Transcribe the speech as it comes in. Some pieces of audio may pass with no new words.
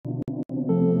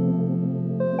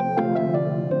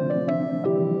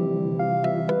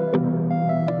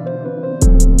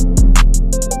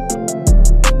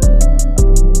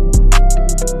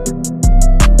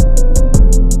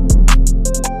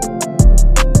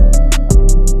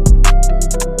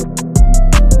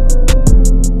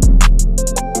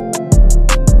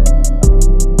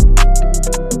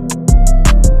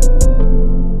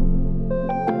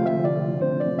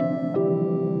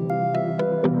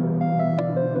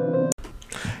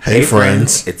Hey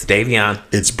friends, it's Davion.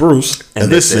 it's Bruce,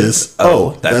 and this is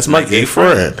That's My Gay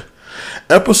Friend.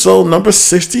 Episode number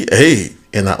 68,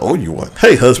 and I owe you one.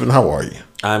 Hey husband, how are you?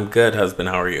 I'm good, husband.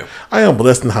 How are you? I am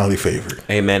blessed and highly favored.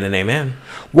 Amen and amen.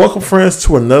 Welcome friends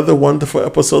to another wonderful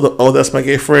episode of Oh That's My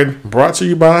Gay Friend, brought to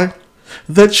you by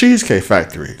the Cheesecake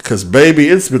Factory. Because baby,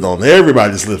 it's been on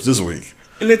everybody's lips this week.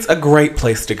 And it's a great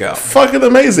place to go. Fucking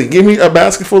amazing. Give me a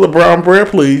basket full of brown bread,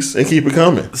 please, and keep it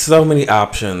coming. So many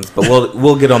options, but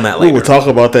we'll get on that later. We will talk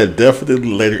about that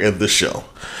definitely later in the show.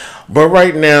 But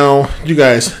right now, you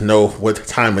guys know what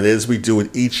time it is. We do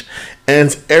it each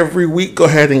and every week. Go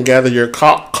ahead and gather your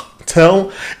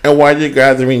cocktail. And while you're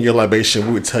gathering your libation,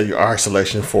 we will tell you our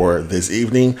selection for this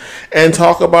evening and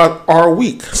talk about our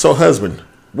week. So, husband,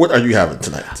 what are you having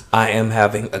tonight? I am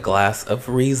having a glass of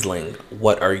Riesling.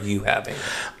 What are you having?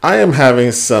 I am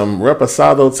having some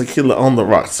Reposado tequila on the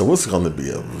rocks. So it's going to be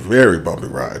a very bumpy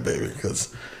ride, baby,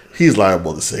 because he's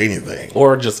liable to say anything.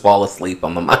 Or just fall asleep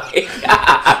on the mic.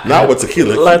 Not with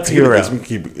tequila. Let's hear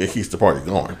it. It keeps the party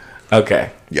going.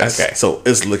 Okay. Yes. Okay. So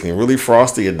it's looking really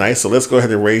frosty and nice. So let's go ahead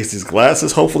and raise these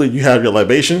glasses. Hopefully you have your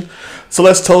libation. So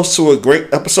let's toast to a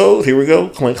great episode. Here we go.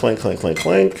 Clink, clink, clink, clink,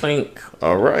 clink. Clink.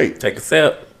 All right. Take a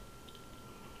sip.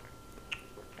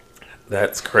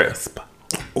 That's crisp.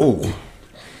 Ooh.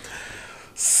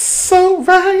 So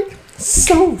right.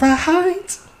 So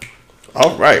right.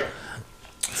 All right.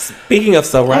 Speaking of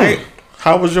so right.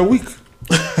 How was your week?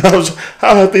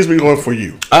 How have things been going for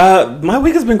you? My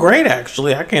week has been great,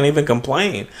 actually. I can't even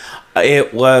complain.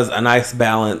 It was a nice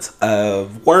balance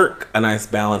of work, a nice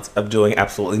balance of doing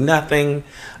absolutely nothing,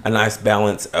 a nice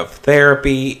balance of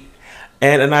therapy,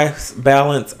 and a nice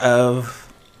balance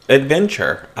of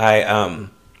adventure.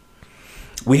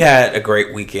 We had a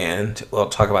great weekend. We'll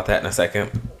talk about that in a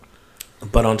second.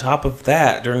 But on top of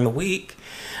that, during the week,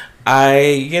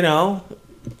 I,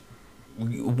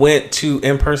 went to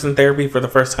in-person therapy for the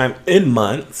first time in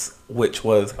months, which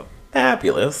was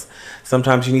fabulous.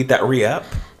 Sometimes you need that re-up.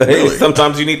 Really?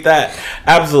 Sometimes you need that.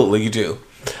 Absolutely, you do.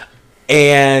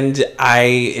 And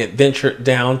I ventured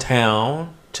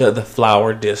downtown to the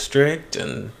Flower District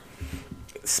and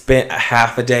spent a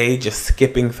half a day just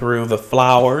skipping through the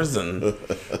flowers and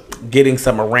getting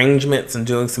some arrangements and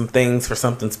doing some things for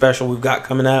something special we've got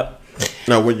coming up.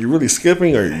 Now, were you really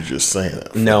skipping, or are you just saying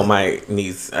that? No, my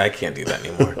knees, I can't do that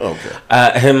anymore. Okay.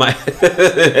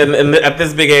 And at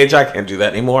this big age, I can't do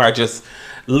that anymore. I just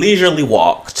leisurely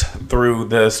walked through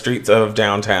the streets of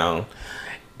downtown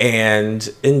and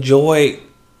enjoyed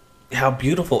how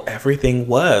beautiful everything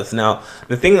was. Now,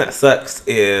 the thing that sucks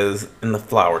is in the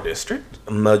Flower District,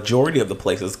 a majority of the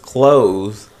places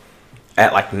close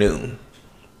at like noon.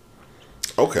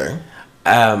 Okay.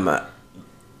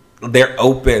 They're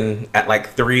open at like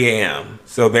 3 a.m.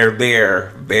 So they're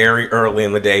there very early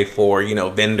in the day for,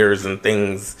 vendors and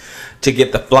things to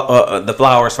get the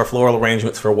flowers for floral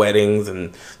arrangements for weddings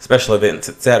and special events,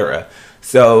 etc.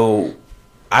 So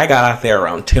I got out there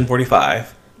around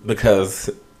 10:45 because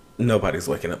nobody's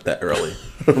waking up that early.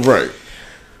 Right.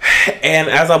 And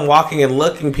as I'm walking and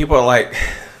looking, people are like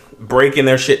breaking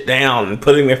their shit down and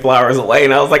putting their flowers away,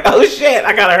 and I was like, oh shit,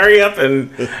 I gotta hurry up and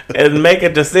make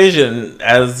a decision.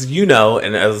 As you know,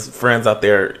 and as friends out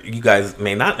there, you guys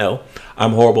may not know,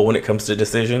 I'm horrible when it comes to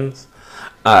decisions.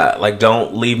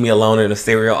 Don't leave me alone in a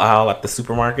cereal aisle at the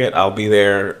supermarket. I'll be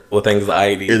there with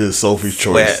anxiety. It is Sophie's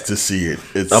choice to see it.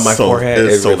 It's on my forehead.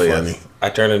 It's it really so funny. is.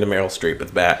 I turn into Meryl Streep. It's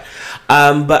bad.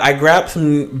 But I grabbed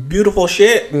some beautiful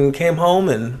shit and came home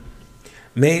and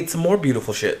made some more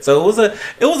beautiful shit. So it was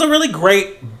a really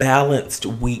great balanced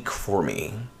week for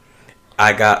me.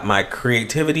 I got my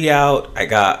creativity out. I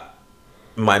got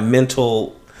my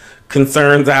mental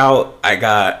concerns out. I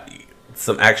got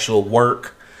some actual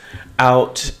work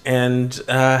out, and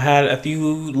had a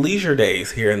few leisure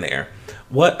days here and there.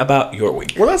 What about your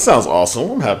week? Well, that sounds awesome.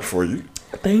 I'm happy for you.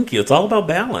 Thank you. It's all about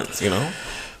balance,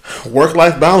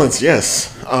 Work-life balance,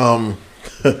 yes.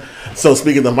 So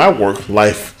speaking of my work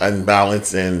life and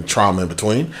balance and trauma in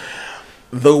between,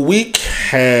 this week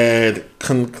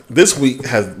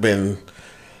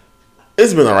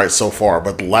it's been all right so far.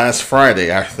 But last Friday,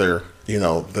 after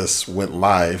this went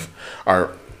live,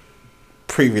 our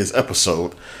previous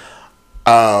episode,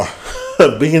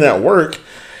 being at work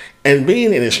and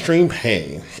being in extreme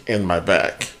pain in my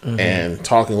back, and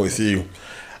talking with you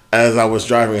as I was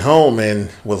driving home,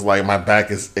 and was like, my back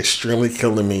is extremely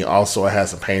killing me. Also, I had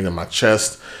some pain in my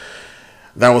chest.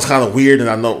 That was kind of weird, and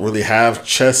I don't really have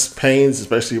chest pains,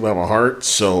 especially by my heart.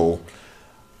 So,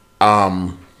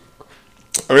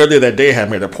 earlier that day, I had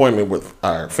made an appointment with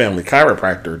our family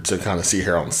chiropractor to kind of see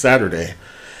her on Saturday.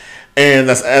 And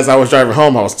as I was driving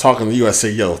home, I was talking to you. I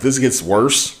said, "Yo, if this gets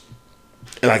worse,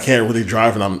 and I can't really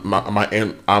drive,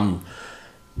 and I'm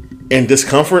in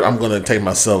discomfort, I'm going to take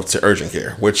myself to urgent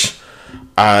care," which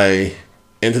I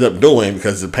ended up doing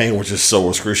because the pain was just so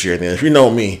excruciating. If you know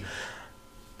me,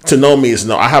 to know me is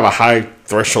I have a high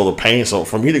threshold of pain. So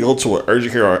for me to go to an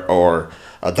urgent care or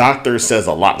a doctor says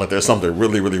a lot. Like there's something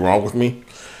really, really wrong with me.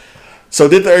 So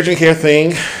did the urgent care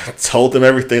thing, told them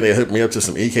everything. They hooked me up to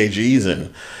some EKGs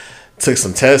and took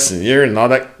some tests and urine and all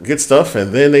that good stuff.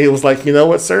 And then they was like, "You know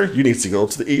what, sir? You need to go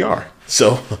to the ER."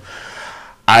 So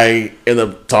I ended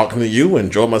up talking to you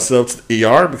and drove myself to the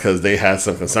ER because they had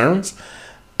some concerns.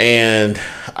 And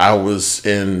I was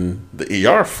in the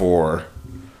ER for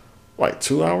like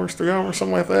 2 hours, 3 hours,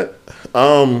 something like that.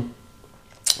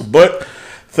 But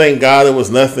thank God it was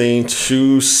nothing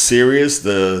too serious.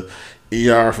 The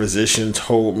ER physician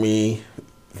told me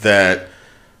that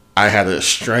I had a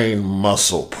strained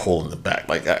muscle pull in the back,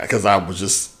 like because I was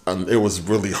just it was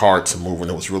really hard to move, and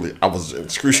I was in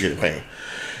excruciating pain.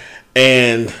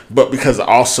 But because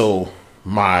also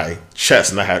my chest,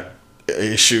 and I had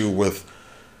an issue with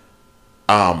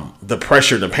the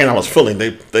pressure, the pain I was feeling,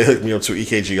 they hooked me up to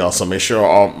EKG also, make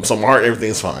sure so my heart,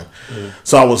 everything's fine.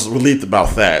 So I was relieved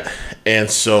about that, and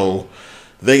so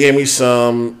they gave me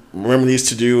some remedies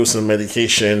to do, some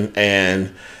medication,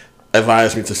 and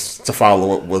advised me to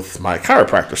follow up with my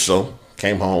chiropractor. So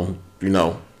came home,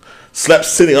 slept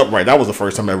sitting upright. That was the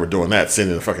first time ever doing that,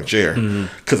 sitting in a fucking chair,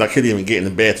 because I couldn't even get in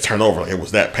the bed to turn over. It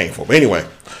was that painful. But anyway,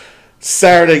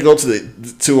 Saturday, go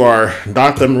to our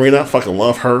doctor, Marina. I fucking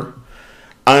love her.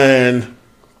 And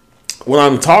when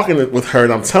I'm talking with her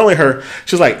and I'm telling her,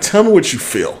 she's like, "Tell me what you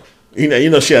feel." You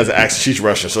know, she has an accent. She's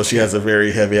Russian, so she has a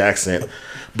very heavy accent,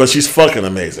 but she's fucking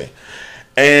amazing.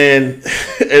 And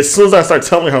as soon as I start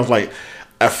telling her, I was like,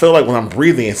 I feel like when I'm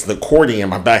breathing, it's the accordion in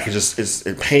my back. It's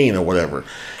in pain or whatever.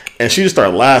 And she just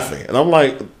started laughing. And I'm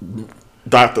like,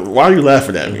 "Doctor, why are you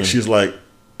laughing at me?" She's like,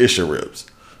 "It's your ribs."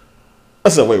 I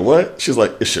said, "Wait, what?" She's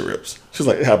like, "It's your ribs." She's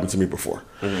like, "It happened to me before."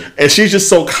 And she's just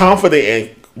so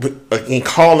confident in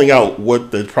calling out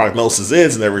what the prognosis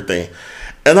is and everything.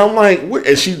 And I'm like, what?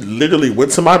 And she literally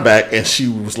went to my back and she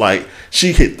was like,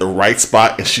 she hit the right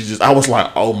spot. And I was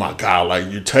like, "Oh my God,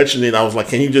 like you're touching it." I was like,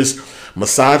 "Can you just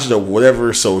massage it or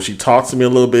whatever?" So she talked to me a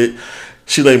little bit.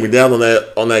 She laid me down on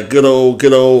that good old,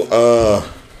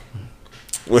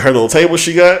 with her little table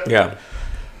she got. Yeah.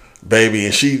 Baby,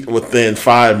 and she, within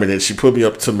 5 minutes, she put me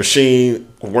up to the machine,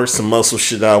 worked some muscle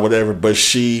shit out, whatever, but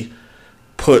she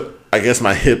put, I guess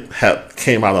my hip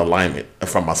came out of alignment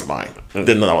from my spine.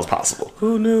 Didn't know that was possible.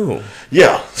 Who knew?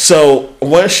 Yeah, so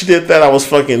once she did that, I was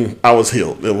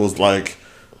healed. It was like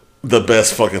the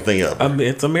best fucking thing ever.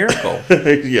 It's a miracle.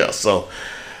 Yeah, so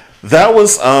that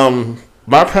was,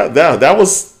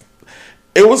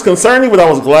 it was concerning, but I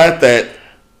was glad that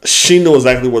she knew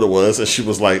exactly what it was, and she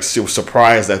was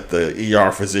surprised that the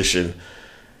ER physician,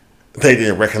 they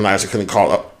didn't recognize it, couldn't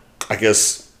call it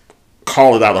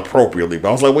out appropriately. But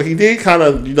I was like, well, he did kind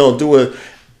of, do a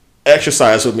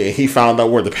exercise with me, and he found out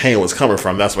where the pain was coming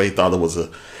from. That's why he thought it was a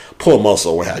pull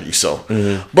muscle or what have you. So,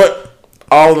 but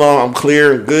all in all, I'm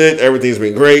clear, good, everything's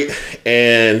been great.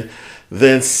 And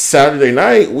then Saturday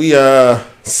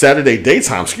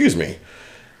daytime,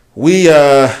 we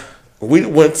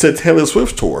went to Taylor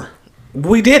Swift tour.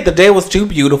 We did. The day was too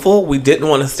beautiful. We didn't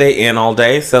want to stay in all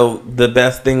day, so the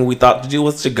best thing we thought to do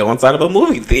was to go inside of a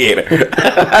movie theater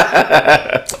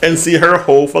and see her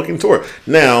whole fucking tour.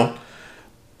 Now,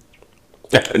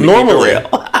 normally,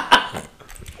 as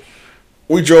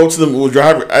we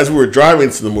were driving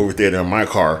to the movie theater in my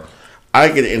car, I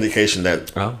get an indication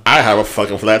that I have a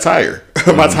fucking flat tire.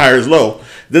 My tire is low.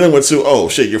 Then I went to, "Oh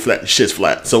shit, shit's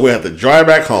flat." So we had to drive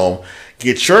back home,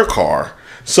 get your car.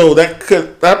 So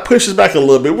that pushes back a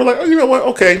little bit. We're like, "Oh, you know what?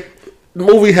 Okay, the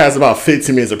movie has about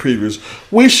 15 minutes of previews.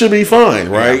 We should be fine,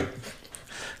 right?" Yeah.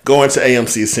 Going to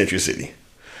AMC Century City,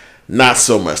 not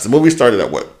so much. The movie started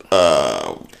at what?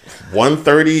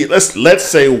 1:30. Let's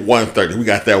say 1:30. We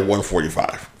got there at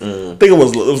 1:45. I think it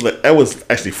was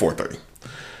actually 4:30.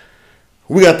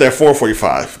 We got there at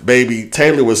 4:45. Baby,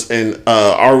 Taylor was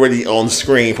already on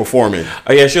screen performing.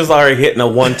 Oh yeah, she was already hitting a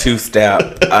 1-2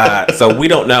 step. So we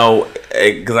don't know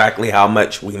exactly how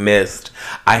much we missed.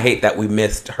 I hate that we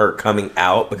missed her coming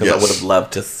out because I would have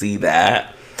loved to see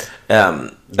that.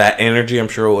 That energy, I'm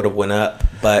sure, would have went up.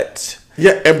 But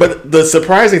yeah, but the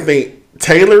surprising thing,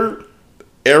 Taylor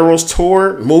Arrow's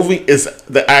tour movie is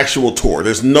the actual tour.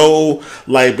 There's no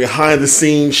behind the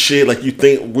scenes shit like you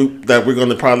think that we're going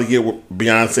to probably get with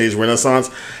Beyonce's Renaissance.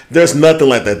 There's nothing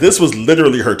like that. This was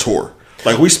literally her tour.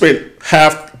 We spent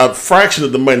a fraction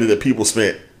of the money that people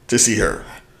spent to see her.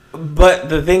 But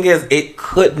the thing is, it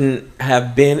couldn't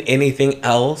have been anything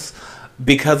else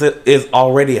because it is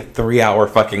already a 3-hour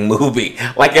fucking movie.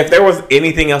 Like, if there was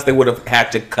anything else, they would have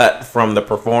had to cut from the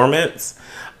performance,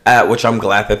 which I'm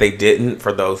glad that they didn't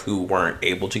for those who weren't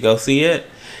able to go see it.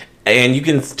 And you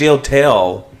can still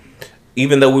tell,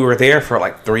 even though we were there for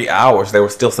like 3 hours, there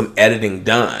was still some editing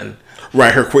done.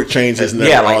 Right, her quick changes and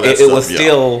yeah, all like that it stuff, was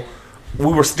still. We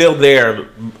were still there,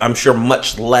 I'm sure,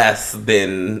 much less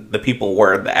than the people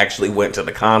were that actually went to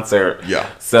the concert. Yeah.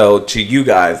 So to you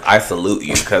guys, I salute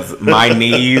you because my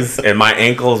knees and my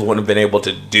ankles wouldn't have been able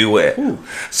to do it. Ooh.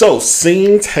 So,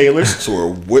 seeing Taylor's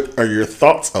tour, what are your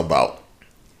thoughts about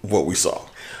what we saw?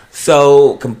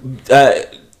 So,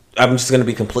 I'm just going to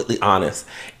be completely honest.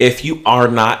 If you are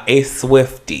not a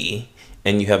Swiftie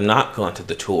and you have not gone to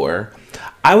the tour,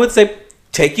 I would say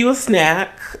take you a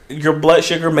snack. Your blood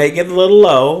sugar may get a little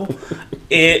low.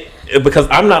 Because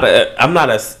I'm not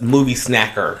a movie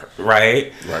snacker,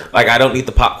 right? Right. Like, I don't need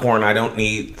the popcorn. I don't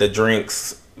need the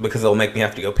drinks because it'll make me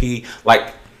have to go pee.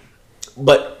 Like,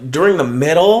 but during the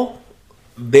middle,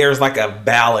 there's like a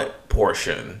ballad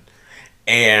portion,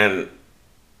 and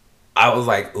I was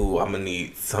like, ooh, I'm gonna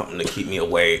need something to keep me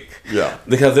awake. Yeah.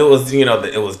 Because it was,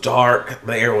 it was dark,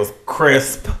 the air was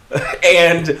crisp,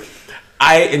 and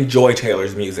I enjoy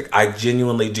Taylor's music. I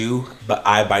genuinely do, but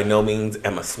I by no means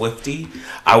am a Swiftie.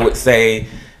 I would say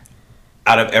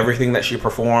out of everything that she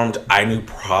performed, I knew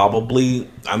probably,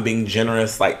 I'm being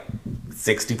generous, like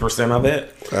 60% of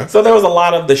it. Okay. So there was a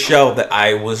lot of the show that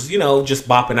I was, just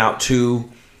bopping out to.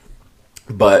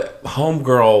 But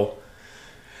Homegirl,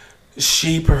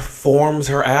 she performs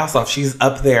her ass off. She's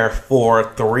up there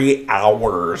for 3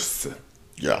 hours.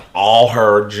 Yeah. All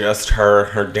her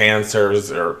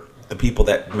dancers, or the people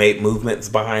that made movements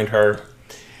behind her.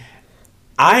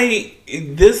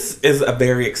 This is a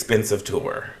very expensive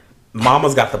tour.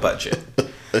 Mama's got the budget.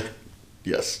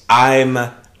 Yes. I'm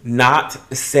not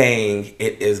saying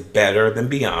it is better than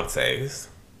Beyonce's,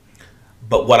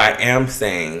 but what I am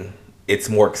saying, it's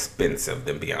more expensive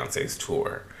than Beyonce's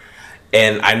tour.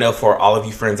 And I know for all of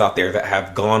you friends out there that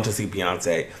have gone to see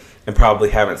Beyonce and probably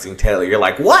haven't seen Taylor, you're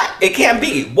like, what? It can't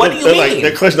be. What do you mean?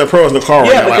 They're clutching their pearls in the car.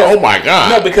 Yeah, like, oh my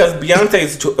God. No, because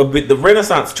Beyonce's the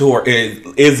Renaissance tour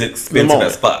is expensive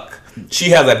as fuck. She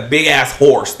has a big ass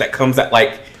horse that comes out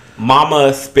like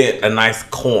Mama spent a nice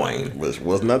coin. Which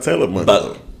was not Taylor money,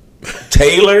 but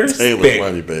Taylor spent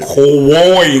money, baby.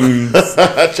 Coins.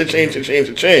 Cha-ching.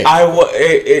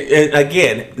 And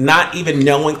again, not even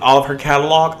knowing all of her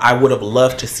catalog, I would have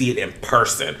loved to see it in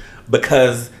person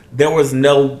because there was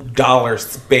no dollar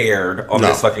spared on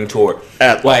this fucking tour.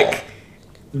 Like,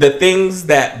 the things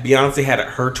that Beyonce had at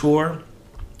her tour,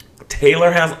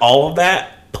 Taylor has all of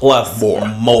that plus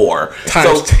more.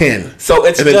 Times 10. So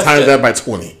it's and then times that by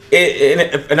 20.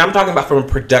 And I'm talking about from a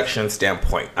production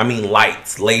standpoint. I mean,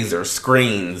 lights, lasers,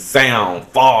 screens, sound,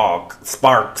 fog,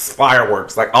 sparks,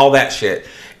 fireworks, like all that shit.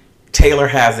 Taylor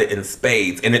has it in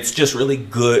spades, and it's just really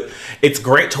good. It's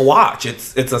great to watch.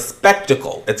 It's a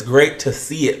spectacle. It's great to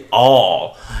see it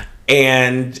all.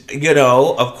 And,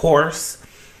 of course,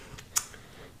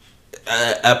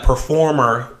 a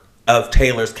performer of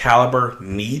Taylor's caliber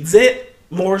needs it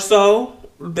more so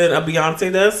than a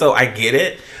Beyonce does, so I get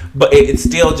it. But it's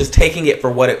still just taking it for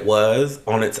what it was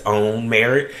on its own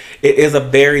merit. It is a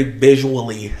very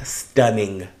visually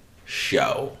stunning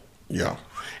show. Yeah.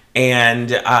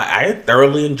 And I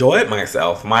thoroughly enjoyed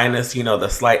myself, minus, the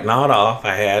slight nod off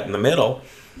I had in the middle.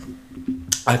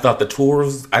 I thought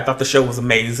the show was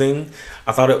amazing.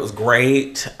 I thought it was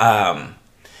great. I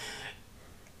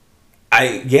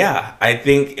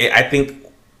think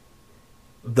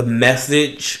the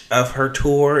message of her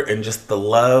tour and just the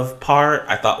love part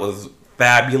I thought was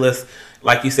fabulous.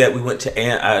 Like you said, we went to the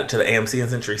AMC in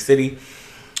Century City,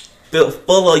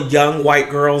 full of young white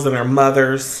girls and their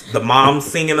mothers. The moms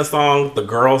singing a song, the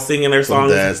girls singing their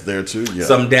songs. Some dads there too. Yeah.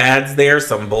 Some dads there,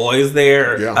 some boys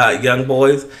there, young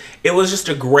boys. It was just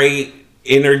a great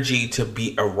energy to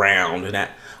be around. And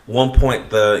at one point,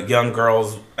 the young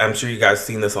girls, I'm sure you guys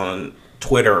seen this on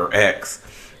Twitter or X,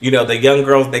 the young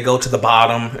girls, they go to the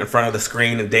bottom in front of the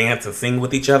screen and dance and sing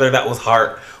with each other. That was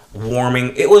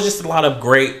heartwarming. It was just a lot of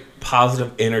great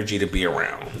positive energy to be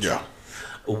around. Yeah.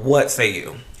 What say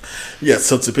you? Yeah,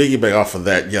 so to piggyback off of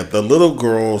that, the little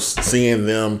girls, seeing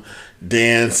them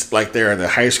dance like they're at the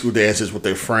high school dances with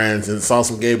their friends, and saw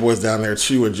some gay boys down there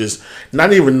too, and just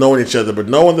not even knowing each other, but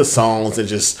knowing the songs and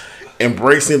just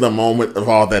embracing the moment of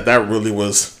all that, that really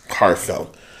was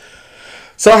heartfelt.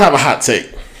 So I have a hot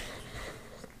take.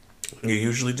 You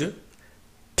usually do?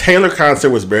 Taylor concert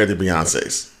was better than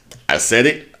Beyonce's. I said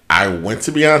it. I went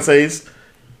to Beyonce's.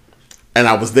 and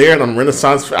I was there, and I'm a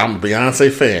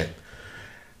Beyonce fan.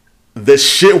 The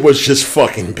shit was just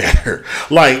fucking better.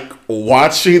 Like,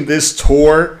 watching this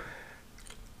tour,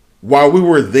 while we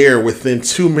were there, within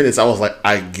 2 minutes, I was like,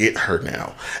 I get her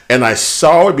now. And I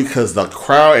saw it because the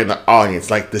crowd and the audience,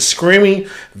 like the screaming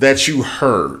that you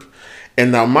heard.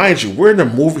 And now, mind you, we're in a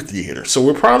movie theater, so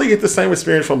we'll probably get the same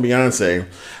experience from Beyonce,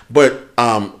 but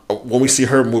when we see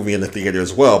her movie in the theater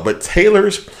as well. But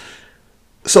Taylor's,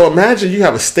 so imagine you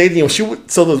have a stadium.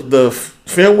 The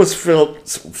film was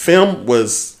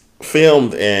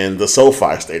filmed in the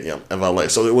SoFi Stadium of LA.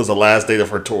 So it was the last day of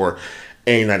her tour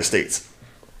in the United States.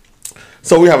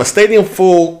 So we have a stadium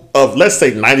full of, let's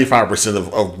say, 95%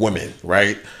 of women,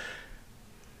 right?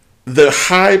 The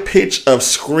high pitch of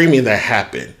screaming that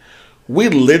happened. We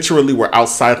literally were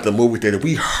outside the movie theater.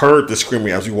 We heard the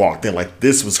screaming as we walked in. Like,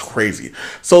 this was crazy.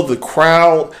 So the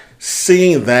crowd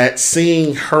seeing that,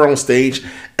 seeing her on stage,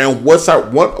 and what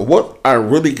I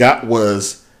really got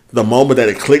was the moment that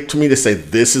it clicked to me to say,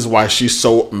 this is why she's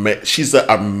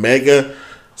a mega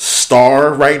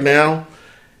star right now.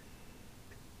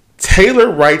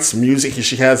 Taylor writes music, and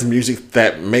she has music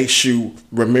that makes you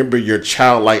remember your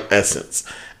childlike essence.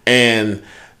 And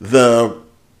the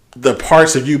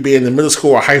parts of you being in middle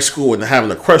school or high school and having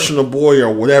a crush on a boy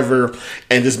or whatever,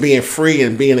 and just being free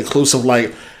and being inclusive.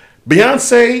 Like,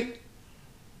 Beyonce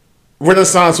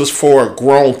Renaissance was for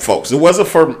grown folks. It wasn't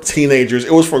for teenagers.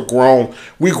 It was for grown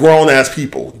ass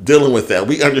people dealing with that.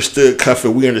 We understood Cuff It.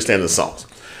 We understand the songs.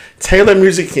 Taylor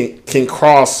music can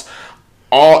cross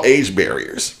all age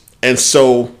barriers. And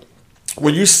so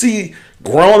when you see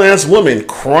grown ass women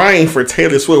crying for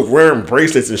Taylor Swift, wearing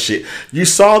bracelets and shit, I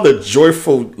saw the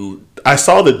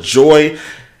joy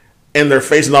in their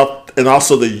face, and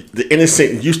also the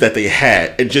innocent youth that they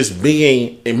had, and just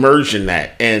being immersed in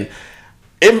that. And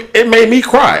it made me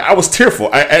cry. I was tearful.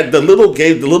 The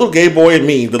little gay boy in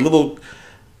me, the little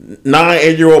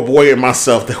 9-8-year-old boy in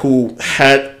myself,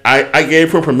 I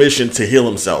gave him permission to heal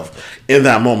himself in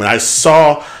that moment. I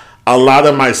saw a lot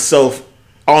of myself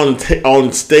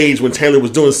on stage when Taylor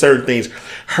was doing certain things.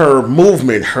 Her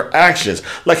movement, her actions.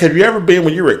 Like, have you ever been,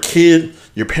 when you were a kid,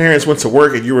 your parents went to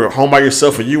work and you were home by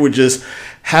yourself, and you were just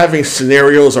having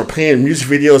scenarios or playing music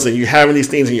videos, and you having these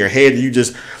things in your head, and you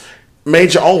just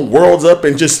made your own worlds up,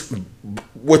 and just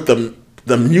with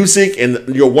the music and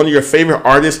one of your favorite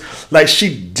artists, like,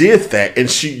 she did that,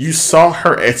 and you saw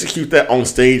her execute that on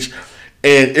stage,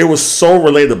 and it was so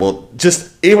relatable.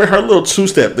 Just even her little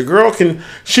two-step, the girl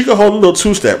she could hold a little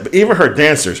two-step, but even her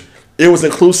dancers, it was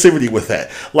inclusivity with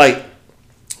that. Like,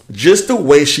 just the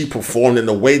way she performed and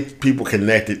the way people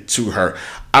connected to her,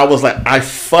 I was like, I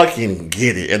fucking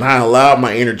get it. And I allowed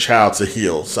my inner child to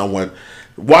heal somewhat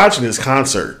watching this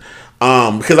concert.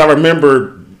 Because I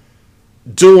remember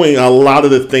doing a lot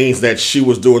of the things that she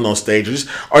was doing on stages,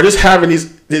 or just having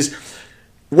this.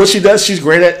 What she does, she's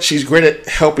great at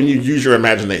helping you use your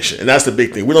imagination. And that's the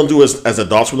big thing. We don't do as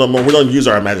adults. We don't use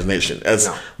our imagination as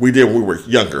we did when we were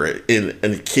younger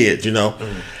and kids, you know?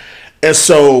 Mm-hmm. And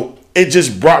so it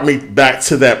just brought me back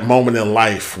to that moment in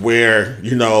life where,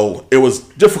 you know, it was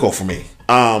difficult for me.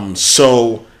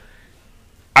 So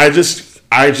I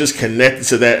just connected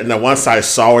to that. And then once I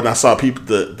saw it and I saw people,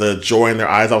 the joy in their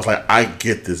eyes, I was like, I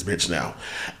get this bitch now.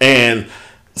 And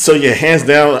so, yeah, hands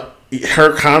down,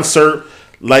 her concert,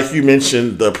 like you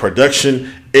mentioned, the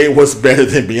production, it was better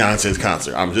than Beyonce's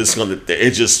concert.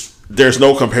 There's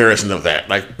no comparison of that.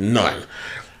 Like, none.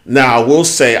 Now, I will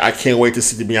say, I can't wait to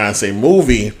see the Beyonce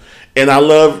movie. And I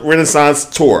love Renaissance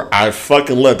Tour. I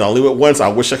fucking loved it. I only went once. I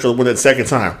wish I could have went it a second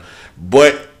time.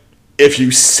 But if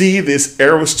you see this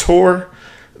Eras Tour,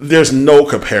 there's no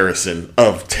comparison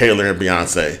of Taylor and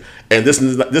Beyonce. And this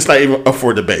is not even up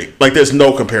for debate. Like, there's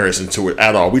no comparison to it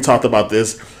at all. We talked about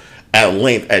this at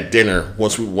length at dinner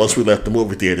once we left the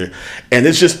movie theater. And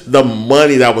it's just the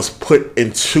money that was put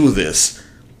into this.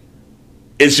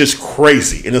 It's just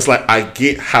crazy. And it's like, I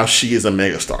get how she is a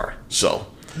megastar. So.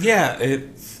 Yeah,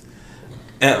 it's...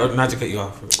 not to cut you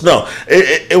off. No,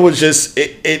 it was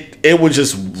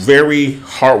just very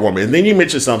heartwarming. And then you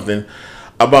mentioned something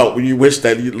about when you wish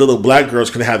that little black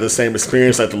girls could have the same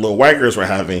experience like the little white girls were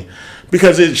having,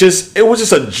 because it was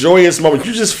just a joyous moment.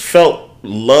 You just felt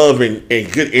love and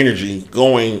good energy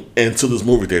going into this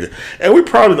movie theater. And we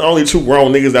probably the only two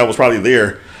grown niggas that was probably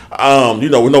there,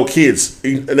 with no kids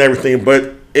and everything,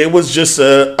 but it was just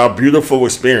a beautiful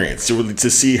experience to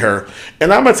see her.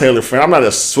 And I'm a Taylor fan. I'm not a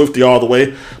Swiftie all the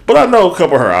way, but I know a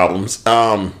couple of her albums.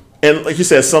 And like you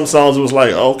said, some songs it was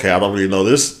like, okay, I don't really know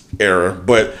this era,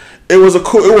 but it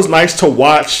was nice to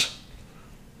watch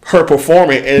her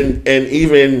performing and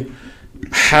even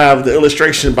have the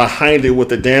illustration behind it with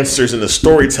the dancers and the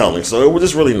storytelling. So it was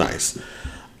just really nice.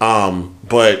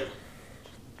 But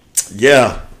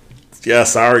yeah,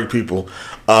 sorry people.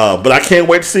 But I can't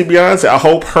wait to see Beyonce. I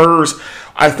hope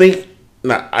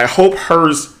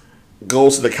hers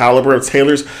goes to the caliber of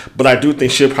Taylor's, but I do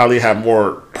think she'll probably have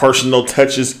more personal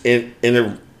touches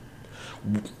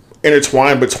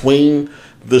intertwined between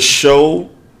the show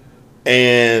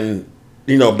and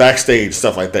backstage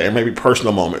stuff like that, and maybe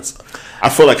personal moments. I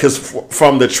feel like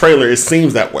from the trailer it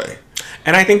seems that way,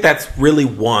 and I think that's really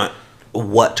what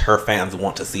her fans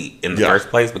want to see in the first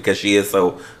place, because she is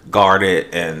so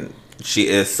guarded and she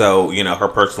is so, her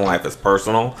personal life is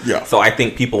personal. Yeah. So I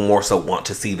think people more so want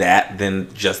to see that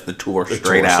than just the tour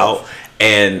straight out.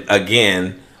 And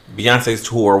again, Beyonce's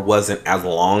tour wasn't as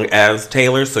long as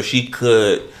Taylor's, so she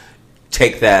could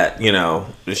take that, she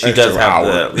extra does have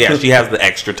hour. she has the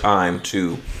extra time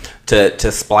to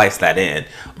splice that in.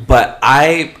 But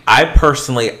I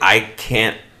personally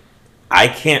can't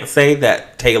say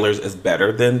that Taylor's is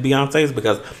better than Beyonce's,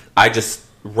 because I just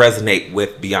resonate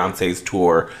with Beyonce's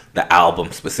tour, the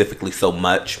album specifically, so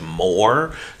much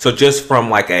more. So just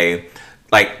from like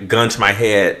gun to my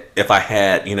head, if I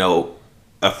had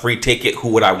a free ticket, who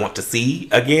would I want to see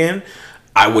again?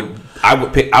 I would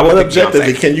pick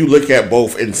objectively, Beyonce. can you look at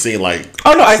both and see Oh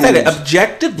no, I said it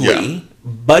objectively,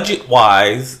 budget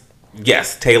wise.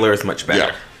 Yes, Taylor is much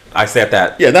better. Yeah. I said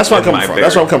that. Yeah, that's what I'm coming from.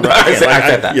 That's what I'm coming from. I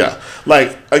said that. Yeah,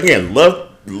 again,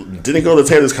 didn't go to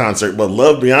Taylor's concert, but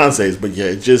love Beyonce's. But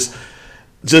yeah, just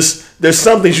there's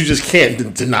some things you just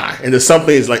can't deny, and there's some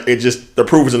things the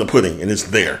proof is in the pudding, and it's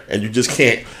there, and you just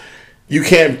can't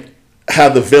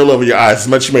have the veil over your eyes. As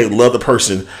much as you may love the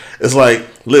person, it's like,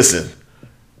 listen,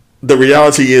 the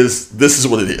reality is this is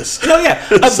what it is. No, yeah,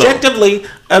 objectively,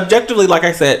 like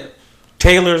I said,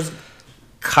 Taylor's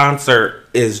concert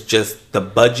is just, the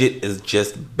budget is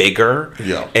just bigger,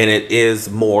 and it is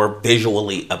more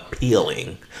visually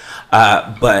appealing,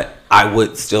 but I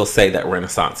would still say that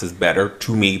Renaissance is better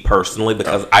to me personally,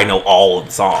 because I know all of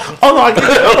the songs. Oh no, I get it.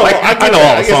 I know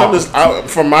all the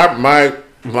songs. From my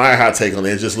hot take on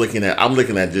it is just I'm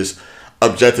looking at just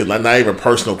objective, not even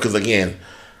personal, because again,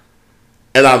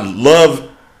 and I love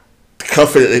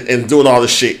cuffing and doing all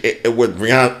this shit with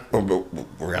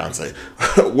Beyonce,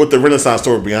 with the Renaissance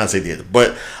tour Beyonce did.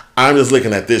 But I'm just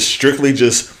looking at this strictly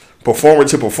just performer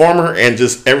to performer, and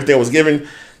just everything I was given.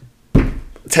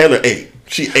 Taylor ate.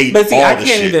 She ate all the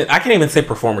shit. I can't even say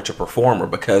performer to performer,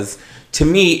 because to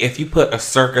me, if you put a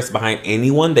circus behind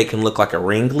anyone, they can look like a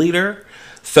ringleader.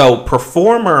 So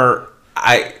performer,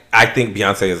 I think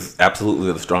Beyonce is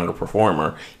absolutely the stronger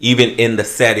performer, even in the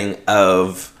setting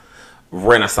of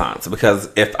Renaissance. Because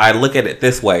if I look at it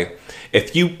this way,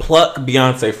 if you pluck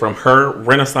Beyonce from her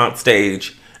Renaissance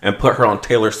stage and put her on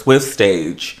Taylor Swift's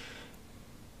stage,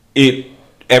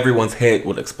 everyone's head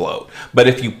would explode. But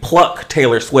if you pluck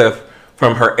Taylor Swift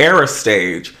from her era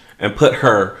stage and put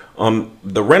her on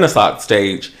the Renaissance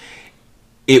stage,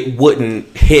 it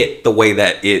wouldn't hit the way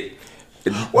that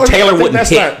Taylor wouldn't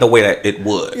hit the way that it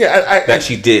would. Yeah,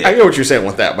 she did. I get what you're saying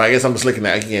with that, but I guess I'm just looking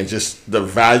at, again, just the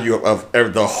value of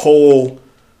the whole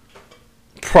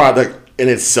product in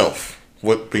itself.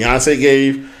 What Beyonce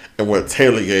gave and what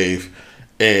Taylor gave,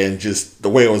 and just the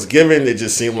way it was given, it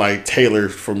just seemed like Taylor,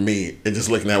 for me, and just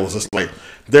looking at it was just like,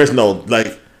 there's no,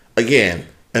 again,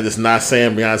 and it's not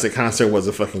saying Beyonce concert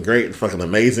wasn't fucking great, it's fucking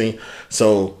amazing.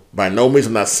 So by no means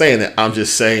I'm not saying it. I'm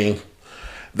just saying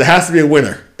there has to be a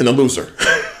winner and a loser.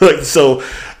 So,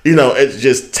 it's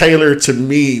just Taylor, to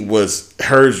me, was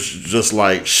hers just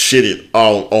shitted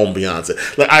all on Beyonce.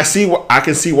 I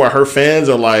can see why her fans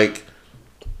are like,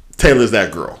 Taylor's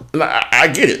that girl. And I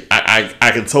get it.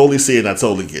 I can totally see it, and I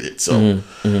totally get it. So,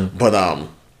 but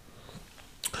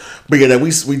yeah,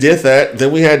 we did that.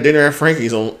 Then we had dinner at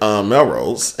Frankie's on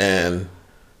Melrose, and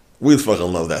we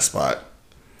fucking love that spot.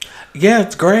 Yeah,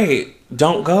 it's great.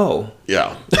 Don't go.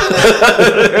 Yeah.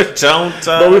 Don't.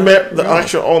 But we met the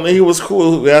actual owner. He was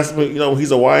cool. We asked him,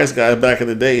 he's a wise guy back in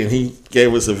the day, and he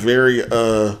gave us a very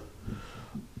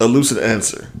elusive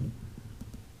answer.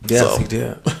 Yes, he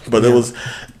did. But it was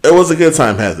a good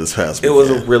time had this past weekend. It was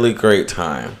a really great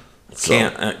time. So.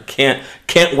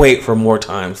 Can't wait for more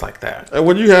times like that. And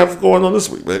what do you have going on this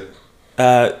week, Vic?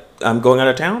 I'm going out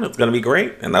of town. It's going to be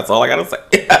great, and that's all I got to say.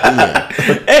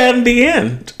 And the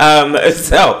end.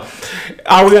 So,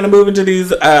 are we going to move into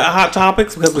these hot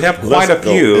topics, because we have quite a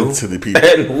few? Into the people.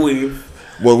 And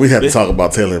we have to talk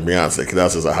about Taylor and Beyonce, because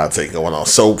that's just a hot take going on.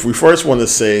 So we first want to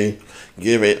say,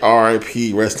 give a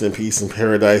R.I.P., rest in peace, and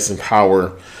paradise and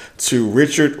power to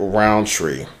Richard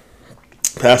Roundtree.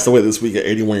 Passed away this week at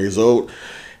 81 years old.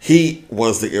 he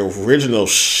was the original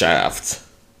Shaft.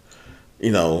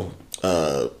 You know,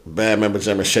 bad member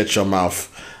Jimmy, shut your mouth.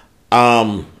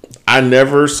 I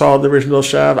never saw the original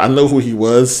Shaft. I know who he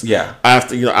was. Yeah.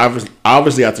 After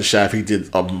obviously after Shaft, he did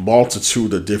a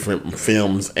multitude of different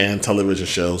films and television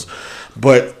shows.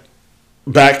 But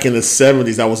back in the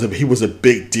 70s, he was a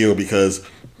big deal because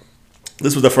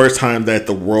this was the first time that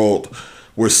the world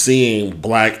was seeing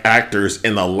black actors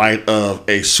in the light of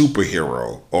a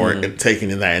superhero or taking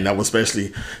in that, and that was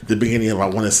especially the beginning of, I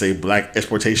want to say, black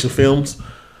exploitation films.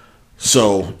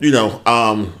 So,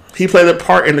 he played a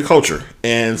part in the culture,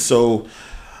 and so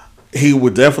he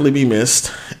would definitely be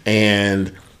missed.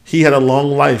 And he had a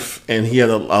long life, and he had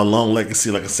a long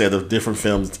legacy, like I said, of different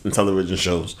films and television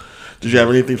shows. Did you have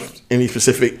any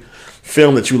specific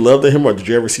film that you loved of him, or did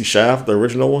you ever see Shaft, the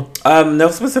original one? No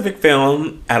specific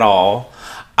film at all.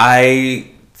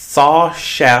 I saw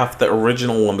Shaft, the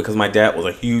original one, because my dad was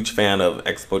a huge fan of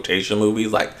exploitation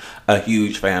movies, like a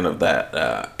huge fan of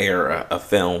that era of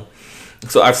film.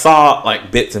 So I saw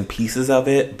like bits and pieces of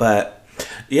it, but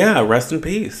yeah, rest in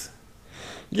peace.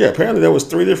 Yeah, apparently there was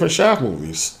 3 different Shaft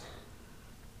movies.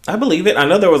 I believe it. I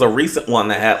know there was a recent one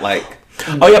that had like,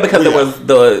 because there was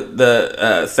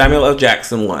the Samuel L.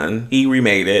 Jackson one. He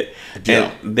remade it,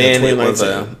 and then it was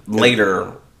a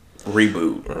later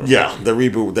reboot. Yeah, the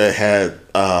reboot that had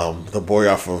the boy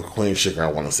off of Queen Sugar,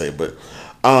 I want to say, but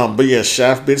yeah,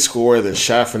 Shaft big score. Then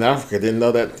Shaft in Africa. Didn't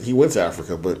know that he went to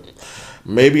Africa, but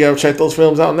maybe I'll check those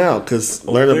films out now because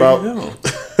learn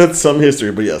about some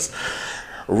history. But yes,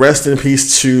 rest in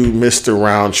peace to Mr.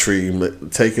 Roundtree.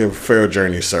 Take a fair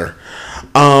journey, sir.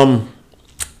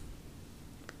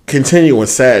 Continuing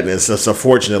sadness. So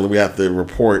unfortunately, we have to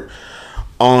report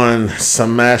on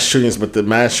some mass shootings, but the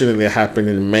mass shooting that happened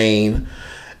in Maine,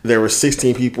 there were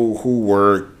 16 people who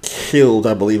were killed,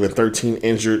 I believe, and 13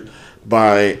 injured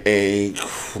by a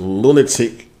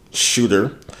lunatic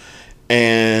shooter.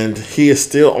 And he is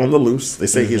still on the loose. They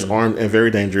say he's armed and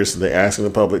very dangerous. And they're asking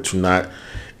the public to not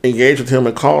engage with him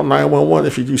and call 911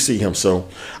 if you do see him. So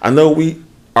I know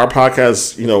our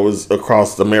podcast, is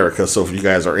across America. So if you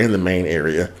guys are in the Maine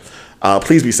area,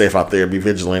 please be safe out there. Be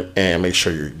vigilant and make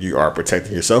sure you are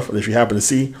protecting yourself. And if you happen to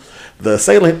see the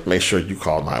assailant, make sure you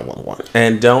call 911.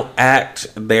 And don't act.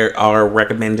 They are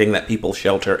recommending that people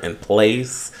shelter in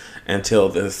place until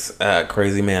this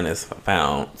crazy man is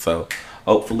found. So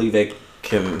hopefully they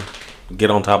can get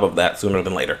on top of that sooner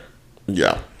than later.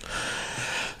 Yeah.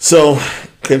 So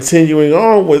continuing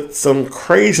on with some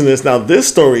craziness. Now this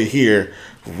story here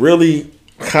really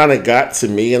kind of got to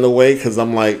me in a way because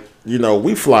I'm like,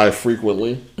 we fly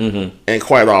frequently and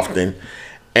quite often.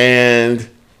 And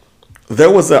there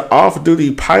was an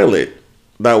off-duty pilot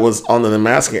that was on an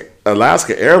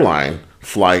Alaska airline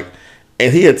flight,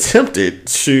 and he attempted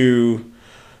to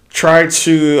try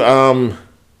to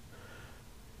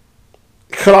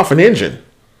cut off an engine.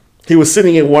 He was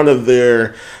sitting in one of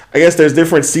their, I guess there's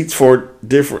different seats for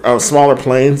different smaller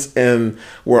planes, and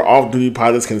where off-duty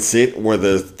pilots can sit, where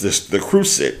the crew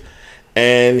sit.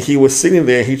 And he was sitting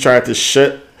there. He tried to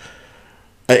shut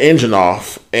an engine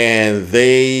off, and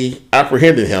they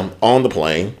apprehended him on the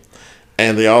plane.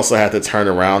 And they also had to turn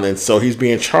around, and so he's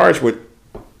being charged with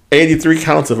 83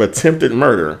 counts of attempted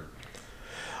murder.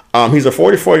 He's a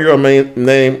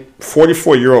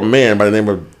 44-year-old man by the name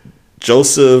of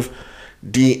Joseph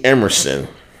D. Emerson,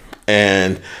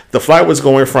 and the flight was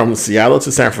going from Seattle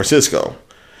to San Francisco.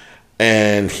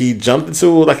 And he jumped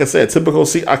into, like I said, a typical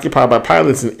seat occupied by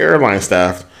pilots and airline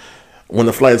staff when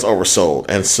the flight is oversold.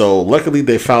 And so luckily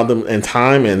they found him in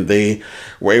time, and they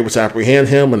were able to apprehend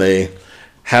him, and they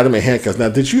had him in handcuffs. Now,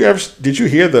 did you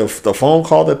hear the phone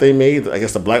call that they made? I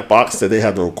guess the black box that they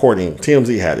had the recording.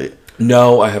 TMZ had it.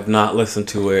 No, I have not listened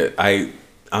to it. I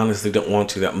honestly don't want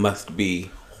to. That must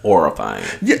be horrifying.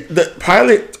 Yeah, the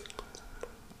pilot,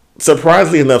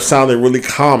 surprisingly enough, sounded really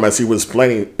calm as he was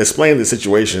explaining the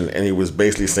situation, and he was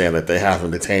basically saying that they have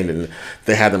him detained and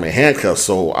they had him in handcuffs.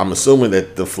 So I'm assuming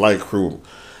that the flight crew,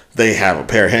 they have a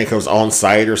pair of handcuffs on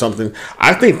site or something.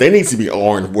 I think they need to be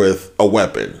armed with a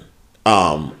weapon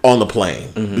on the plane,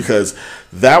 because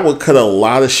that would cut a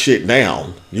lot of shit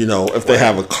down. If they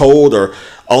have a code, or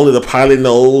only the pilot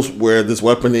knows where this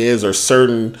weapon is, or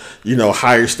certain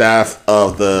higher staff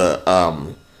of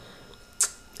the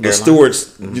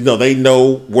stewards, they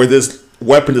know where this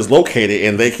weapon is located,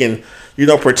 and they can,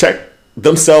 protect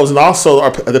themselves and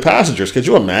also the passengers. Could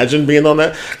you imagine being on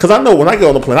that? Because I know when I get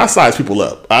on the plane, I size people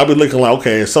up. I'll be looking like,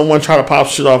 okay, if someone try to pop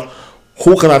shit off,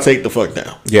 who can I take the fuck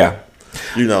down? Yeah.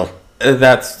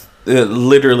 That's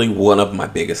literally one of my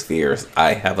biggest fears.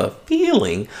 I have a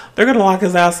feeling they're going to lock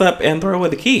his ass up and throw away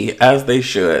the key, as they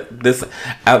should. This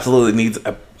absolutely needs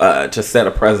to set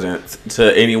a precedent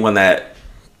to anyone that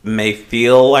may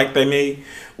feel like they may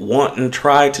want and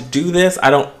try to do this.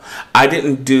 I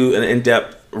didn't do an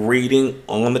in-depth reading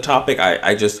on the topic.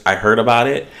 I heard about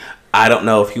it. I don't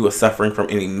know if he was suffering from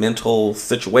any mental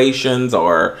situations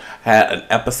or had an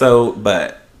episode,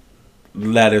 but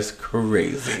that is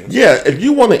crazy. Yeah, if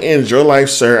you want to end your life,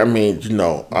 sir, I mean,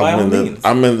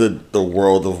 I'm in the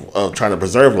world of trying to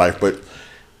preserve life, but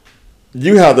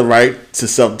you have the right to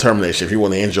self-determination if you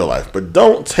want to end your life, but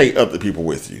don't take other people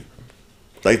with you.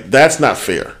 Like, that's not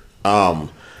fair. Hell,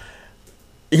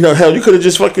 you could have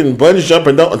just fucking bungee jumped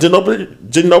and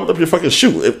didn't open up your fucking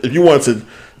chute. If you wanted to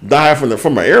die from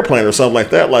an airplane or something like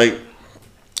that, like,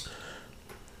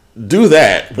 do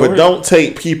that. But don't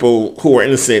take people who are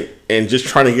innocent and just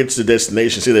trying to get to the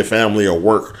destination, see their family or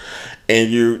work, and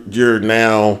you're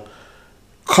now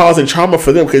causing trauma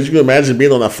for them, because you can imagine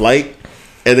being on a flight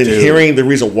and then hearing the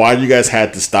reason why you guys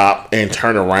had to stop and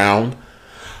turn around.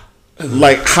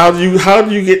 Like, how do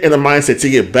you get in the mindset to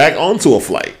get back onto a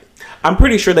flight? I'm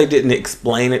pretty sure they didn't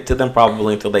explain it to them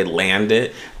probably until they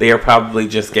landed. They probably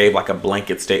just gave like a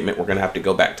blanket statement. We're going to have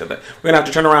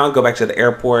to turn around, go back to the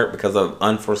airport because of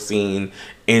unforeseen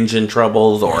engine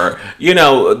troubles, or,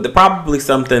 probably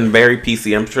something very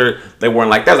PC. I'm sure they weren't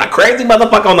like, there's a crazy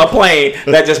motherfucker on the plane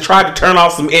that just tried to turn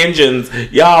off some engines.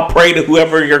 Y'all pray to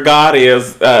whoever your God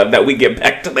is that we get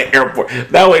back to the airport.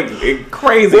 That was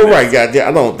crazy. Well, right, God, yeah,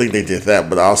 I don't think they did that,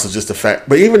 but also just the fact.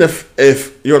 But even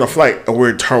if you're on a flight and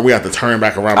we have to turn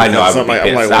back around. I know,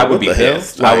 I would be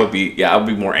pissed. Like, I would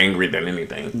be more angry than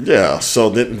anything. Yeah, so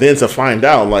then to find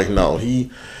out, like, no, he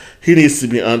needs to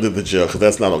be under the jail, because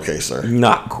that's not okay, sir.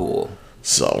 Not cool.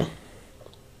 So,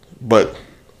 but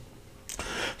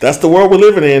that's the world we're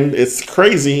living in. It's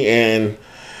crazy, and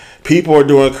people are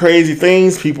doing crazy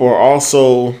things. People are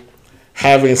also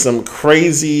having some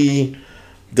crazy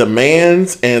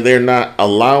demands, and they're not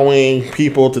allowing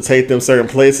people to take them certain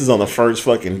places on the first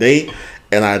fucking date.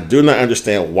 And I do not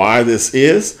understand why this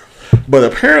is. But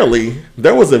apparently,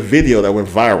 there was a video that went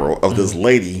viral of this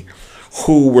lady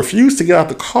who refused to get out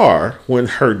the car when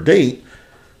her date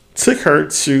took her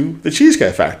to the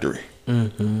Cheesecake Factory.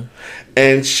 Mm-hmm.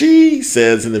 And she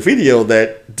says in the video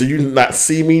that, do you not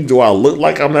see me? Do I look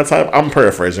like I'm that type? I'm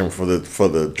paraphrasing for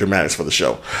the dramatics for the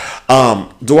show.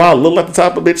 Do I look like the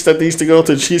type of bitch that needs to go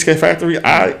to the Cheesecake Factory?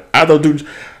 I don't do,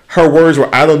 her words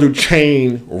were, I don't do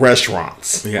chain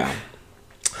restaurants. Yeah.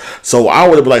 So I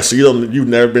would have been like, so you've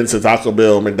never been to Taco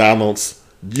Bell, McDonald's?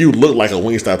 You look like a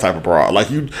Wingstop type of broad.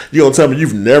 Like, you gonna tell me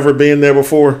you've never been there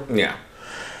before? Yeah.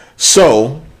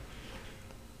 So,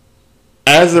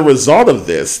 as a result of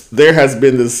this, there has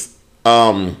been this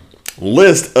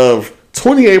list of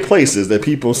 28 places that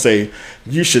people say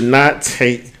you should not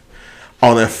take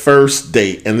on a first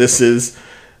date. And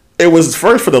it was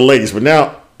first for the ladies, but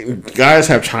now guys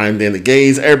have chimed in, the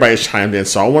gays, everybody's chimed in.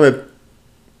 So I want to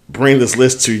bring this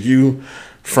list to you,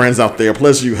 friends out there,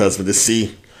 plus you, husband, to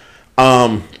see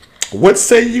what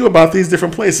say you about these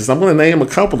different places. I'm going to name a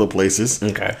couple of places.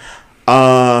 Okay.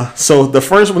 So the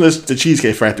first one is the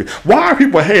Cheesecake Factory. Why are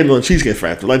people hating on the Cheesecake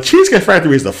Factory? Like, Cheesecake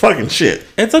Factory is the fucking shit.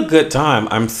 It's a good time.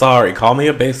 I'm sorry. Call me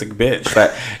a basic bitch.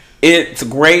 But it's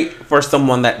great for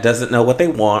someone that doesn't know what they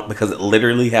want, because it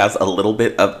literally has a little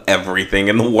bit of everything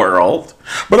in the world.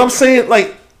 But I'm saying,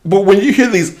 like, but when you hear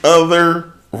these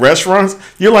other restaurants,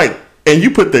 you're like, and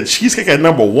you put the Cheesecake at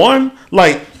number one,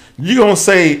 like, you gonna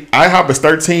say IHOP is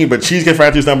 13, but Cheesecake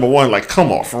Factory is number one? Like,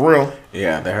 come on, for real.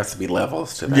 Yeah, there has to be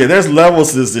levels to that. Yeah, there's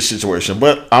levels to this situation,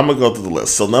 but I'm gonna go through the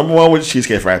list. So number one was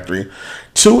Cheesecake Factory,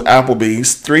 2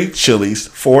 Applebee's, 3 Chili's,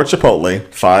 4 Chipotle,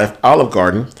 5 Olive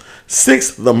Garden,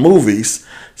 6 The Movies,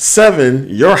 7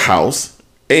 Your House,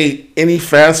 8 any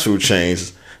fast food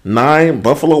chains, 9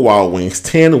 Buffalo Wild Wings,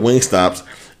 10 Wingstops,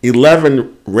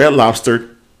 11 Red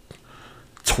Lobster,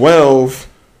 12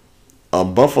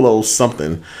 Buffalo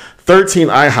something, 13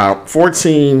 IHOP,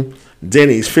 14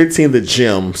 Denny's, 15 The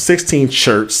Gym, 16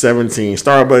 Church, 17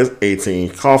 Starbucks,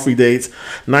 18 Coffee Dates,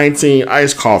 19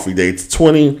 Iced Coffee Dates,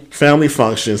 20 Family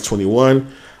Functions,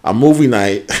 21 a movie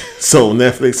night, so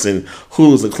Netflix and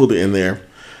Hulu's included in there,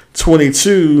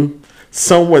 22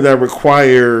 somewhere that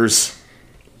requires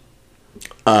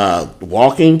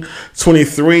walking,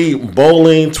 23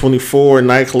 bowling, 24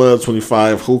 nightclub,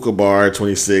 25 hookah bar,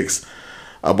 26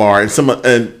 a bar,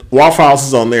 and Waffle House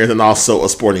is on there, and then also a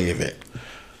sporting event.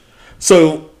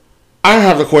 So I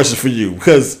have a question for you,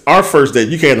 because our first date,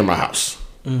 you came to my house.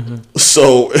 Mm-hmm.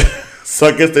 So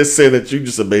I guess they say that you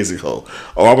just a basic hoe,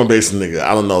 or I'm a basic nigga.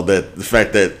 I don't know, that the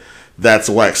fact that that's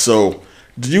whack. So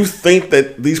do you think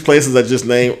that these places I just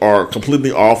named are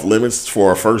completely off limits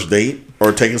for a first date?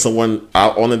 or taking someone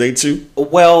out on a date too?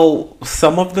 Well,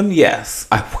 some of them, yes.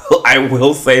 I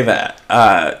will say that.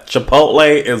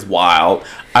 Chipotle is wild.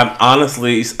 I'm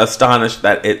honestly astonished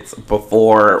that it's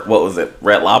before, what was it,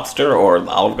 Red Lobster or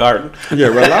Olive Garden? Yeah,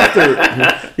 Red Lobster.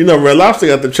 Red Lobster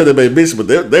got the Cheddar Bay Beach, but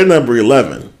they're number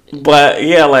 11. But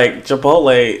yeah, like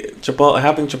Chipotle,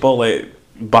 having Chipotle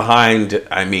behind,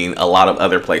 I mean, a lot of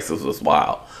other places was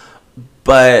wild.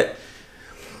 But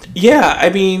yeah, I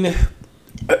mean,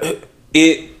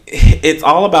 it's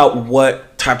all about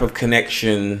what type of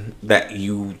connection that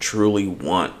you truly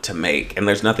want to make, and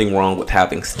there's nothing wrong with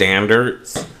having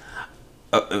standards,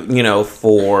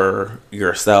 for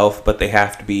yourself, but they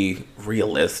have to be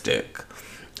realistic.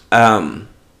 Yeah,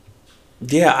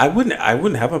 I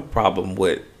wouldn't have a problem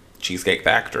with Cheesecake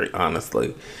Factory,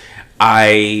 honestly.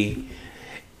 I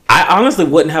honestly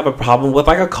wouldn't have a problem with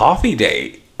like a coffee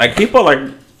date. Like, people are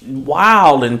like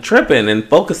wild and tripping and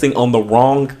focusing on the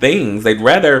wrong things. They'd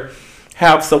rather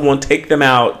have someone take them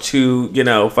out to,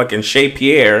 fucking Chez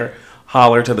Pierre,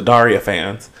 holler to the Daria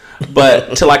fans,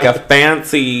 but to like a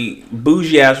fancy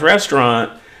bougie ass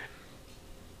restaurant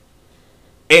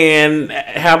and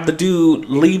have the dude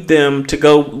leave them to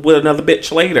go with another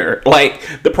bitch later.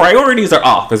 Like, the priorities are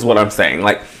off, is what I'm saying.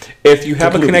 Like, if you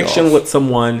have a connection with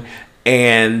someone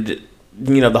and,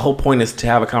 the whole point is to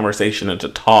have a conversation and to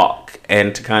talk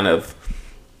and to kind of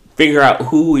figure out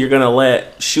who you're going to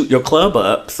let shoot your club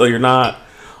up, so you're not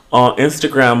on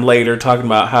Instagram later talking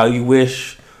about how you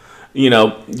wish,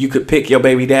 you could pick your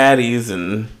baby daddies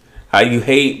and how you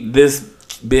hate this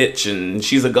bitch and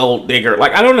she's a gold digger.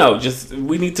 Like, I don't know. Just,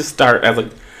 we need to start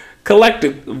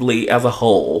collectively as a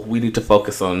whole. We need to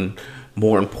focus on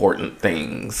more important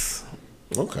things.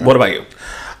 Okay. What about you?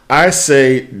 I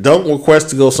say don't request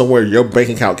to go somewhere your bank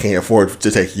account can't afford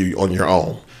to take you on your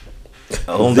own.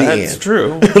 Oh, that's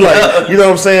true. Like, you know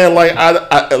what I'm saying? Like,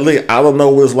 I don't know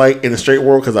what it's like in the straight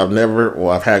world, because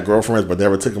I've had girlfriends but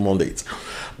never took them on dates.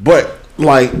 But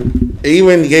like,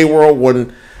 even gay world,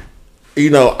 when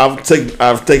I've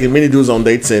taken many dudes on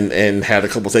dates and had a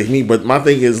couple take me. But my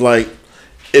thing is, like,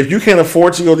 if you can't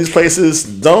afford to go these places,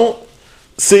 don't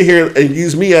sit here and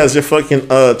use me as your fucking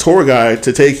tour guide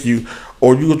to take you,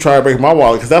 or you will try to break my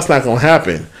wallet, because that's not going to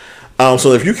happen.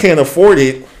 So if you can't afford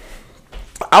it,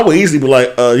 I would easily be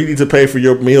like, you need to pay for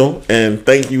your meal and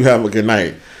thank you, have a good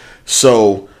night.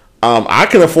 So I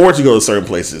can afford to go to certain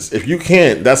places. If you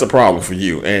can't, that's a problem for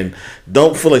you. And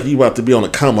don't feel like you about to be on a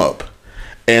come up.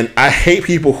 And I hate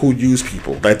people who use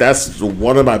people. Like, that's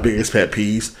one of my biggest pet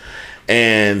peeves.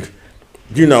 And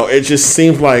it just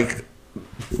seems like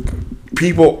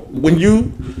people,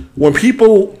 when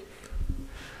people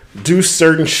do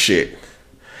certain shit,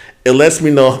 it lets me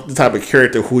know the type of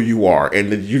character who you are,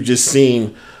 and that you just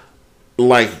seem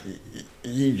like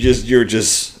you're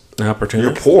just an opportunist.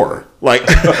 You're poor. Like,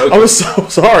 I'm so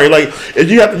sorry. Like, if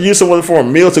you have to use someone for a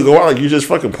meal to go out, like, you're just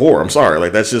fucking poor. I'm sorry.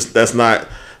 Like, that's not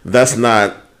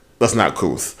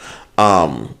couth.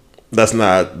 That's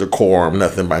not decorum,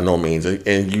 nothing by no means.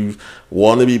 And you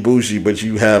want to be bougie, but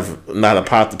you have not a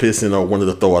pot to piss in or one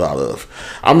to throw it out of.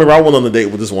 I remember I went on a date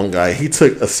with this one guy. He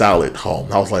took a salad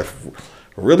home. I was like,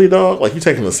 really, dog? Like, you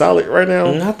taking a salad right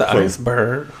now? Not the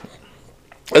iceberg.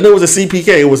 And it was a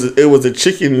CPK. It was a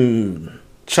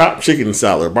chopped chicken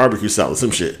salad, barbecue salad,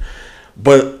 some shit.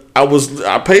 But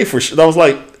I paid for shit. I was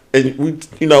like, and we,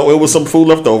 it was some food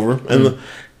left over, and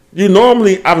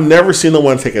I've never seen no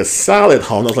one take a salad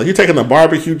home. I was like, you taking a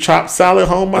barbecue chopped salad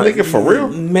home, my nigga, for real?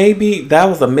 Maybe that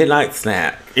was a midnight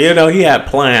snack. He had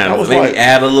plans. Maybe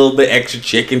add a little bit extra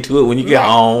chicken to it when you get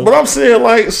home. But I'm saying,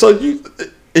 like, so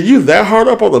you that hard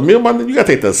up on the meal, my nigga? You gotta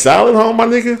take the salad home, my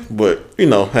nigga? But,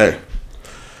 hey,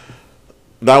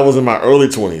 that was in my early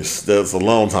 20s. That's a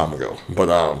long time ago. But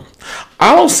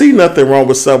I don't see nothing wrong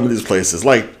with some of these places.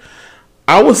 Like,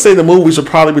 I would say the movies is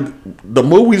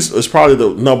probably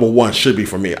the number one, should be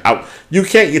for me. You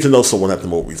can't get to know someone at the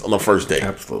movies on the first date.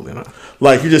 Absolutely not.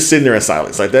 Like, you're just sitting there in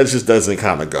silence. Like, that just doesn't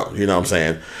kind of go. You know what I'm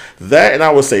saying? That, and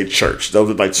I would say church. Those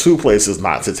are like two places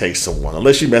not to take someone.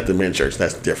 Unless you met them in church.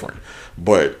 That's different.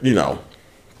 But,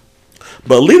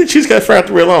 But leave the Cheesecake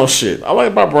Factory alone, shit. I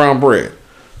like my brown bread.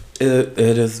 It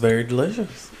is very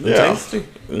delicious. Tasty.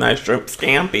 Nice shrimp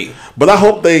scampi. But I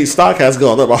hope their stock has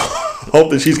gone up. I hope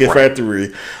the Cheesecake Factory,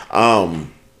 they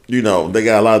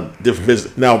got a lot of different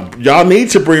visits. Now, y'all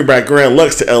need to bring back Grand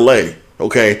Lux to LA.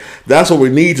 Okay? That's what we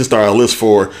need to start a list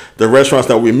for the restaurants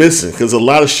that we're missing. Because a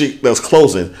lot of shit that's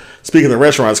closing. Speaking of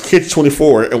restaurants, Kitchen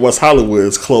 24 in West Hollywood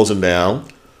is closing down.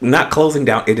 Not closing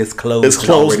down. It is closed. It's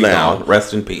closed now. Gone.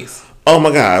 Rest in peace. Oh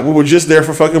my God. We were just there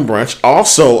for fucking brunch.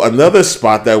 Also, another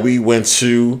spot that we went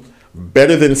to,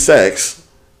 Better Than Sex,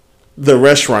 the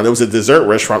restaurant. It was a dessert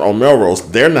restaurant on Melrose.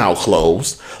 They're now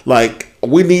closed. Like,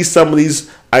 we need some of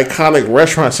these iconic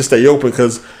restaurants to stay open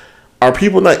because are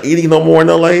people not eating no more in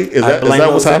LA? Is that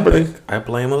what's happening? I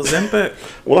blame Ozempic.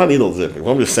 Well, I need Ozempic.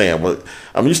 I'm just saying, but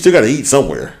I mean, you still got to eat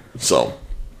somewhere. So,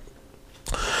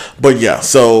 but yeah.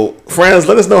 So, friends,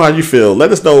 let us know how you feel.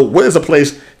 Let us know what is a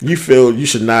place you feel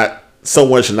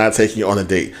someone should not take you on a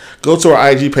date. Go to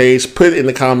our IG page, put it in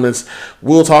the comments.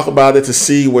 We'll talk about it to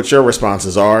see what your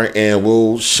responses are, and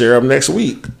we'll share them next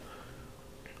week.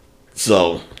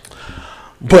 So,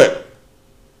 but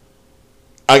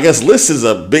I guess list is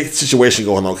a big situation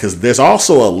going on because there's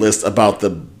also a list about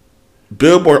the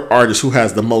Billboard artist who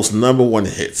has the most number one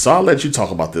hits. So I'll let you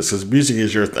talk about this because music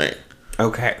is your thing.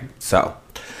 Okay, so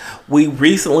we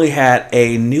recently had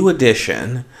a new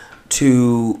addition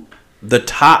to the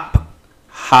top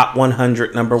Hot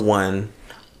 100 number one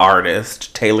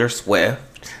artist. Taylor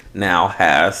Swift now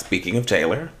has, speaking of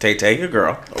Taylor, Tay your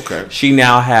girl. Okay. She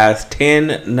now has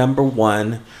 10 number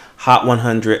one Hot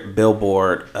 100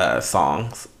 Billboard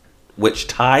songs, which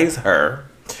ties her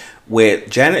with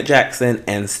Janet Jackson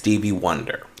and Stevie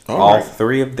Wonder. All right.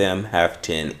 Three of them have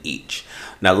 10 each.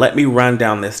 Now let me run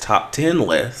down this top 10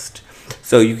 list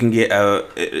so you can get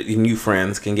you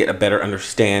friends can get a better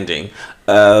understanding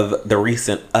of the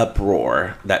recent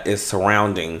uproar that is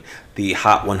surrounding the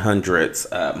Hot 100's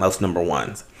most number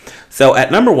ones. So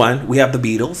at number one, we have the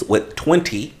Beatles with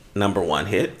 20 number one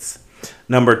hits.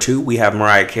 Number two, we have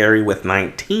Mariah Carey with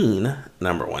 19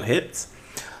 number one hits.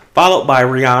 Followed by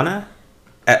Rihanna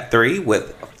at 3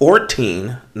 with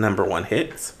 14 number one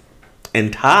hits.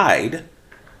 And tied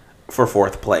for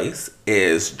fourth place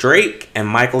is Drake and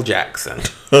Michael Jackson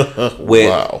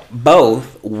with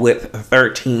both with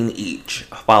 13 each,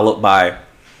 followed by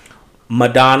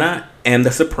Madonna and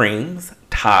the Supremes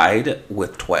tied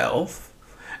with 12.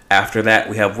 After that,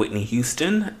 we have Whitney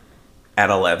Houston at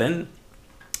 11,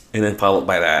 and then followed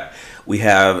by that, we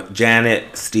have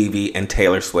Janet, Stevie, and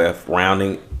Taylor Swift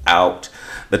rounding out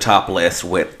the top list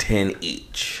with 10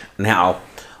 each. Now,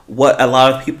 what a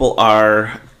lot of people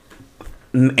are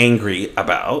angry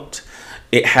about,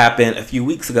 it happened a few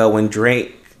weeks ago when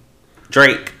Drake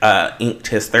inked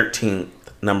his 13th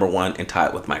number one and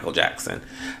tied with Michael Jackson.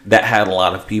 That had a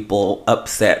lot of people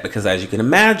upset because, as you can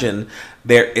imagine,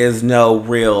 there is no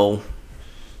real...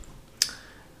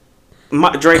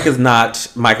 Drake is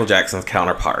not Michael Jackson's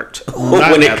counterpart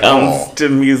when it comes to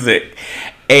music.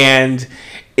 And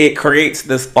it creates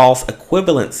this false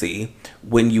equivalency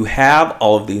when you have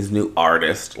all of these new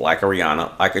artists like a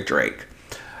Rihanna, like a Drake,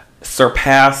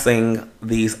 surpassing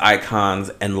these icons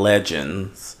and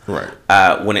legends, right,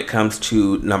 when it comes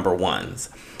to number ones.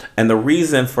 And the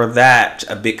reason for that,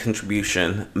 a big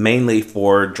contribution, mainly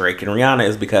for Drake and Rihanna,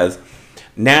 is because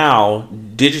now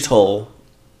digital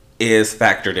is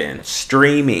factored in.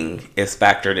 Streaming is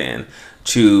factored in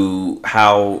to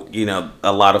how,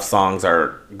 a lot of songs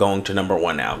are going to number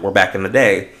one now. We're back in the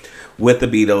day with the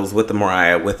Beatles, with the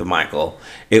Mariah, with the Michael.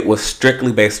 It was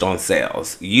strictly based on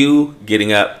sales. You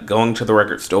getting up, going to the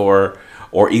record store,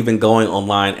 or even going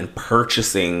online and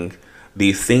purchasing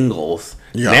these singles.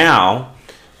 Yeah. Now,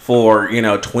 for,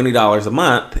 $20 a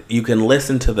month, you can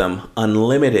listen to them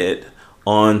unlimited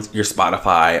on your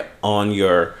Spotify, on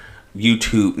your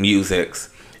YouTube Musics,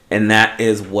 and that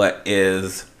is what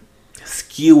is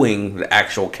skewing the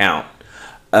actual count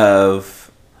of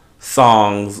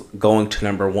songs going to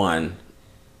number one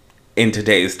in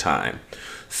today's time.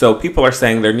 So people are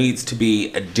saying there needs to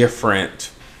be a different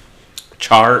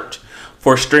chart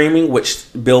for streaming, which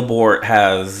Billboard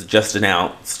has just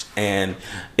announced, and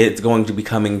it's going to be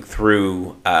coming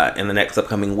through in the next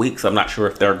upcoming weeks. I'm not sure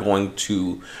if they're going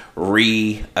to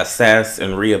reassess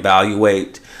and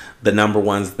reevaluate the number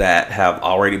ones that have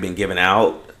already been given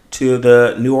out to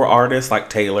the newer artists like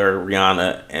Taylor,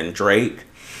 Rihanna, and Drake.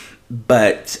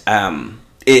 But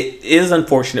it is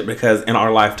unfortunate because in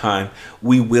our lifetime,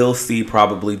 we will see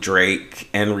probably Drake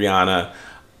and Rihanna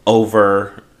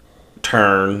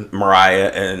overturn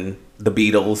Mariah and the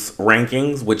Beatles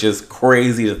rankings, which is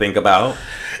crazy to think about.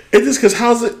 It's just because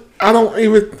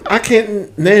I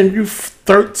can't name you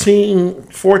 13,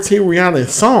 14 Rihanna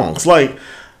songs. Like,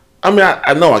 I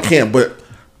know I can't, but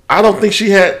I don't think she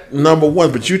had number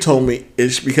one. But you told me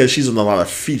it's because she's in a lot of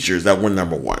features that went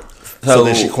number one. So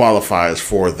then she qualifies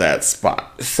for that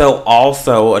spot. So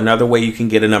also another way you can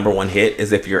get a number one hit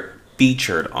is if you're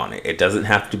featured on it. It doesn't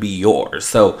have to be yours.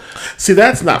 So see,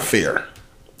 that's not fair.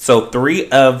 So 3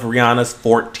 of Rihanna's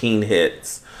 14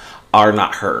 hits are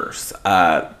not hers.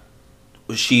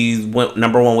 She went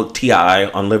number one with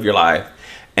T.I. on Live Your Life,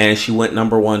 and she went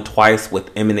number one twice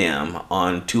with Eminem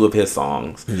on 2 of his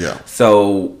songs. Yeah.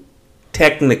 So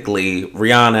technically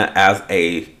Rihanna as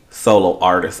a solo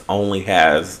artist only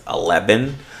has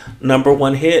 11 number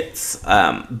one hits,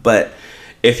 but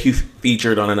if you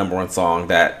featured on a number one song,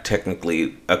 that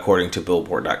technically, according to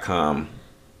billboard.com,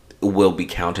 will be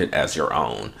counted as your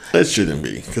own. It shouldn't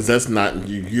be, because that's not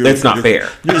it's not fair.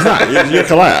 It's not. It's your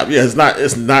collab. Yeah, it's not.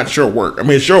 It's not your work. I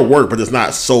mean, it's your work, but it's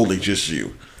not solely just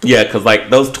you. Yeah, because like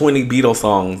those 20 Beatles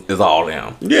songs is all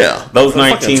them. Yeah, those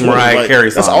 19 Mariah Carey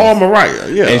songs. That's all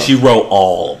Mariah. Yeah, and she wrote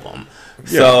all of them.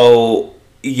 Yeah. So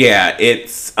yeah,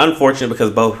 it's unfortunate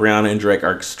because both Rihanna and Drake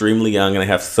are extremely young and they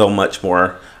have so much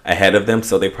more ahead of them,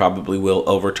 so they probably will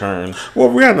overturn. Well,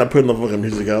 Rihanna not putting no fucking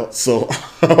music out, so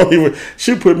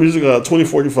she put music out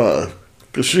 2045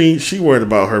 because she worried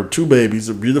about her two babies,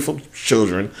 the beautiful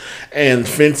children, and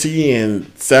Fenty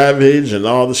and Savage and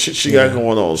all the shit she got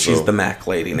going on. She's so. The Mac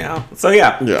lady now. So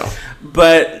yeah,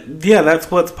 but yeah,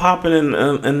 that's what's popping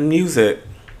in music.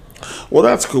 Well,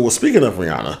 that's cool. Well, speaking of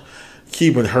Rihanna,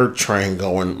 keeping her train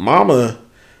going, Mama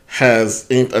has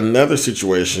inked another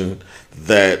situation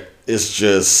that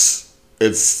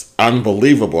it's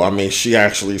unbelievable. I mean, she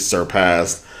actually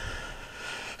surpassed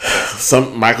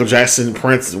some Michael Jackson,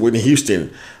 Prince, Whitney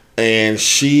Houston, and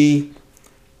she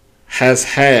has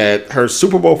had her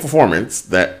Super Bowl performance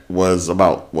that was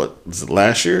about, what was it,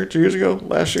 last year? 2 years ago?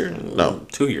 Last year? No.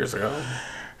 2 years ago.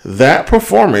 That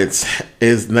performance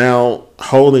is now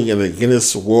holding in the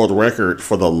Guinness World Record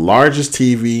for the largest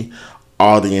TV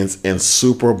audience in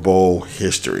Super Bowl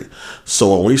history.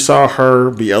 So when we saw her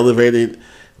be elevated,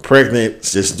 pregnant,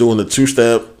 just doing the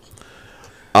two-step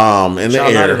in the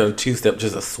air. Not even a two-step,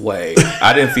 just a sway.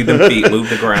 I didn't see them feet move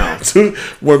the ground.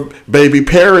 When Baby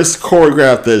Paris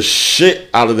choreographed the shit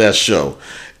out of that show.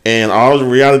 And all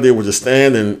Rihanna did was just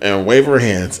stand and wave her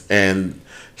hands. And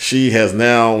she has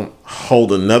now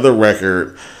hold another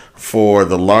record for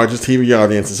the largest TV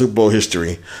audience in Super Bowl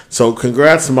history. So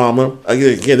congrats, Mama.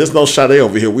 Again, there's no Sade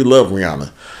over here. We love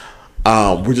Rihanna.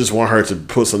 We just want her to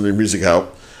put some new music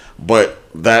out. But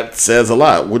that says a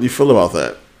lot. What do you feel about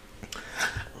that?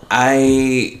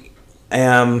 I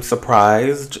am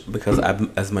surprised because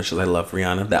as much as I love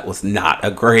Rihanna, that was not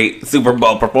a great Super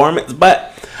Bowl performance.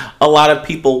 But a lot of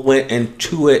people went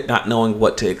into it not knowing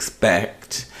what to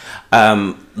expect.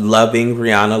 Loving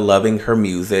Rihanna, loving her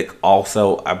music.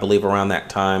 Also, I believe around that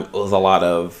time it was a lot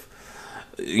of,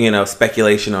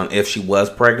 speculation on if she was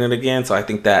pregnant again. So I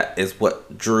think that is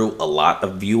what drew a lot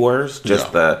of viewers.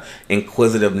 Just the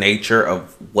inquisitive nature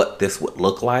of what this would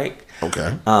look like.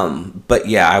 Okay. But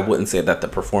yeah, I wouldn't say that the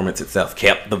performance itself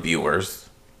kept the viewers.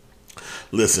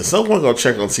 Listen, someone go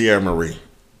check on Tierra Marie.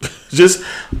 Just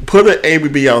put an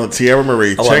ABB on Tierra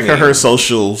Marie. Check her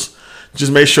socials.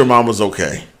 Just make sure Mama's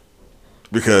okay.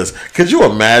 Because could you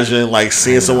imagine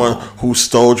seeing someone who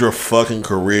stole your fucking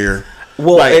career?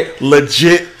 Well,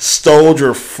 legit stole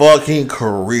your fucking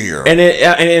career.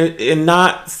 And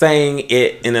not saying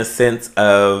it in a sense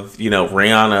of,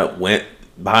 Rihanna went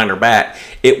behind her back.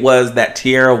 It was that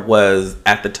Tierra was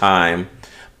at the time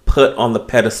put on the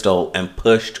pedestal and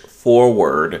pushed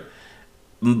forward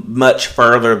much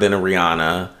further than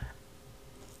Rihanna.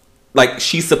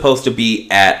 She's supposed to be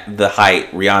at the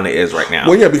height Rihanna is right now.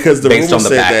 Well, yeah, because the rumor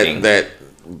said that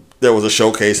there was a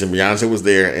showcase and Beyonce was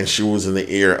there and she was in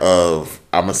the ear of,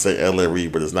 I'm going to say L.A.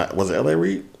 Reid, but it's not. Was it L.A.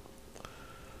 Reid?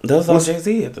 That was all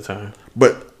Jay-Z at the time.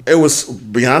 But it was,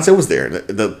 Beyonce was there.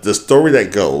 The story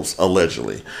that goes,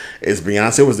 allegedly, is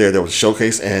Beyonce was there. There was a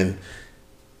showcase and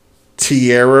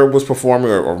Tierra was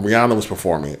performing or Rihanna was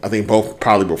performing. I think both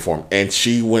probably performed. And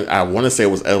she went, I want to say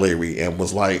it was L.A. Reid, and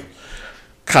was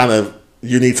kind of,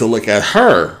 you need to look at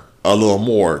her a little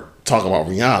more talking about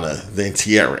Rihanna than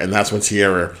Tierra. And that's when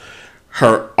Tierra,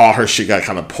 all her shit got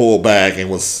kind of pulled back and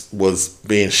was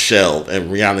being shelved, and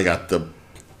Rihanna got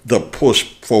the push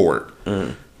forward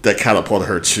that kind of put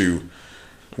her to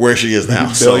where she is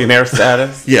now. Billionaire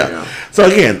status. Yeah. So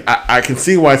again, I can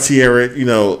see why Tierra,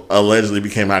 allegedly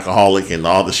became alcoholic and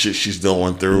all the shit she's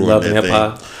going through. Love and hip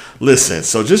hop. Listen,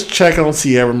 so just check on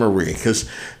Tierra Marie because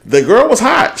the girl was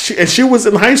hot. She was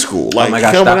in high school. Oh my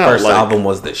gosh, that first album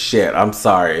was the shit. I'm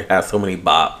sorry, it has so many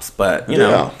bops, but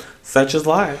such is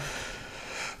life.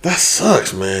 That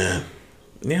sucks, man.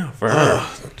 Yeah, for her.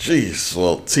 Jeez.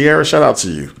 Well, Tierra, shout out to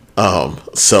you.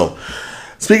 So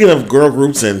speaking of girl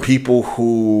groups and people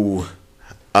who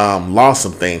lost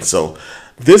some things, so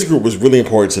this group was really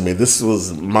important to me. This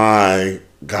was my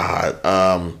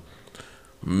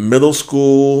middle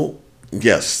school,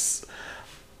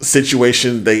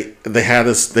 situation. They had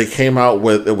us. They came out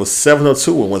with, it was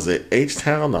 702. And was it H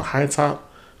Town or High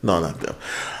Top? No, not them.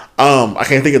 I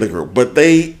can't think of the group, but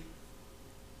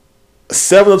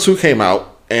 702 came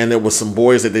out and there was some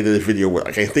boys that they did a video with.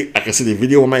 I can see the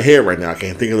video in my head right now. I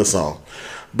can't think of the song.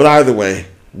 But either way,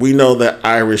 we know that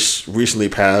Irish recently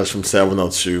passed from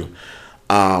 702.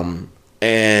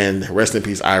 And rest in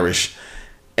peace, Irish.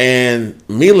 And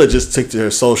Mila just took to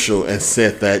her social and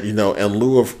said that, in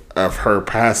lieu of her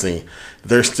passing,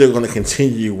 they're still going to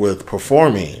continue with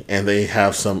performing, and they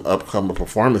have some upcoming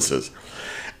performances.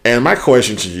 And my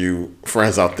question to you,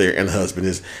 friends out there and husband,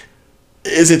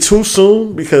 is it too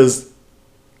soon? Because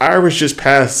Irish just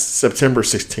passed September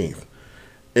 16th.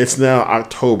 It's now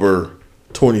October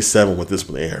 27th with this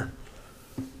one air.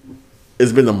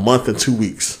 It's been a month and 2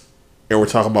 weeks, and we're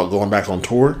talking about going back on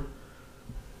tour.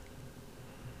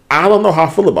 I don't know how I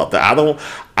feel about that.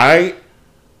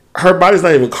 Her body's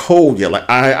not even cold yet. Like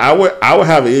I would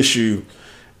have an issue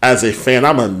as a fan.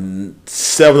 I'm a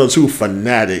 702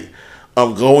 fanatic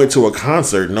of going to a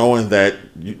concert knowing that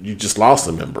you just lost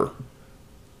a member.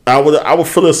 I would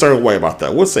feel a certain way about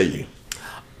that. What say you?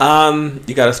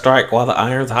 You got to strike while the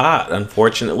iron's hot.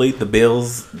 Unfortunately, the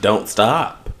bills don't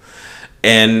stop,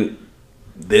 and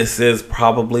this is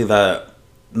probably the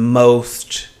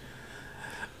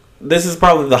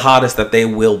hottest that they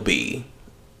will be.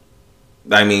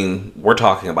 I mean, we're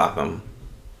talking about them.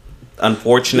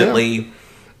 Unfortunately,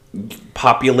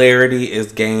 popularity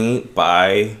is gained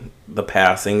by the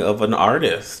passing of an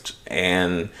artist.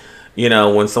 And,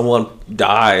 when someone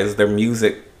dies, their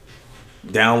music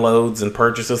downloads and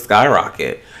purchases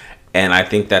skyrocket. And I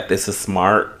think that this is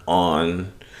smart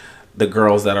on the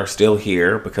girls that are still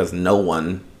here, because no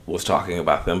one was talking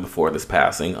about them before this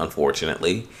passing,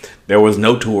 unfortunately. There was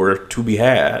no tour to be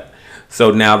had. So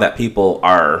now that people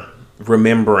are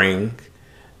remembering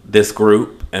this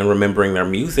group and remembering their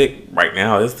music, right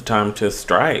now is the time to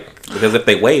strike. Because if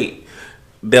they wait,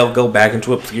 they'll go back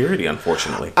into obscurity,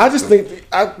 unfortunately. I think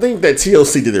that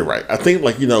TLC did it right. I think,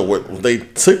 what they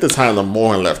took the time to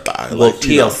mourn Left Eye. Well,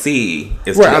 TLC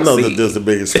is right. TLC. I know that there's the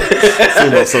biggest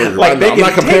female celebrity. I'm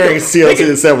not comparing TLC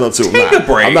to 702. Take a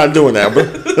break. I'm not doing that.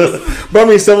 But I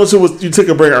mean, 702 you took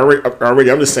a break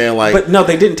already. I'm just saying, but no,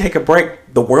 they didn't take a break.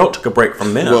 The world took a break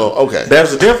from them. Well, okay.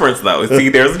 There's a difference, though. See,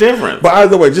 there's a difference. But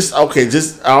either way, just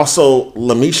also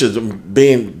Lamisha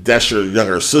being that's your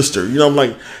younger sister. I'm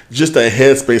like, just a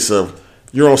headspace of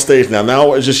you're on stage now.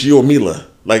 Now it's just you and Mila.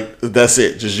 Like, that's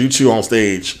it. Just you two on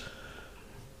stage.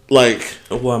 Like,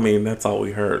 well, I mean, that's all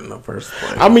we heard in the first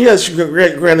place. I mean, yes,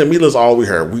 granted, Mila's all we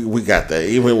heard. We got that.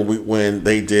 Even when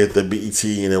they did the BET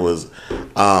and it was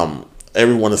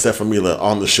everyone except for Mila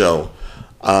on the show.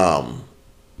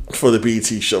 For the BET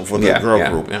show, for the girl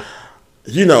group. Yeah.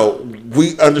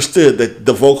 We understood that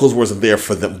the vocals wasn't there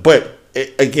for them. But,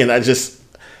 again, as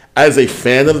a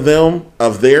fan of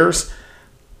theirs,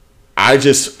 I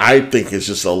think it's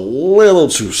just a little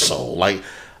too soon. Like,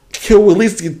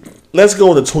 let's go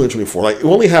into 2024. Like, we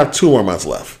only have 2 more months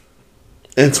left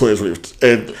in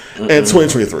 2020 and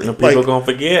 2023. People are going to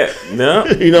forget. No.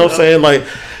 You know what I'm saying? Like,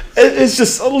 it's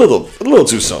just a little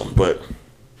too soon, but...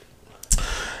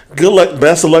 Good luck,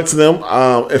 best of luck to them.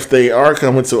 If they are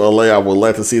coming to LA, I would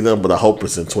like to see them, but I hope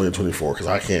it's in 2024 because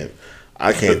I can't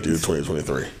do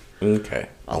 2023. Okay.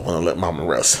 I want to let Mama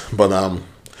rest. But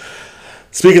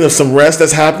speaking of some rest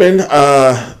that's happened,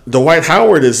 Dwight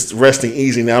Howard is resting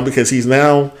easy now because he's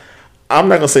now, I'm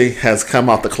not gonna say has come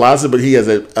out the closet, but he has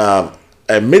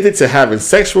admitted to having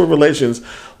sexual relations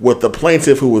with the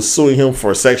plaintiff who was suing him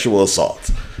for sexual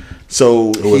assault.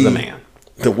 So who was a man.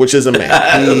 Which is a man.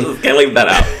 Can't leave that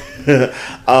out.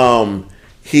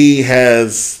 He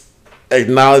has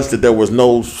acknowledged that there was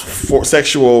no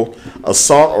sexual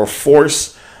assault or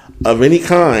force of any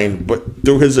kind, but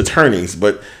through his attorneys.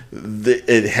 But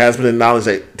it has been acknowledged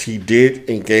that he did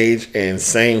engage in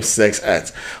same-sex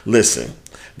acts. Listen,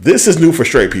 this is new for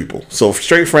straight people. So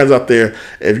straight friends out there,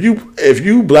 if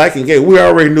you black and gay, we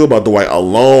already knew about Dwight a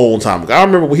long time ago. I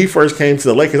remember when he first came to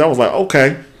the Lakers, I was like,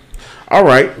 okay, all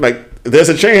right, like. There's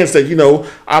a chance that,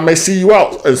 I may see you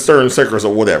out in certain circles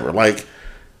or whatever. Like,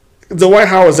 Dwight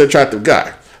Howard's an attractive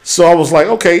guy. So I was like,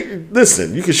 okay,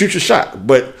 listen, you can shoot your shot.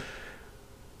 But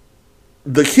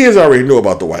the kids already knew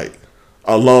about Dwight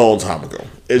a long time ago.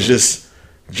 It's just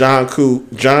John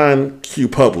Q.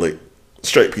 Public,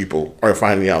 straight people, are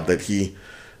finding out that he,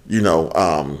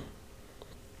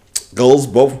 goes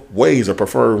both ways or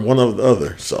prefer one or the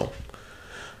other. So,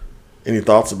 any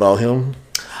thoughts about him?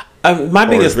 My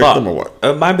biggest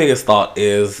thought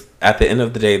is, at the end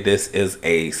of the day, this is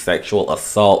a sexual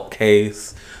assault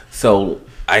case. So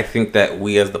I think that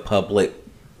we as the public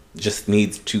just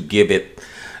needs to give it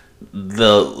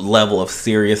the level of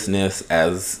seriousness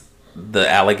as the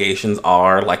allegations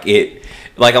are. Like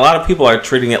a lot of people are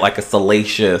treating it like a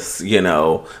salacious, you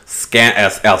know, a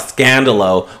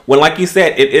scandalo. When, like you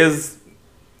said, it is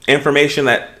information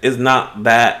that is not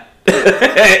that.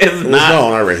 It's not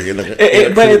already.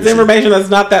 But it's information that's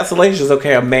not that salacious.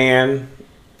 Okay, a man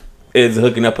is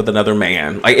hooking up with another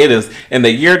man. Like, it is in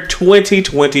the year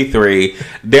 2023.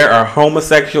 There are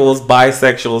homosexuals,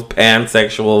 bisexuals,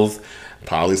 pansexuals,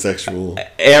 polysexual,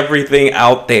 everything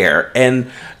out there, and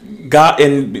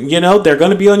you know, they're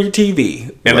going to be on your TV,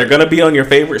 and they're going to be on your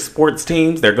favorite sports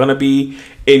teams. They're going to be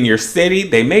in your city.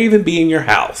 They may even be in your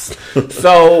house.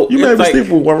 So you may be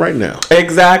sleeping with one right now.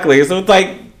 Exactly. So it's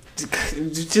like,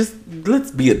 just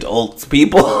let's be adults,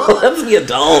 people. Let's be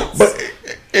adults. But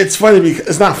it's funny because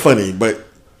it's not funny, but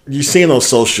you see on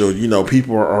social, you know,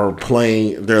 people are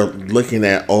playing, they're looking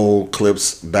at old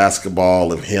clips,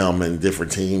 basketball of him and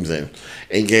different teams and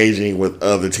engaging with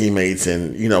other teammates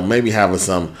and, you know, maybe having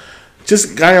some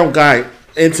just guy on guy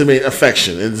intimate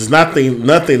affection. It's nothing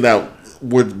that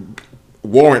would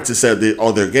warrant to say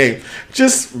that, they're gay.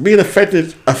 Just being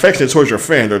affectionate towards your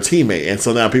friend or teammate. And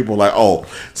so now people are like, oh,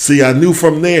 see, I knew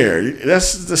from there.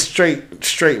 That's the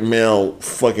straight male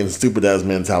fucking stupid ass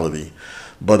mentality.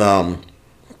 But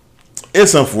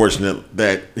it's unfortunate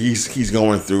that he's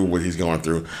going through what he's going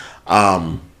through.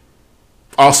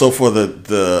 Also for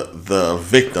the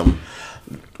victim,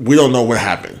 we don't know what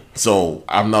happened. So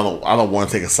I don't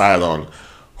want to take a side on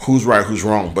who's right, who's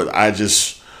wrong, but I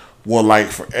just would like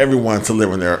for everyone to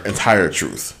live in their entire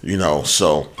truth, you know.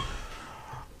 So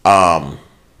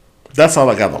that's all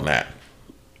I got on that.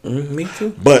 Me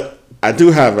too. But I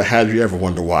do have a have you ever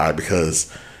wondered why?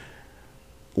 Because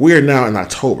we are now in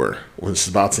October, which is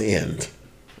about to end.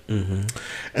 Mm-hmm.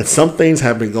 And some things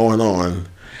have been going on.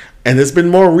 And it's been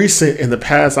more recent in the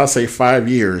past, I'll say 5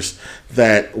 years,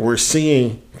 that we're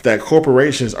seeing that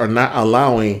corporations are not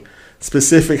allowing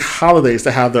specific holidays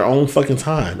to have their own fucking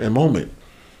time and moment.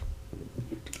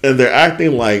 And they're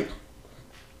acting like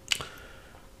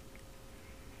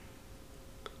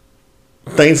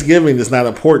Thanksgiving is not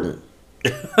important.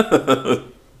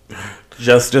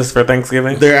 Just for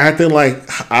Thanksgiving? They're acting like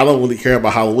I don't really care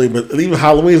about Halloween, but even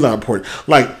Halloween is not important.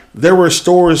 Like, there were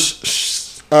stores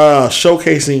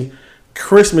showcasing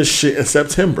Christmas shit in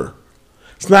September.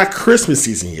 It's not Christmas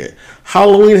season yet.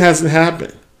 Halloween hasn't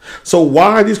happened. So why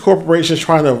are these corporations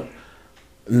trying to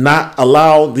not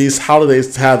allow these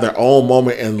holidays to have their own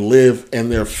moment and live in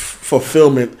their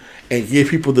fulfillment and give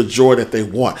people the joy that they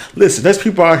want? Listen, there's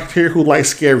people out here who like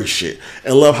scary shit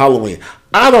and love Halloween.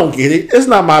 I don't get it. It's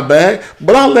not my bag,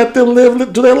 but I'll let them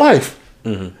do their life.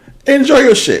 Mm-hmm. Enjoy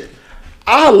your shit.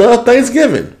 I love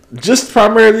Thanksgiving. Just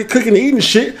primarily cooking and eating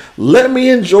shit. Let me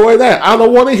enjoy that. I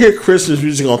don't want to hear Christmas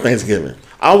music on Thanksgiving.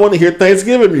 I want to hear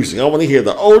Thanksgiving music. I want to hear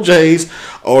the OJs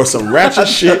or some ratchet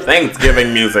shit.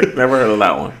 Thanksgiving music. Never heard of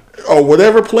that one. Or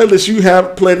whatever playlist you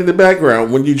have played in the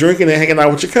background when you're drinking and hanging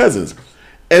out with your cousins.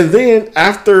 And then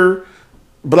after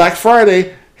Black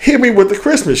Friday, hit me with the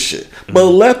Christmas shit. But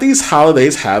let these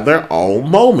holidays have their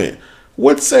own moment.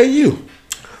 What say you?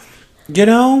 You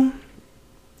know,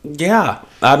 yeah.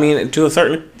 I mean, to a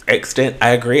certain extent,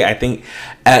 I agree. I think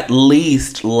at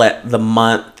least let the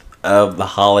month of the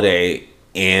holiday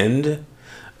end,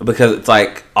 because it's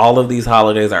like all of these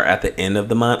holidays are at the end of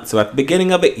the month. So at the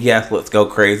beginning of it, yes, let's go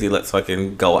crazy. Let's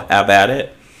fucking go have at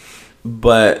it.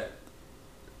 But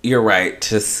you're right.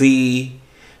 To see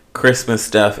Christmas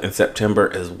stuff in September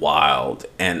is wild.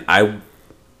 And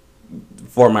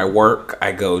for my work,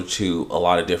 I go to a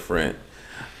lot of different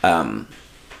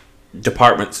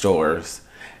department stores,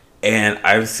 and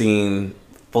I've seen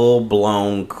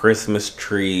full-blown Christmas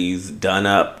trees done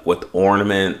up with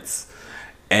ornaments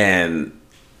and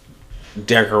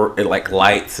like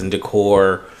lights and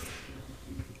decor,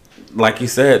 like you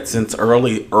said, since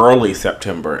early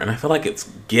September. And I feel like it's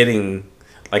getting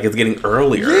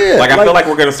earlier. Yeah, like I feel like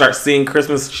we're gonna start seeing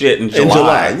Christmas shit in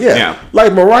July. Yeah.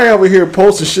 Like Mariah over here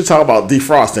posting shit talking about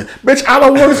defrosting. Bitch, I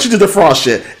don't want you to defrost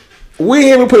shit. We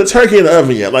ain't even put a turkey in the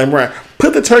oven yet. Like, Mariah,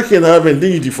 put the turkey in the oven,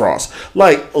 then you defrost.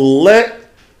 Like, let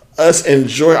us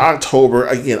enjoy October.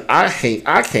 Again, I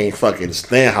can't fucking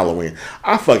stand Halloween.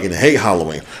 I fucking hate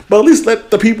Halloween. But at least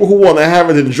let the people who want to have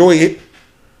it enjoy it.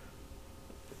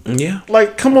 Yeah.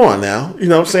 Like, come on now. You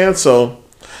know what I'm saying? So,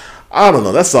 I don't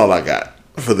know. That's all I got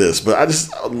for this. But I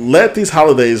just let these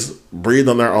holidays breathe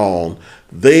on their own.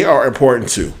 They are important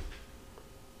too.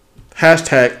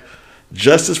 Hashtag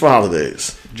justice for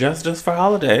holidays. Justice for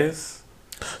holidays.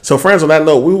 So, friends, on that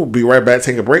note, we will be right back,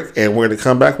 take a break, and we're going to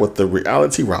come back with the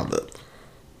reality roundup.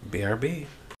 BRB.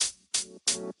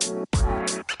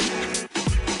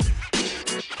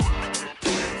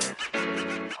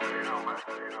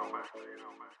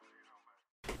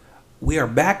 we are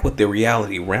back with the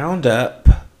reality roundup,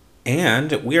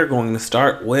 and we are going to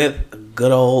start with a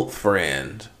good old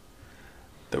friend,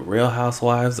 the Real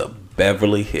Housewives of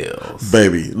Beverly Hills.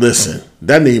 Baby, listen,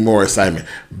 that need more excitement.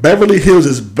 Beverly Hills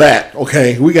is back,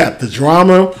 okay? We got the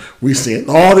drama. We seeing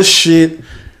all the shit.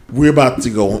 We're about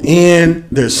to go in.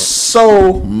 There's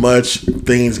so much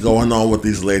things going on with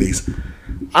these ladies.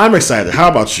 I'm excited. How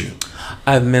about you?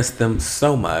 I've missed them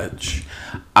so much.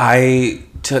 I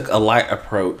took a light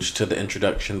approach to the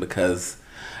introduction because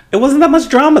it wasn't that much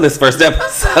drama this first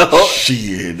episode.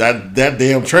 Shit, that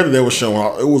damn trailer they was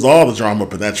showing, it was all the drama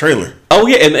up in that trailer. Oh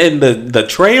yeah, and the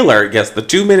trailer, yes, the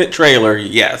 2-minute trailer,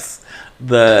 yes.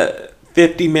 The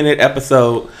 50-minute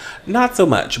episode, not so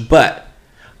much. But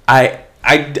I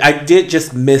did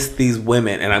just miss these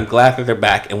women, and I'm glad that they're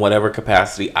back in whatever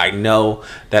capacity. I know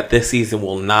that this season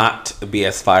will not be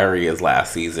as fiery as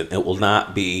last season. It will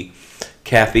not be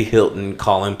Kathy Hilton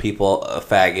calling people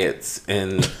faggots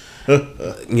in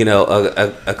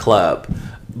a club.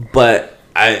 But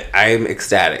I'm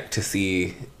ecstatic to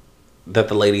see that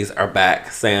the ladies are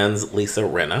back, sans Lisa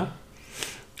Rinna.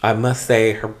 I must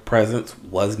say her presence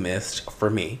was missed for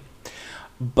me.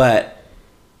 But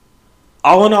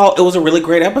all in all, it was a really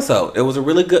great episode. It was a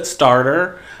really good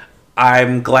starter.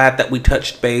 I'm glad that we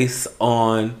touched base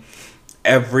on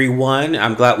everyone.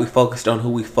 I'm glad we focused on who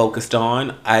we focused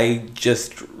on. I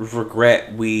just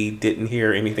regret we didn't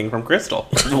hear anything from Crystal.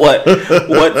 What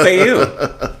say you?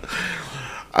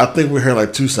 I think we heard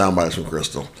like 2 sound bites from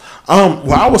Crystal.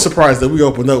 Well, I was surprised that we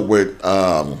opened up with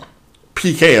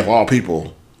PK of all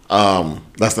people.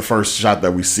 That's the first shot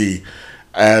that we see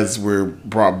as we're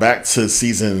brought back to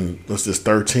season, what's this,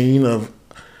 13 of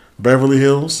Beverly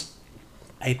Hills?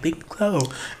 I think so.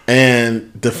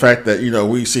 And the fact that,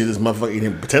 we see this motherfucker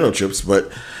eating potato chips,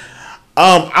 but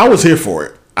I was here for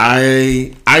it.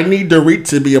 I need Dorit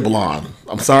to be a blonde.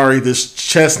 I'm sorry, this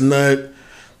chestnut,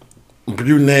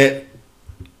 brunette,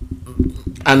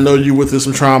 I know you went through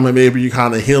some trauma, maybe you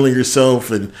kind of healing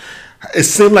yourself, and it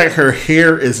seemed like her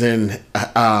hair is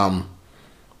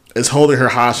is holding her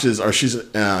hostage, or she's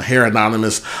hair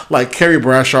anonymous, like Carrie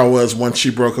Bradshaw was once she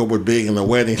broke up with Big in the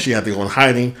wedding. She had to go in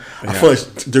hiding. Yeah. I feel like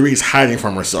Dorit's hiding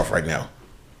from herself right now.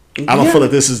 I don't feel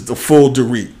like this is the full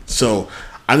Dorit, so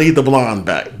I need the blonde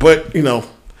back. But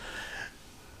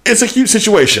it's a cute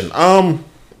situation.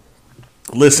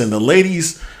 Listen, the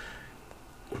ladies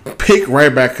pick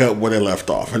right back up where they left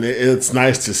off, and it's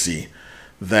nice to see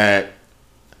that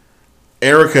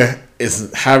Erica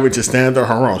is having to stand on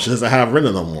her own. She doesn't have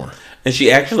Rinna no more. And she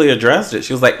actually addressed it.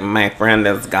 She was like, my friend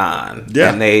is gone.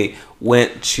 Yeah. And they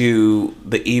went to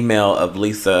the email of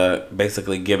Lisa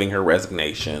basically giving her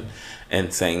resignation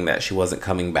and saying that she wasn't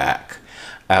coming back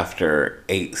after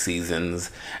 8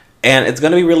 seasons. And it's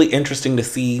going to be really interesting to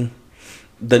see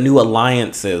the new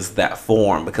alliances that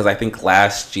form, because I think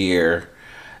last year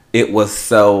it was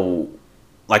so...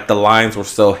 like the lines were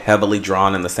so heavily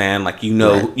drawn in the sand. Like, you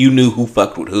knew who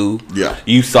fucked with who. Yeah.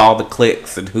 You saw the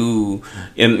cliques and who,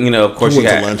 and of course you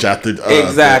had lunch after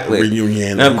exactly the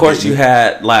reunion. And of course you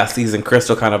had last season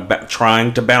Crystal kind of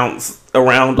trying to bounce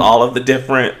around all of the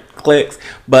different cliques.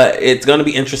 But it's going to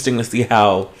be interesting to see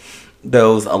how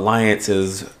those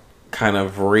alliances kind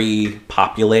of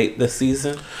repopulate this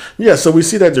season. Yeah, so we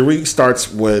see that Dorit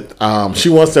starts with she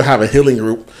wants to have a healing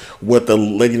group with a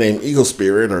lady named Eagle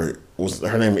Spirit, or was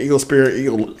her name Eagle Spirit?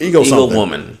 Eagle something.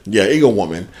 Woman. Yeah, Eagle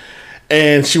Woman.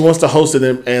 And she wants to host it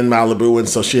in Malibu, and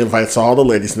so she invites all the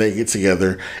ladies and they get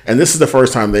together. And this is the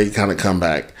first time they kind of come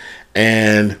back.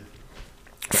 And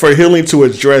for healing to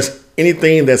address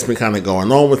anything that's been kind of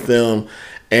going on with them,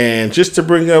 and just to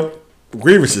bring up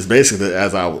grievances, basically,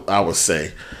 as I would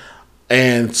say.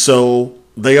 And so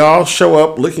they all show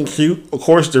up looking cute. Of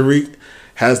course, Dorit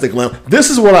has the glam.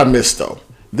 This is what I missed, though.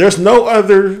 There's no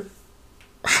other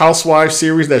Housewives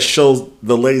series that shows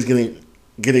the ladies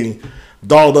getting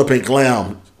dolled up in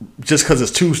glam just because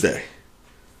it's Tuesday.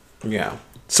 Yeah.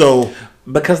 So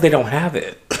because they don't have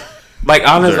it. Like,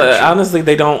 honestly,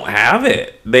 they don't have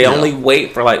it. They only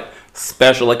wait for like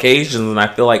special occasions, and I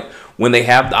feel like when they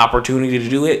have the opportunity to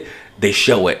do it, they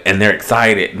show it and they're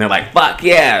excited and they're like, fuck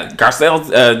yeah, Giselle's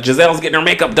getting her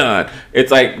makeup done. It's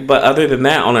like, but other than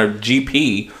that, on a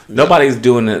GP, nobody's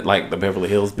doing it like the Beverly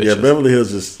Hills bitches. Yeah, Beverly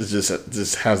Hills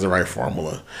just has the right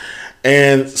formula.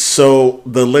 And so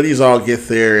the ladies all get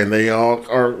there and they all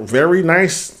are very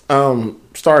nice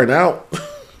starting out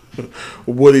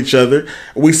with each other.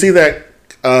 We see that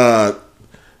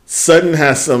Sutton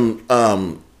has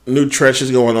some new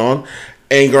trenches going on.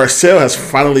 And Garcelle has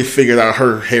finally figured out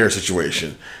her hair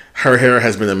situation. Her hair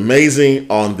has been amazing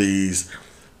on these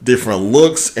different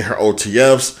looks and her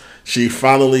OTFs. She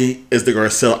finally is the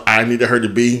Garcelle I needed her to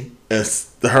be.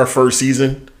 It's her first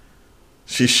season.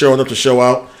 She's showing up to show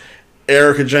out.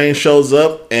 Erica Jane shows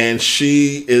up and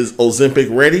she is Ozempic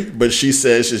ready, but she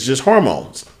says it's just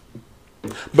hormones.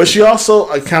 But she also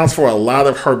accounts for a lot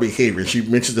of her behavior. She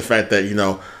mentions the fact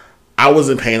that, I was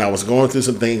in pain. I was going through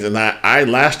some things and I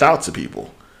lashed out to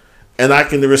people. And I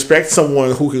can respect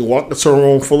someone who can walk into a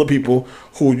room full of people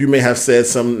who you may have said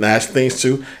some nasty things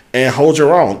to and hold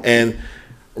your own. And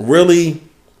really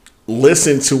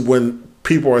listen to when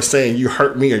people are saying you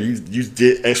hurt me or you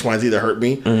did X, Y, Z that hurt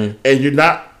me, and you're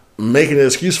not making an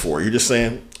excuse for it. You're just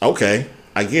saying, okay,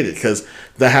 I get it, because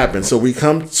that happened. So we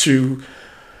come to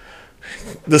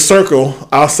the circle,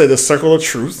 I'll say the circle of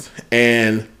truth,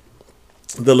 and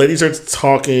the ladies are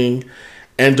talking,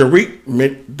 and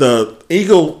the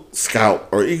Eagle Scout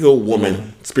or Eagle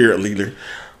Woman spirit leader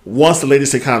wants the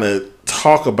ladies to kind of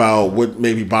talk about what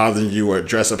may be bothering you or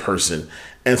address a person.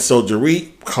 And so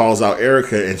Dorit calls out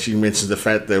Erica, and she mentions the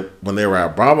fact that when they were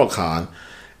at BravoCon,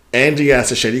 Angie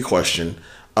asked a shady question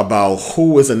about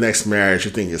who is the next marriage you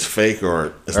think is fake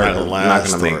or it's not going to last.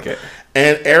 Not going to make it.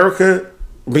 And Erica,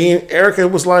 being Erica,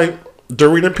 was like,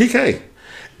 Dorit and PK.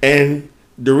 And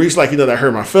Dorit's like, that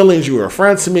hurt my feelings. You were a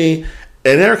friend to me.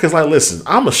 And Erica's like, listen,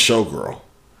 I'm a showgirl.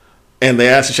 And they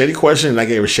asked a shady question, and I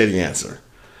gave a shady answer.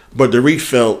 But Dorit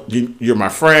felt, you're my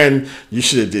friend. You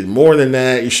should have did more than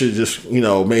that. You should have just,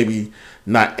 maybe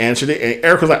not answered it. And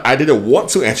Erica was like, I didn't want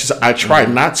to answer. So I tried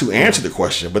not to answer the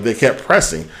question, but they kept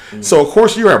pressing. So, of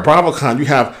course, you're at BravoCon. You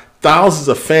have thousands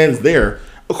of fans there.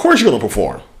 Of course, you're going to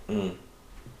perform.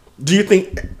 Do you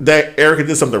think that Erica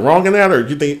did something wrong in that?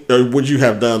 Or would you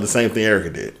have done the same thing Erica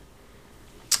did?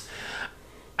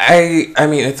 I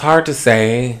mean, it's hard to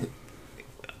say.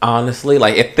 Honestly,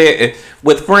 like if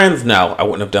with friends, no, I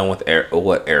wouldn't have done what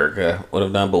Erica would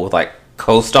have done. But with like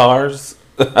co-stars,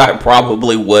 I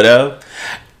probably would have.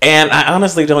 And I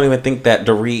honestly don't even think that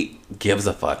Dorit gives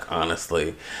a fuck.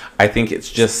 Honestly, I think it's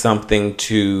just something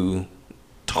to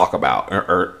talk about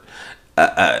or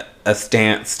a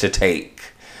stance to take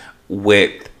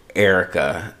with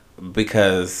Erica,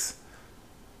 because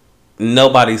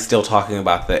nobody's still talking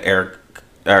about the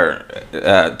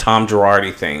Tom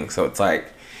Girardi thing. So it's like,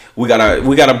 we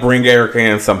gotta bring Erica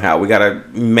in somehow. We gotta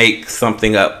make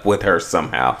something up with her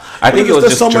somehow. I think it was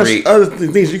just so Dorit. much other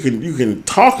things you can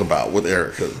talk about with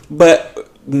Erica, but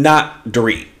not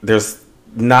Dorit. There's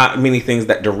not many things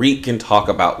that Dorit can talk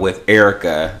about with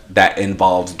Erica that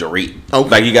involves Dorit. Okay.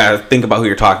 Like, you gotta think about who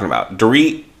you're talking about.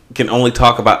 Dorit can only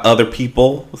talk about other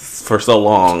people for so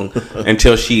long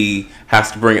until she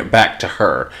has to bring it back to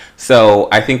her. So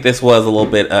I think this was a little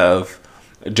bit of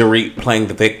Dorit playing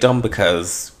the victim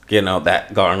because,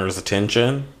 that garners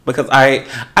attention. Because I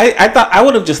thought I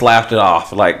would have just laughed it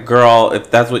off. Like, girl,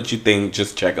 if that's what you think,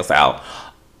 just check us out.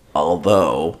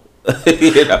 Although,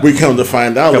 we come to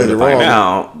find out later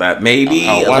on that maybe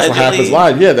Watch What Happens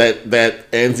Live. Yeah, that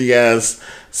Angie as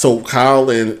so Kyle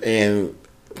and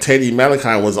Teddy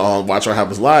Malachi was on Watch What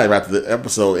Happens Live after the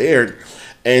episode aired,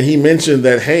 and he mentioned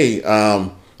that, hey,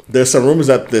 there's some rumors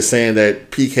out there saying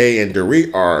that PK and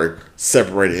Dorit are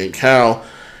separated, and Cal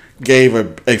gave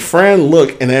a friend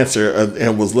look and answer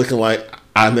and was looking like,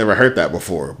 I never heard that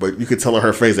before, but you could tell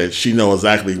her face that she knows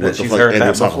exactly what the fuck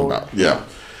Andy's talking about. Yeah.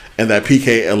 And that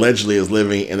PK allegedly is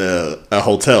living in a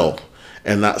hotel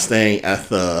and not staying at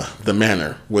the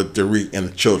manor with Dorit and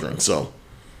the children. So,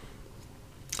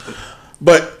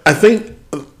 but I think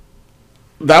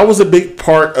that was a big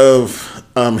part of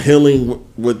healing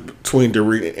between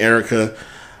Dorit and Erica.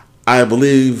 I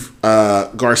believe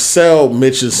Garcelle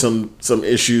mentioned some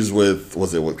issues with,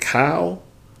 was it with Kyle?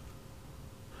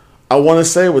 I want to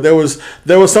say, but there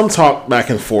was some talk back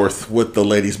and forth with the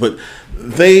ladies, but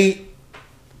they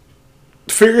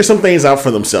figured some things out for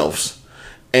themselves,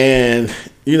 and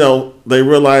they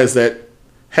realized that,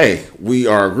 hey, we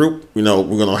are a group. We're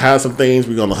gonna have some things.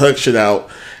 We're gonna hug shit out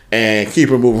and keep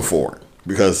it moving forward,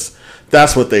 because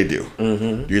that's what they do.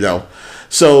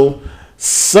 So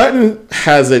Sutton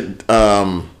has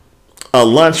a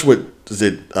lunch with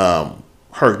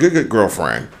her good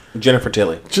girlfriend Jennifer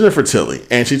Tilly,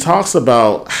 and she talks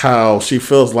about how she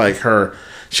feels like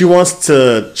she wants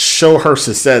to show her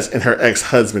success in her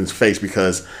ex-husband's face,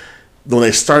 because when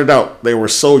they started out, they were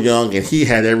so young and he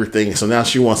had everything. So now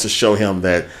she wants to show him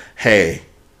that, hey,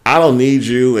 I don't need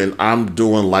you and I'm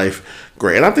doing life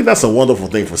great. And I think that's a wonderful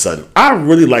thing for Sutton. I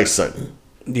really like Sutton.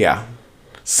 Yeah.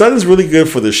 Sutton's really good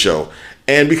for this show.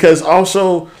 And because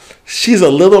also she's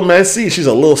a little messy, she's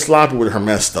a little sloppy with her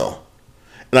mess though.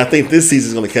 And I think this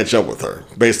season's going to catch up with her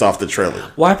based off the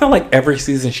trailer. Well, I feel like every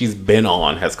season she's been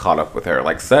on has caught up with her.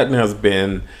 Like, Sutton has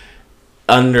been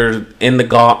in the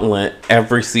gauntlet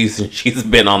every season she's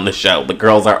been on the show. The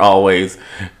girls are always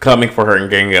coming for her and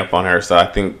ganging up on her. So I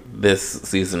think this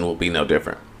season will be no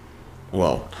different.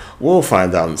 Well, we'll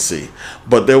find out and see.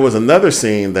 But there was another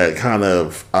scene that kind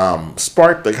of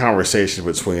sparked the conversation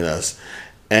between us,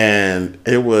 and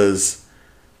it was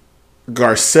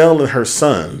Garcelle and her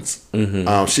sons.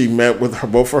 Mm-hmm. She met with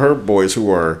both of her boys who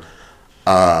are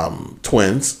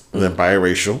twins, and then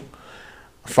biracial.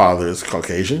 Father is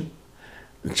Caucasian.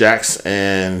 Jax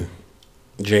and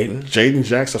Jaden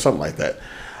Jax or something like that.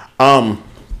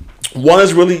 One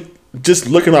is really just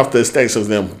looking off the aesthetics of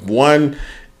them. One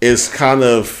is kind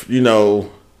of,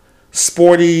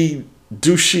 sporty,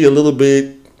 douchey, a little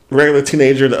bit, regular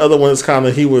teenager. The other one is kind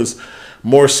of, he was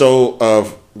more so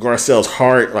of Garcelle's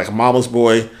heart, like a mama's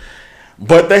boy.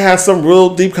 But they had some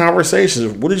real deep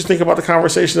conversations. What did you think about the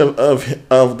conversation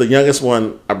of the youngest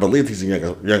one? I believe he's a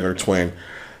younger twin,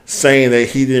 saying that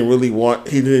he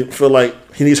didn't feel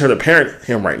like he needs her to parent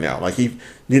him right now. Like he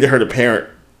needed her to parent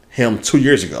him 2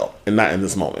 years ago and not in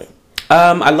this moment.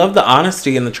 I love the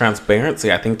honesty and the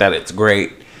transparency. I think that it's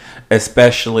great,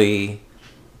 especially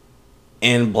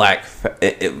in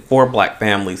for black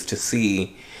families, to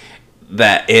see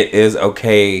that it is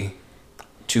okay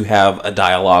to have a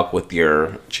dialogue with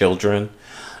your children,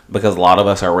 because a lot of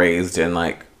us are raised in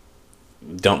like,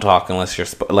 don't talk unless you're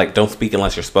don't speak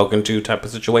unless you're spoken to type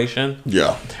of situation.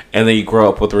 Yeah. And then you grow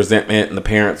up with resentment, and the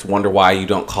parents wonder why you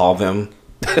don't call them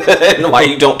and why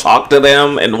you don't talk to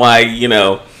them, and why,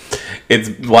 it's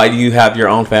why do you have your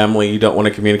own family, you don't want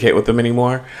to communicate with them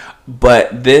anymore.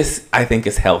 But this, I think,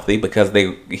 is healthy because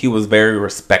he was very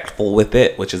respectful with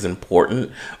it, which is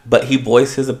important, but he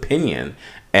voiced his opinion,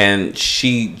 and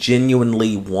she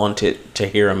genuinely wanted to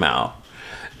hear him out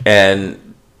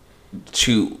and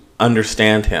to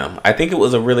understand him. I think it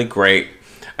was a really great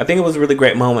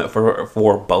moment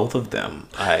for both of them.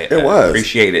 I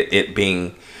appreciated it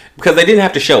being, because they didn't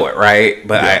have to show it, right?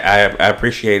 But yeah. I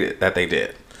appreciated that they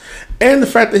did. And the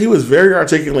fact that he was very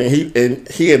articulate,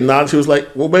 he acknowledged, he was like,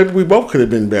 well, maybe we both could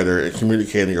have been better at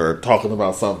communicating or talking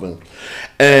about something.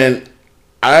 And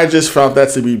I just found that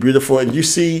to be beautiful. And you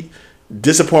see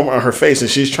disappointment on her face,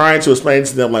 and she's trying to explain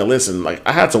to them, like, listen, like,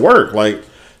 I had to work. Like,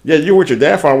 yeah, you were with your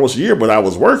dad for almost a year, but I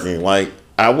was working. Like,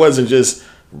 I wasn't just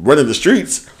running the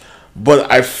streets.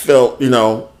 But I felt,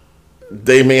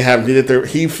 they may have needed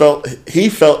he felt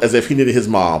as if he needed his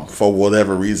mom for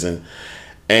whatever reason.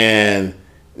 And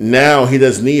now he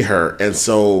doesn't need her. And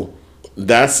so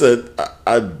that's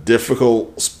a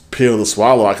difficult pill to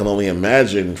swallow, I can only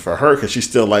imagine, for her, because she's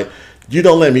still like, you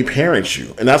don't let me parent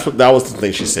you. And that was the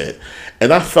thing she said.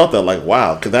 And I felt that, like,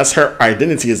 wow, because that's her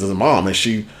identity as a mom, and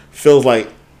she feels like,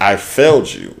 I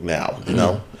failed you now,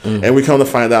 Mm-hmm. And we come to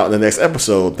find out in the next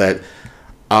episode that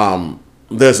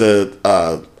there's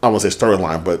I won't say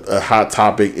storyline, but a hot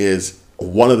topic is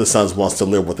one of the sons wants to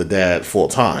live with the dad full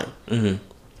time.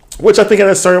 Mm-hmm. Which I think at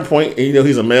a certain point,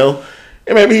 he's a male,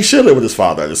 and maybe he should live with his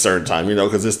father at a certain time,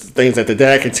 because it's things that the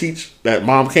dad can teach that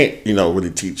mom can't,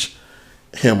 really teach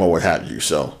him or what have you.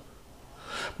 So,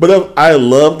 but I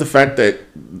love the fact that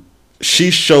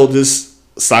she showed this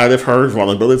side of her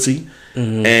vulnerability,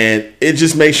 mm-hmm. and it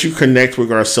just makes you connect with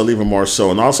Garcelle even more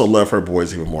so, and also love her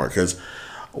boys even more, because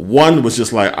one was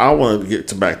just like, I want to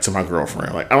get back to my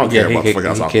girlfriend. Like, I don't care about what I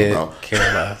was talking about. Care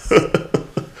less.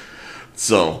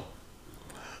 So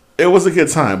it was a good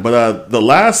time. But the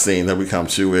last scene that we come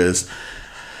to is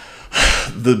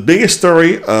the biggest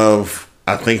story of,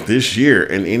 I think, this year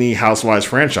in any Housewives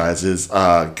franchise is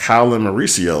Kyle and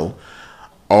Mauricio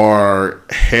are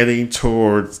heading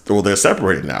towards, well, they're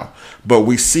separated now, but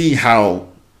we see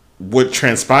what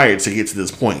transpired to get to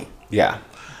this point. Yeah.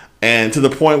 And to the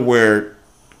point where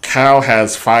Kyle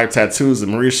has 5 tattoos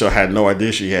and Mauricio had no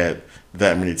idea she had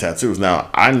that many tattoos. Now,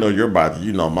 I know your body,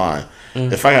 you know mine.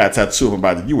 Mm. If I had a tattoo on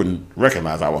my body, you wouldn't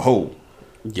recognize I would hold.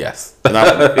 Yes. And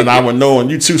I would know on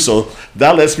you too. So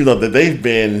that lets me know that they've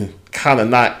been kind of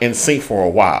not in sync for a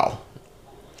while.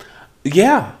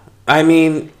 Yeah. I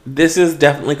mean, this is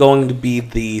definitely going to be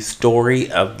the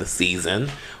story of the season,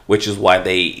 which is why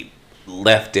they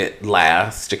left it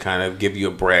last, to kind of give you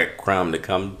a breadcrumb to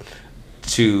come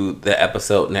to the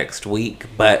episode next week.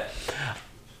 But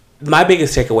my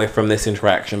biggest takeaway from this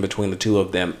interaction between the two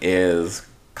of them is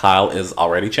Kyle is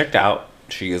already checked out.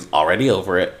 She is already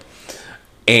over it.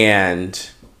 And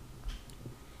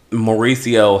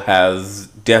Mauricio has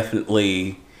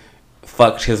definitely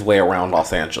fucked his way around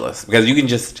Los Angeles, because you can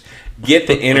just get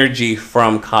the energy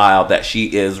from Kyle that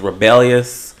she is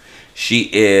rebellious, she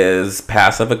is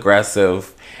passive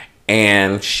aggressive,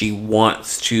 and she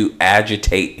wants to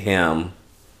agitate him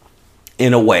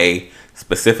in a way,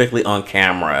 specifically on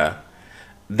camera,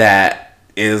 that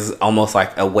is almost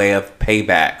like a way of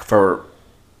payback for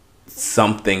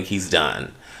something he's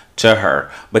done to her,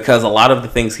 because a lot of the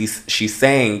things she's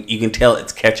saying, you can tell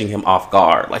it's catching him off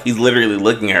guard. Like, he's literally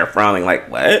looking at her, frowning, like,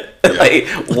 what? Yeah. Like,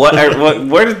 what?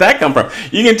 Where did that come from?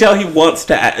 You can tell he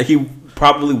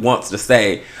probably wants to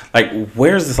say, like,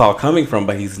 where's this all coming from?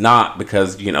 But he's not,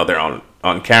 because, you know, they're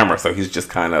on camera, so he's just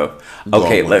kind of,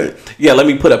 okay, let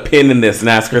me put a pin in this and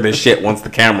ask her this shit once the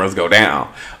cameras go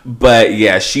down. But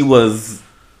yeah, she was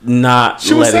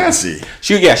sassy.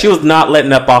 She was not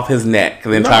letting up off his neck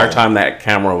the entire time that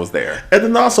camera was there. And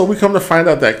then also, we come to find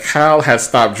out that Kyle has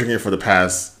stopped drinking for the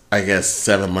past, I guess,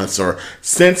 7 months, or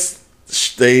since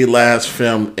they last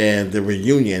filmed in the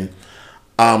reunion.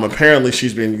 Apparently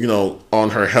she's been, you know,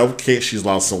 on her health kit. She's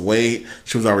lost some weight.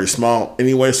 She was already small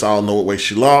anyway, so I don't know what weight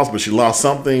she lost, but she lost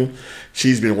something.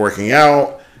 She's been working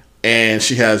out. And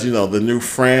she has, you know, the new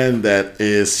friend that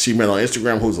she met on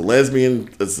Instagram, who's a lesbian,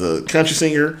 is a country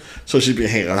singer. So she's been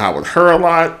hanging out with her a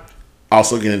lot,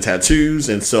 also getting tattoos.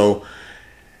 And so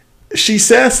she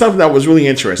said something that was really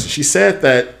interesting. She said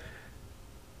that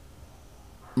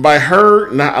by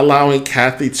her not allowing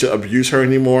Kathy to abuse her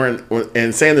anymore,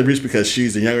 and saying abuse because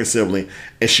she's the younger sibling,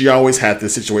 and she always had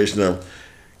this situation of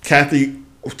Kathy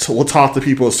will talk to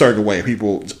people a certain way.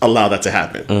 People allow that to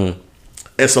happen. Mm.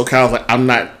 And so Kyle's like, I'm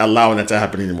not allowing that to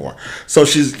happen anymore. So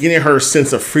she's getting her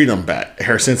sense of freedom back,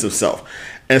 her sense of self.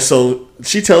 And so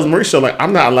she tells Mauricio, like,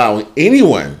 I'm not allowing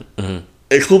anyone,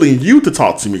 including you, to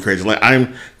talk to me crazy. Like,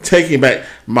 I'm taking back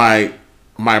my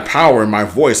power and my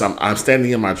voice. I'm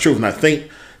standing in my truth. And I think,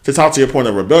 to talk to your point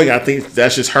of rebellion, I think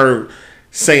that's just her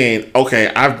saying,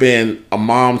 okay, I've been a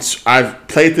mom. I've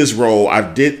played this role. I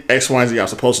did X, Y, and Z I was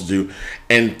supposed to do,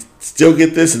 and still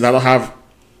get this, and I don't have.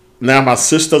 Now my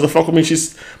sister doesn't fuck with me.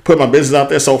 She's put my business out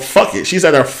there, so fuck it. She's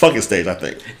at her fucking stage, I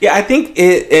think. Yeah, I think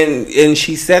it, and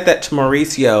she said that to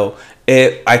Mauricio.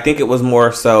 I think it was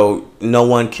more so no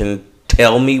one can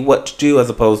tell me what to do, as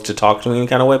opposed to talk to me in any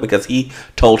kind of way, because he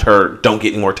told her, don't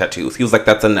get any more tattoos. He was like,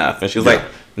 that's enough. And she was like,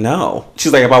 no.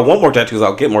 She's like, if I want more tattoos,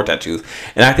 I'll get more tattoos.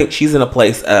 And I think she's in a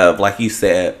place of, like you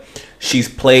said, she's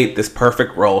played this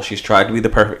perfect role. She's tried to be the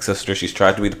perfect sister. She's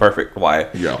tried to be the perfect wife.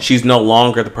 Yeah. She's no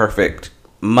longer the perfect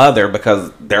mother,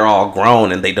 because they're all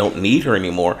grown and they don't need her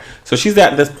anymore. So she's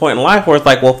at this point in life where it's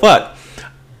like, well, fuck,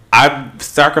 I've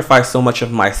sacrificed so much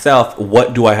of myself.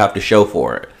 What do I have to show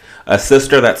for it? A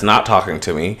sister that's not talking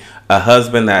to me, a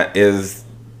husband that is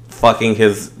fucking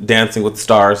his Dancing with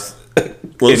Stars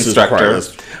instructor.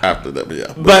 After that, but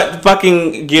yeah. But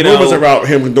fucking, you know, rumors about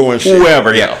him doing shit.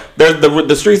 Whoever, yeah.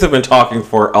 The streets have been talking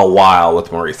for a while with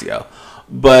Mauricio,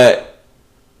 but.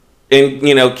 And,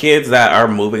 you know, kids that are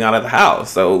moving out of the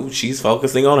house. So she's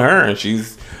focusing on her, and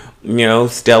she's, you know,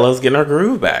 Stella's getting her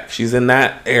groove back. She's in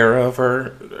that era of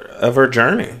her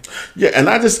journey. Yeah, and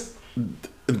I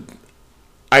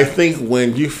think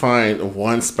when you find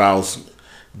one spouse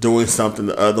doing something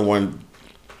the other one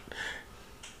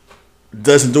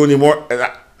doesn't do anymore.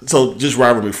 So just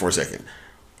ride with me for a second.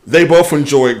 They both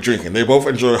enjoyed drinking. They both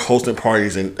enjoyed hosting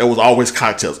parties, and it was always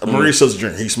cocktails. Mauricio's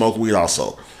drinking. He smoked weed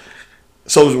also.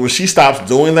 So when she stops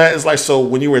doing that, it's like, so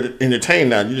when you were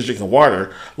entertained now, you're just drinking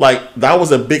water. Like, that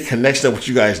was a big connection of what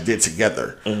you guys did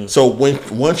together. Mm-hmm. So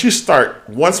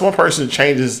once one person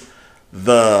changes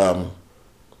the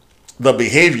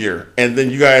behavior, and then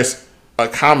you guys, a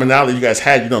commonality you guys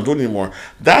had, you don't do it anymore,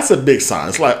 that's a big sign.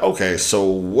 It's like, okay, so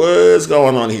what's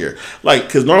going on here? Like,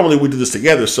 because normally we do this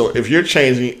together. So if you're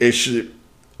changing,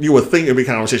 you would think it'd be a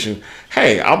conversation,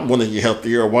 hey, I'm want to get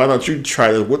healthier. Why don't you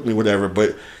try this with me, whatever.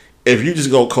 But if you just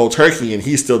go cold turkey and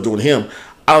he's still doing him,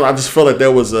 I just feel like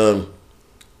there was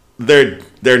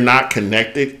they're not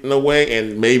connected in a way,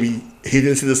 and maybe he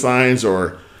didn't see the signs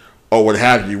or what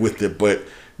have you with it. But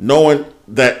knowing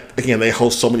that, again, they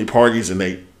host so many parties,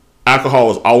 and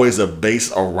alcohol is always a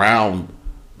base around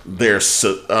their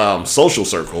social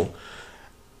circle.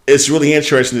 It's really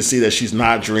interesting to see that she's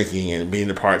not drinking and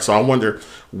being a part. So I wonder,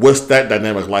 what's that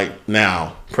dynamic like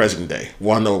now, present day?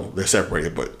 Well, I know they're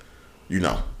separated, but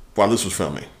while this was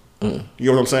filming. You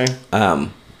know what I'm saying?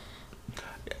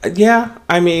 Yeah,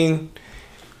 I mean,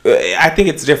 I think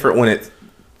it's different when it's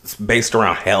based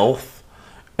around health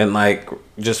and like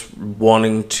just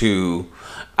wanting to.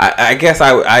 I guess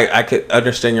I could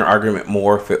understand your argument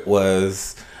more if it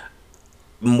was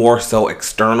more so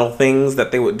external things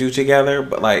that they would do together,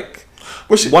 but like.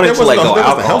 Wanting to let go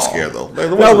alcohol. The health scare though.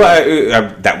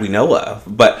 That we know of,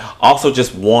 but also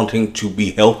just wanting to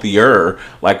be healthier,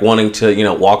 like wanting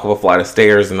to walk up a flight of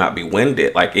stairs and not be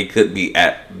winded. Like it could be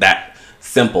at that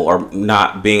simple, or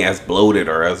not being as bloated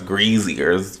or as greasy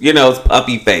or as as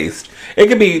puppy faced. It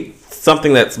could be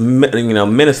something that's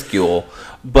minuscule,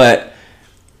 but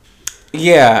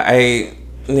yeah.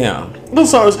 No,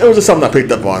 so it was just something I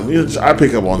picked up on. I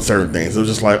pick up on certain things. It was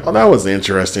just like, oh, that was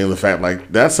interesting. The fact,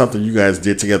 like, that's something you guys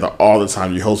did together all the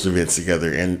time. You host events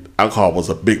together, and alcohol was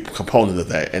a big component of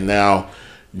that. And now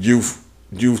you've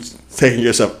taken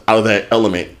yourself out of that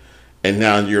element, and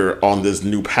now you're on this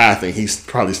new path, and he's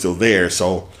probably still there.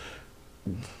 So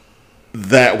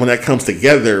that when that comes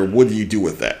together, what do you do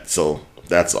with that? So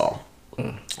that's all.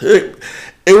 It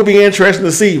will be interesting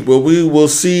to see. But we will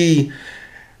see.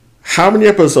 How many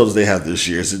episodes they have this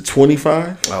year? Is it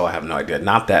 25? Oh, I have no idea.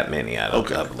 Not that many, I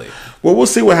believe. Well, we'll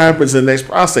see what happens in the next,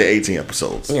 I'll say 18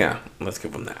 episodes. Yeah, let's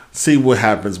give them that. See what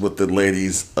happens with the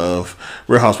ladies of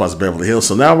Real Housewives of Beverly Hills.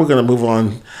 So now we're going to move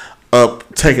on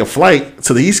up, take a flight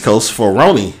to the East Coast for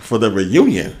RHONY for the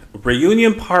reunion.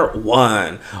 Reunion Part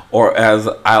 1, or as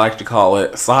I like to call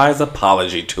it, Size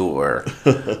Apology Tour.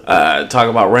 Talk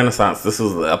about Renaissance. This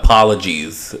is the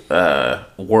Apologies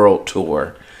World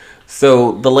Tour.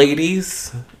 So the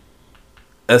ladies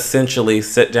essentially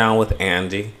sit down with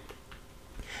Andy,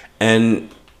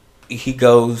 and he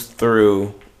goes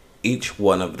through each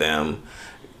one of them,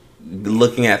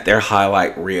 looking at their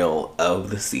highlight reel of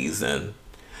the season.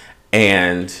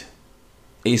 And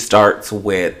he starts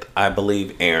with, I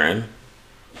believe, Aaron.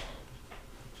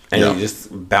 And he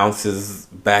just bounces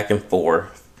back and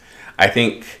forth. I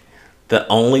think the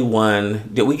only one...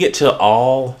 Did we get to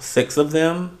all 6 of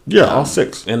them? Yeah, all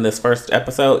 6. In this first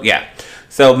episode? Yeah.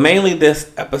 So mainly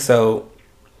this episode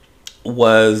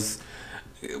was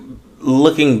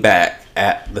looking back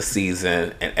at the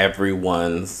season and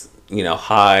everyone's,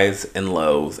 highs and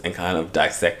lows, and kind of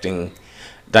dissecting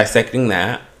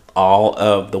that. All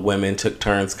of the women took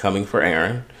turns coming for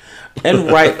Aaron.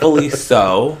 And rightfully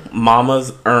so.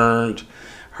 Mama's earned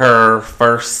her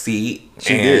first seat.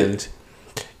 She did.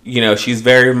 She's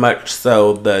very much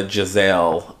so the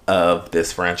Giselle of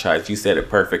this franchise. You said it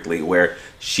perfectly, where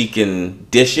she can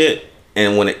dish it,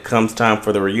 and when it comes time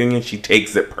for the reunion, she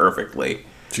takes it perfectly.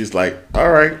 She's like,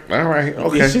 all right,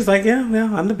 okay. She's like, yeah,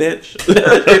 I'm the bitch.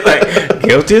 She's like,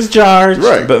 guilty as charged.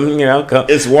 Right. But,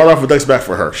 it's water off a duck's back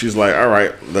for her. She's like, all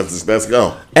right, let's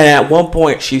go. And at one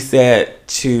point, she said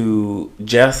to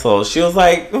Jessel, she was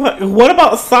like, what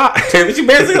about Si? She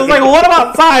basically was like, what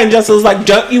about Si? And Jessel was like,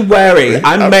 don't you worry.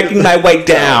 I'm making my way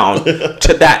down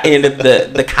to that end of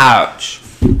the couch.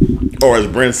 Or as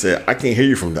Brent said, I can't hear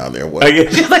you from down there. What?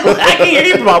 She's like, I can't hear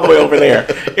you from all the way over there.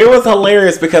 It was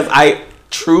hilarious because I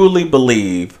truly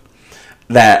believe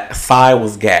that Si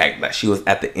was gagged, that she was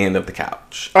at the end of the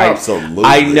couch. Absolutely.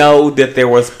 I know that there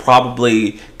was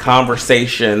probably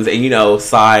conversations, and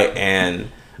Si and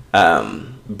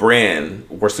Brynn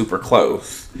were super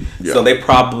close. Yeah. So they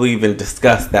probably even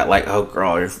discussed that, like, oh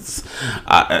girl,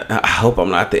 I hope I'm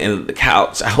not at the end of the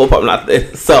couch. I hope I'm not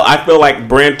there. So I feel like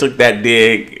Brynn took that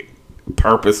dig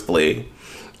purposefully,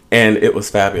 and it was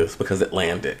fabulous because it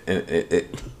landed, and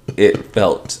it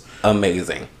felt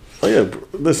amazing. Oh yeah,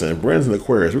 listen, Brand's an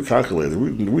Aquarius. We calculated.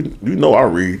 We know our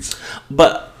reads.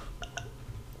 But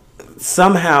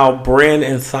somehow Brynn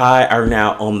and Si are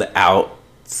now on the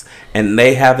outs, and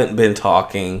they haven't been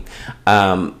talking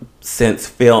since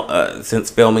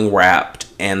filming Wrapped,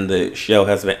 and the show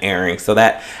has been airing. So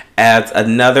that adds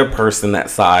another person that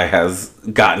Si has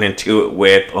gotten into it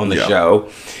with on the show.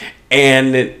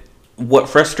 And what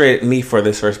frustrated me for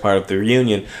this first part of the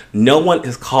reunion, no one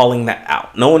is calling that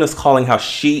out. No one is calling how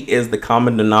she is the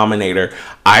common denominator.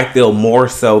 I feel more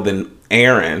so than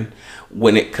Aaron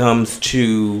when it comes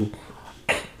to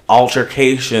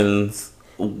altercations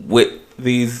with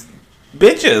these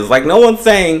bitches. Like, no one's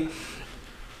saying...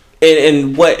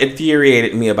 And what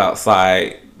infuriated me about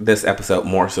Si this episode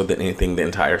more so than anything the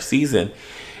entire season,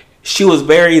 she was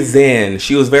very zen.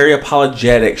 She was very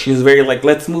apologetic. She was very like,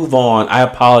 let's move on. I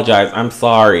apologize. I'm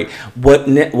sorry.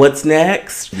 What's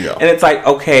next? Yeah. And it's like,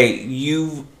 okay,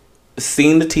 you've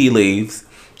seen the tea leaves.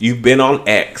 You've been on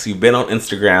X. You've been on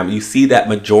Instagram. You see that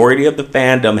majority of the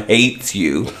fandom hates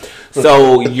you.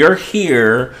 So you're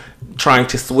here trying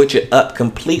to switch it up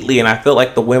completely. And I feel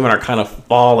like the women are kind of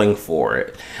falling for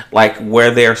it. Like, where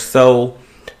they're so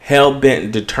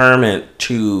hell-bent determined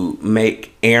to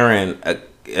make Aaron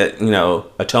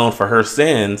atone for her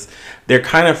sins, they're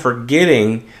kind of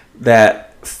forgetting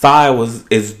that Si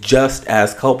is just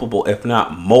as culpable, if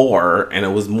not more, and it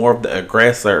was more of the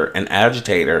aggressor and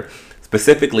agitator,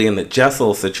 specifically in the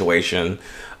Jessel situation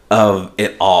of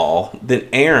it all, than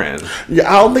Aaron. Yeah,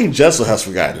 I don't think Jessel has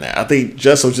forgotten that. I think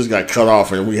Jessel just got cut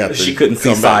off, and we have to. She couldn't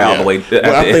see Si all the way.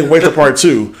 Well, I think wait till part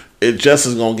 2.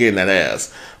 Jessel's gonna get in that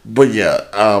ass. But yeah,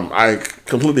 I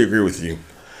completely agree with you.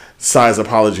 Sai's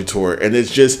apology tour, and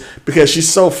it's just because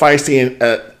she's so feisty, and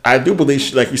I do believe,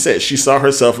 she, like you said, she saw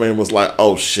herself and was like,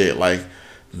 "Oh shit!" Like,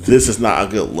 this is not a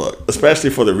good look,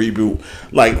 especially for the reboot.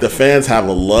 Like, the fans have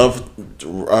loved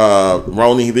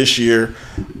RHONY this year.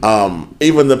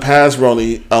 Even the past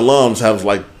RHONY alums have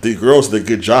like, the girls did a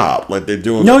good job. Like, they're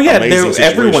doing amazing.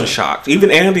 Everyone's shocked.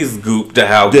 Even Andy's gooped to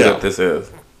how good this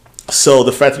is. So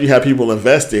the fact that you have people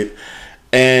invested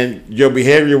and your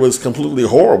behavior was completely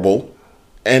horrible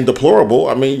and deplorable.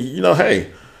 I mean, you know,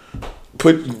 hey,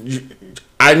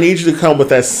 I need you to come with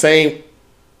that same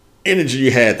energy you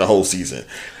had the whole season.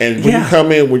 And when you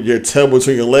come in with your tail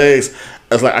between your legs,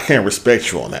 it's like, I can't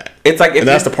respect you on that. It's like, and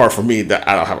that's the part for me that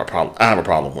I don't have a problem. I have a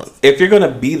problem with. If you're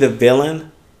gonna be the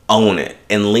villain, own it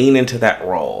and lean into that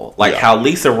role. Like how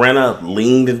Lisa Rinna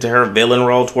leaned into her villain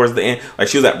role towards the end. Like,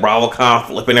 she was at BravoCon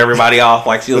flipping everybody off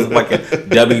like she was like a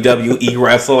WWE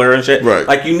wrestler and shit. Right.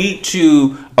 Like, you need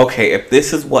to, okay, if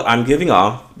this is what I'm giving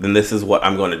off, then this is what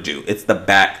I'm going to do. It's the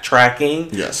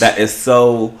backtracking that is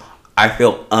so, I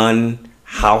feel,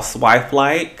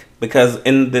 un-housewife-like. Because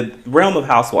in the realm of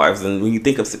housewives, and when you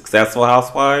think of successful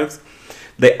housewives,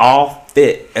 they all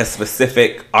fit a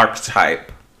specific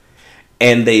archetype.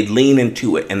 And they lean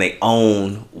into it and they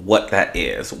own what that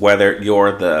is. Whether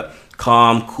you're the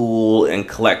calm, cool, and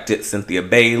collected Cynthia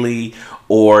Bailey,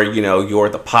 or, you know, you're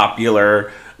the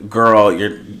popular girl,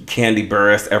 you're Candy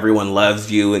Burris, everyone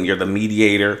loves you, and you're the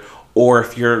mediator, or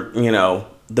if you're, you know,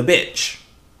 the bitch.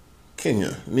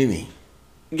 Kenya, Nene.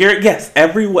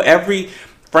 Every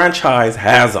franchise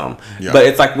has them. Yeah. But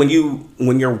it's like when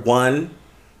you're one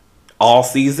all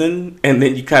season, and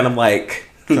then you kind of like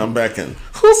come back and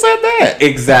who said that?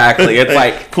 Exactly. It's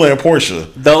like playing Portia.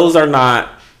 Those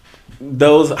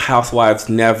housewives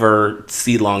never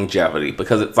see longevity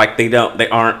because it's like they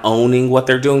aren't owning what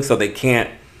they're doing, so they can't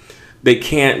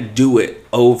do it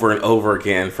over and over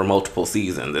again for multiple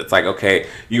seasons. It's like, okay,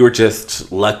 you were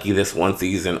just lucky this one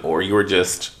season, or you were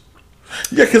just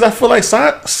because I feel like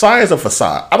Sai is a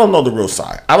facade. I don't know the real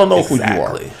Sai. I don't know who you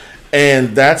are.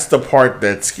 And that's the part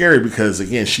that's scary because,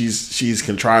 again, she's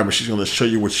contrived, but she's going to show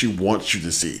you what she wants you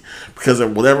to see. Because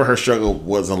of whatever her struggle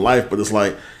was in life, but it's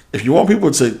like, if you want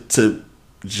people to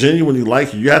genuinely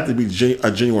like you, you have to be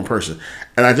a genuine person.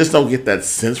 And I just don't get that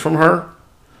sense from her.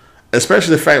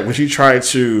 Especially the fact when she tried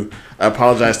to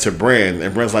apologize to Brand,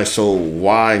 and Brand's like, so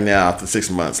why now after 6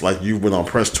 months? Like, you've been on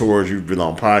press tours, you've been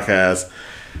on podcasts,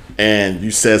 and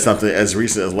you said something as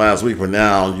recent as last week, but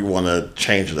now you want to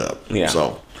change it up. Yeah.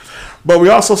 So... But we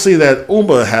also see that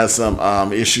Uma has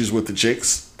some issues with the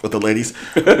chicks, with the ladies.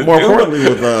 More importantly,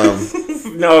 with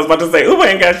no, I was about to say Uma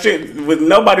ain't got shit with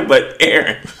nobody but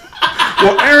Aaron.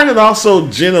 Well, Aaron and also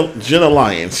Jenna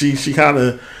Lyons. She kind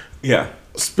of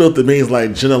spilled the beans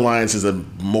like Jenna Lyons is a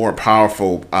more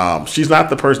powerful. She's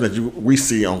not the person that we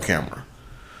see on camera.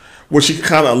 What she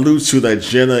kind of alludes to that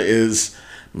Jenna is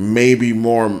maybe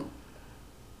more.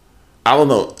 I don't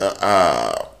know.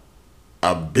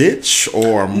 A bitch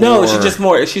or more? No, she's just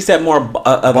more. She said more of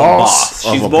a boss.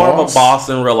 She's more of a boss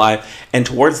in real life. And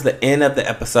towards the end of the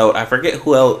episode, I forget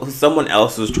who else. Someone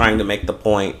else was trying to make the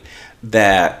point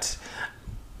that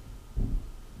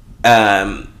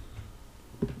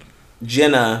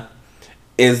Jenna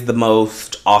is the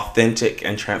most authentic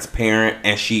and transparent,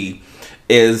 and she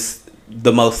is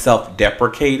the most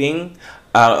self-deprecating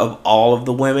out of all of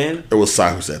the women. It was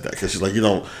Sai who said that because she's like, you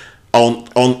don't.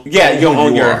 You're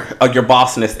on your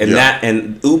bossness, and that,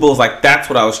 and Ubel's like, that's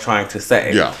what I was trying to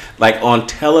say. Yeah, like on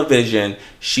television,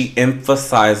 she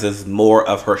emphasizes more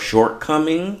of her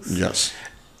shortcomings. Yes,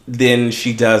 than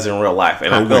she does in real life,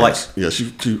 and her I feel wins. like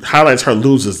she highlights her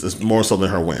losses more so than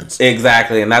her wins.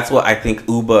 Exactly, and that's what I think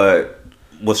Uba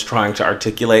was trying to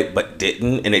articulate, but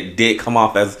didn't, and it did come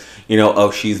off as, you know,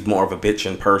 oh, she's more of a bitch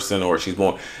in person, or she's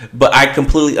more. But I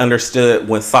completely understood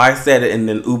when Sai said it, and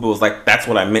then Uba was like, "That's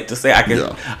what I meant to say." I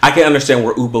can understand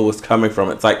where Uba was coming from.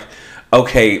 It's like,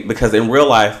 okay, because in real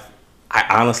life, I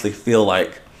honestly feel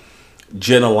like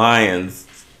Jenna Lyons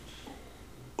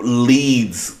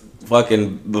leads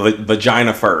fucking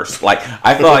vagina first. Like,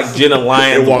 I feel like Jenna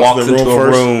Lyons walks into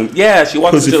a room. Yeah, she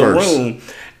walks into a room.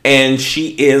 And she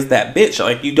is that bitch.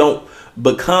 Like, you don't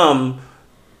become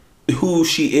who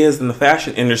she is in the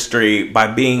fashion industry by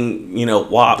being, you know,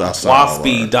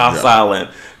 waspy, docile, and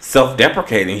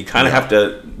self-deprecating. You kind of have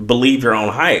to believe your own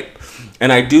hype.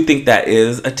 And I do think that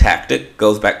is a tactic.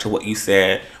 Goes back to what you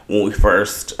said when we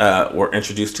first were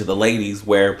introduced to the ladies,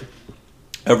 where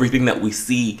everything that we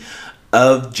see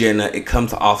of Jenna, it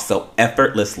comes off so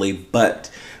effortlessly, but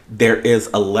there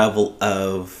is a level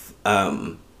of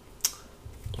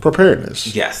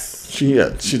preparedness. Yes. She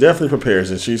definitely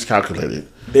prepares, and she's calculated.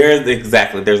 There's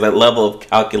that level of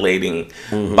calculating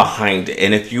behind it.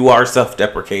 And if you are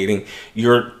self-deprecating,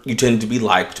 you tend to be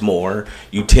liked more.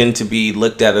 You tend to be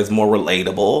looked at as more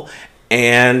relatable,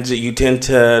 and you tend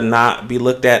to not be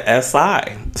looked at as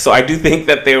sly. So I do think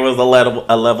that there was a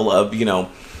level of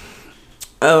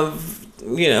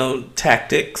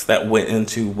tactics that went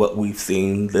into what we've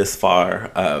seen this far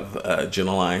of Jen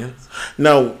Alliance.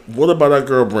 Now, what about our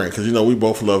girl Bryn? Because we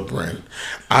both love Bryn.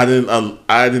 I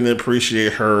didn't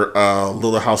appreciate her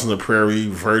Little House on the Prairie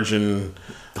virgin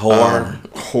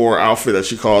whore outfit that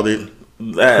she called it.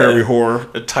 Prairie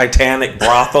whore, a Titanic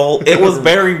brothel. It was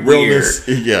very weird.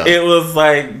 Yeah, it was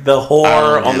like the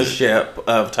whore on the ship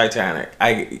of Titanic.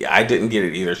 I didn't get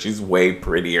it either. She's way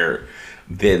prettier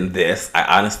than this.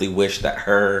 I honestly wish that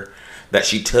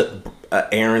she took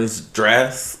Aaron's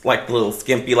dress, like little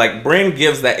skimpy, like Bryn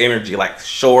gives that energy, like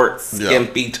short,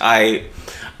 skimpy type.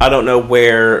 I don't know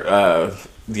where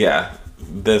the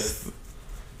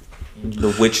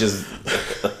witch's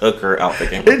hooker outfit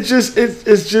came from.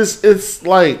 It's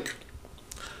like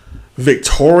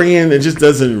Victorian. It just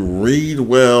doesn't read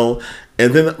well.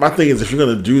 And then my thing is, if you're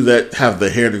gonna do that, have the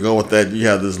hair to go with that. You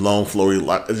have this long flowy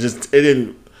lock. It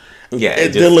didn't. Yeah,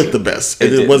 it didn't look the best.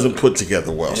 It wasn't put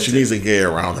together well. She needs a gay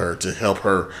around her to help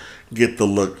her get the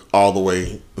look all the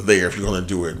way there if you're going to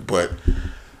do it. But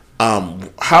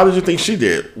how did you think she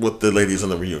did with the ladies on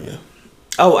the reunion?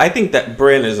 Oh, I think that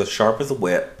Bryn is as sharp as a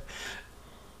whip.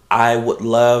 I would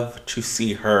love to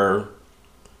see her.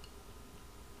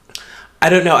 I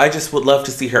don't know. I just would love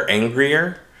to see her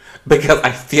angrier, because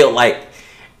I feel like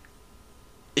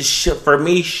for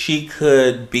me, she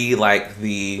could be like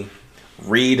the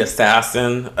Reed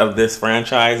assassin of this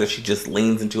franchise if she just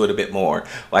leans into it a bit more,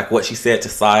 like what she said to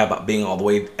Sai about being all the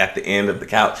way at the end of the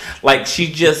couch. Like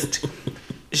she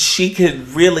could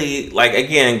really, like,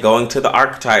 again, going to the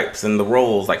archetypes and the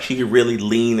roles, like she could really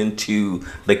lean into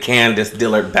the Candace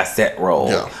Dillard Bassett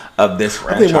role of this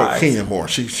franchise. I think more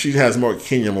Kenya Moore. She has more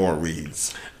Kenya Moore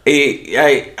reads.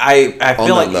 I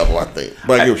feel on that level, I think.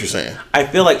 But I get what you're saying. I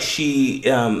feel like she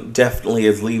definitely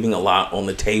is leaving a lot on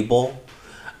the table.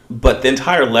 But the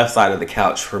entire left side of the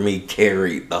couch for me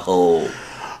carried the whole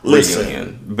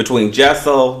reunion between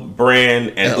Jessel,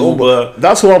 Bryn, and Uba.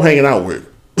 That's who I'm hanging out with.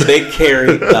 They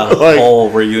carried the whole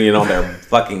reunion on their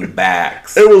fucking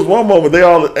backs. It was one moment they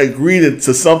all agreed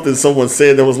to something someone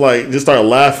said that was like, just started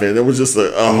laughing. It was just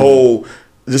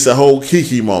a whole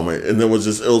kiki moment, and it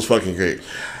was fucking great.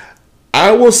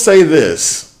 I will say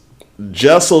this: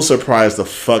 Jessel surprised the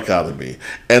fuck out of me,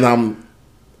 and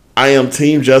I am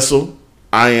Team Jessel.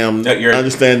 I am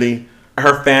understanding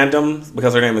her fandom,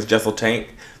 because her name is Jessel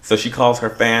Tank, so she calls her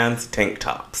fans tank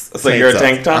tops. So you're a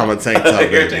tank top? I'm a tank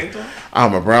top. You're a tank top?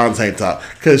 I'm a brown tank top.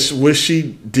 Because what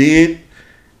she did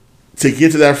to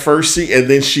get to that first seat, and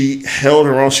then she held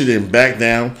her own, she didn't back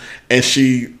down, and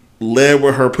she led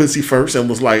with her pussy first and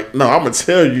was like, no, I'm going to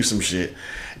tell you some shit.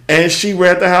 And she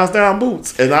read the house down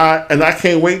boots. And I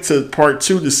can't wait to part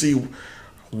 2 to see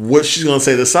what she's going to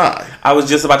say to Sai. I was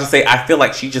just about to say, I feel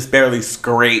like she just barely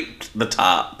scraped the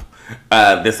top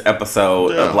this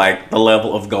episode of like the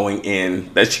level of going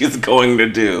in that she's going to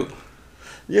do.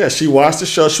 Yeah, she watched the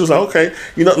show. She was like, okay,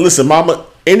 listen, mama,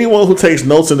 anyone who takes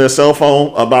notes on their cell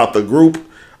phone about the group,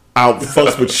 I'll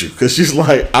fuss with you. Because she's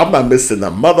like, I'm not missing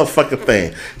a motherfucking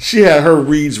thing. She had her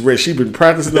reads read. She's been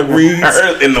practicing the reads.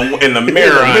 in the mirror. In the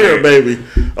mirror, baby.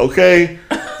 Okay?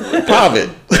 Pop it.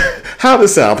 How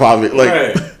does it sound, Pop it? Like,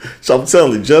 right. So I'm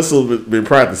telling you, Jessel been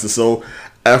practicing. So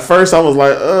at first I was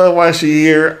like, why is she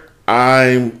here?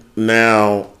 I'm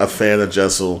now a fan of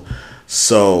Jessel.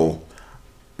 So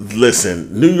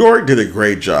listen, New York did a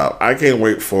great job. I can't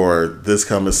wait for this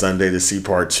coming Sunday to see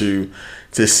part 2,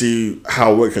 to see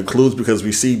how it concludes, because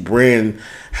we see Bryn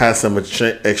has some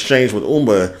exchange with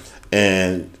Umba,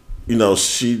 and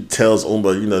she tells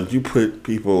Umba, you put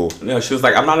people. No, she was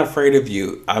like, I'm not afraid of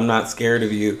you. I'm not scared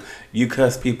of you. You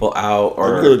cuss people out,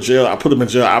 or I go to jail. I put them in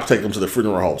jail. I'll take them to the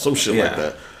funeral home. Some shit like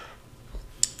that.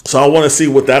 So I want to see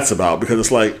what that's about, because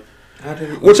it's like,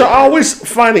 which I always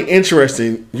find it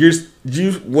interesting.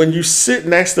 You when you sit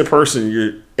next to the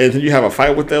person, and then you have a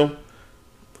fight with them.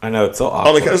 I know, it's so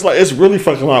awkward. It's really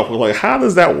fucking awkward. Like, how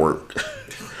does that work?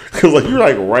 Because like you're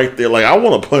like right there. Like, I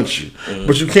want to punch you,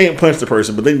 but you can't punch the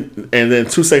person. But then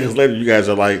 2 seconds later, you guys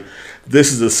are like,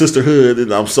 this is a sisterhood,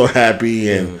 and I'm so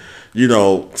happy, and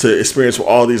to experience with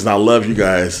all these, and I love you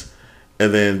guys.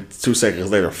 And then 2 seconds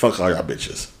later, fuck all y'all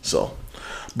bitches. So.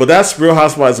 But that's Real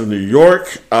Housewives of New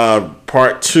York.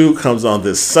 Part 2 comes on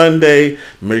this Sunday.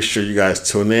 Make sure you guys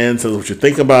tune in. Tell us what you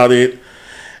think about it.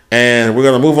 And we're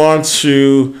going to move on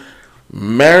to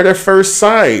Married at First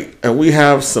Sight, and we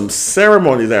have some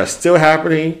ceremonies that are still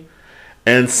happening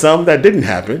and some that didn't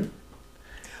happen.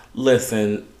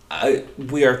 Listen,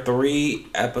 we are 3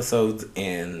 episodes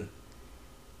in,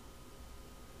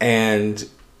 and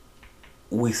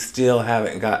we still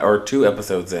haven't got, or 2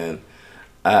 episodes in,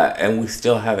 and we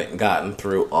still haven't gotten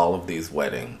through all of these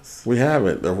weddings. We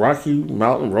haven't. The Rocky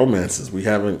Mountain romances, we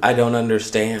haven't. I don't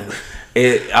understand.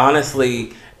 It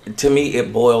honestly, to me,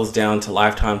 it boils down to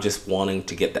Lifetime just wanting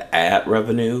to get the ad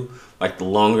revenue. Like, the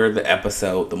longer the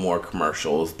episode, the more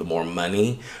commercials, the more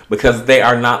money, because they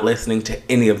are not listening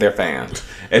to any of their fans.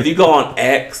 If you go on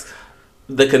X,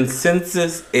 the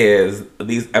consensus is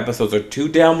these episodes are too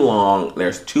damn long.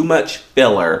 There's too much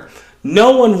filler.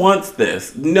 No one wants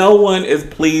this. No one is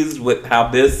pleased with how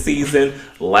this season,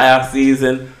 last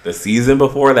season, the season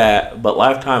before that. But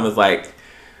Lifetime is like,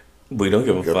 we don't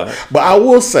give a fuck. But I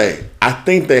will say, I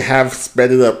think they have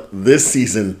sped it up this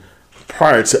season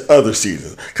prior to other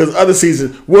seasons. Because other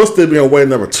seasons, we'll still be on wedding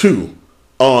number 2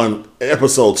 on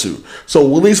episode 2.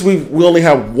 So at least we only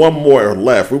have one more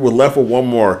left. We were left with one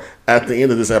more at the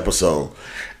end of this episode.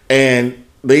 And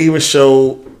they even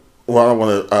show, well, I don't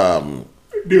want to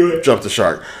jump the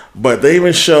shark, but they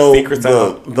even show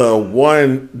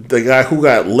the guy who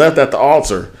got left at the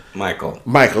altar. Michael.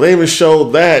 They even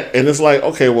showed that, and it's like,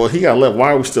 okay, well, he got left.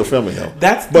 Why are we still filming him?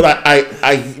 But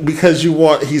I because you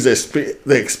want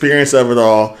the experience of it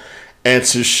all, and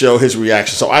to show his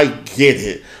reaction. So I get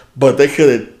it, but they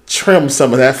could have trimmed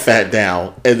some of that fat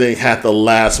down, and then had the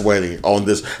last wedding on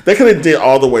this. They could have did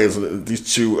all the ways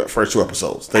these first 2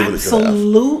 episodes. They really could have.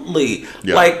 Absolutely.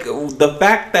 Yeah. Like, the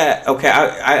fact that, okay,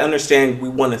 I understand we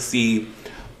want to see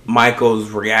Michael's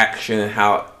reaction and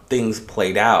how things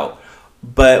played out.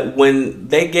 But when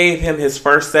they gave him his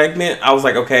first segment, I was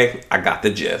like, okay, I got the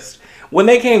gist. When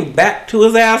they came back to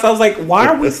his ass, I was like, why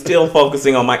are we still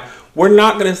focusing on Mike? We're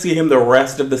not going to see him the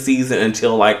rest of the season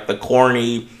until, like, the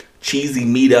corny, cheesy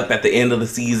meetup at the end of the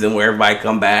season where everybody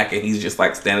come back and he's just,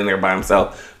 like, standing there by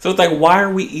himself. So it's like, why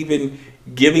are we even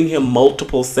giving him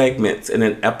multiple segments in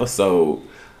an episode?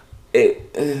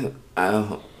 I don't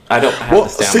have the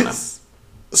stamina.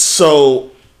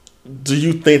 So, do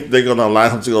you think they're going to allow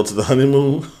him to go to the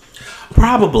honeymoon?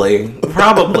 Probably,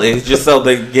 just so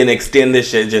they can extend this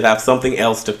shit, just have something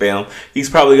else to film. He's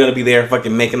probably going to be there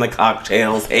fucking making the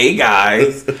cocktails. Hey,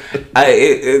 guys.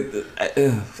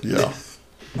 Yeah.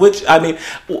 Which, I mean,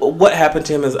 what happened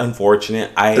to him is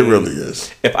unfortunate. It really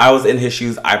is. If I was in his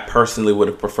shoes, I personally would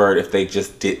have preferred if they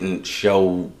just didn't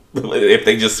show... If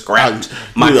they just scrapped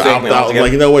my segment altogether.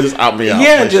 Like, you know what, just out me out.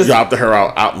 Yeah, like, just you opted her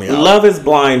out me out. Love is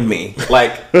blind me.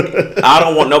 Like, I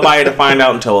don't want nobody to find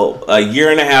out until a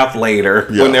year and a half later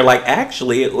when they're like,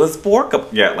 actually, it was 4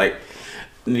 couple. Yeah, like,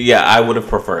 yeah, I would have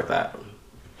preferred that.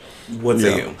 What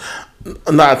say you?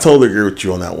 No, I totally agree with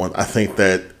you on that one. I think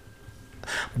that,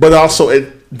 but also,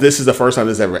 this is the first time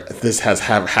this has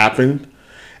happened,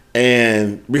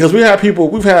 and because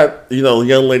we've had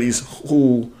young ladies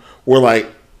who were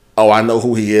like, oh, I know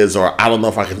who he is, or I don't know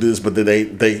if I can do this, but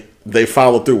then they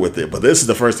follow through with it. But this is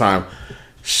the first time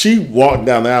she walked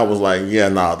down the aisle, was like, yeah,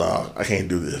 nah, dog, I can't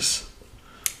do this.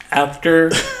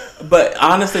 But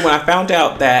honestly, when I found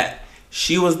out that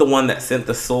she was the one that sent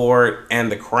the sword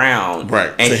and the crown,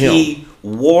 right, and he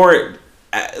wore it,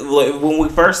 when we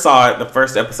first saw it, the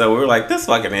first episode, we were like, this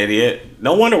fucking idiot.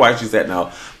 No wonder why she said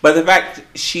no. But the fact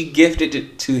she gifted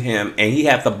it to him, and he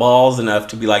had the balls enough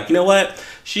to be like, you know what?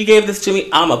 She gave this to me.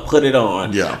 I'm gonna put it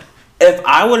on. Yeah. If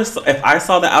I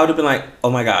saw that, I would have been like, oh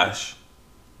my gosh,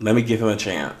 let me give him a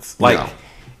chance. Like,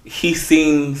 he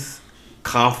seems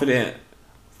confident,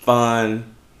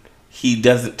 fun. He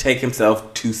doesn't take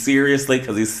himself too seriously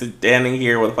because he's standing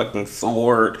here with a fucking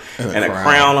sword and a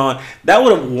crown on. That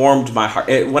would have warmed my heart.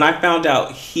 When I found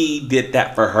out he did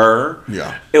that for her,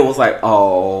 it was like,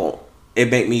 oh, it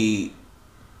made me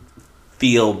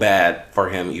feel bad for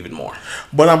him even more.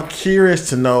 But I'm curious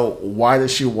to know, why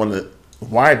did she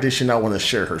not want to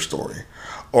share her story,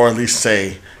 or at least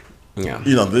say,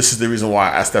 this is the reason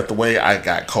why I stepped away. I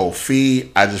got cold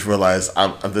feet. I just realized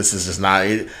this is just not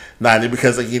it.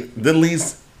 Because again, that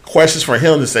leaves questions for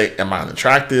him to say, am I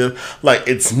unattractive? Like,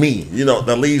 it's me.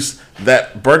 That leaves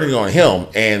that burden on him.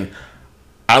 And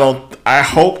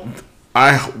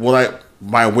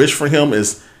my wish for him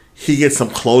is he gets some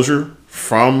closure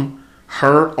from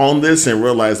her on this and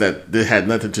realize that it had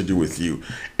nothing to do with you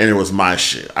and it was my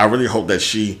shit. I really hope that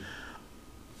she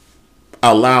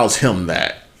allows him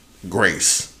that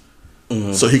grace.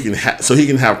 Mm-hmm. So he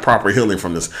can have proper healing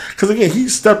from this. Because again, he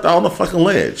stepped on the fucking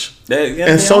ledge,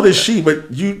 and so did she.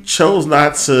 But you chose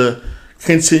not to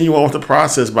continue on with the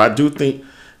process. But I do think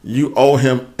you owe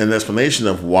him an explanation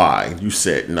of why you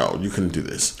said no, you couldn't do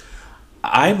this.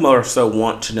 I more so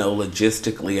want to know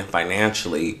logistically and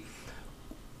financially,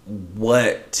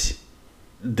 what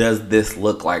does this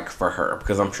look like for her?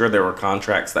 Because I'm sure there were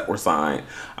contracts that were signed.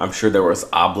 I'm sure there was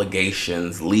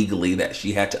obligations legally that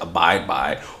she had to abide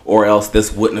by, or else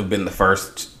this wouldn't have been the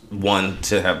first one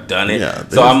to have done it. Yeah,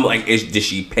 so I'm like, did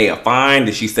she pay a fine?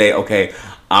 Did she say, okay,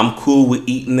 I'm cool with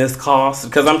eating this cost?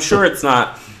 Because I'm sure it's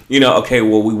not, okay,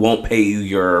 well, we won't pay you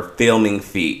your filming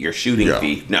fee, your shooting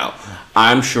fee. No,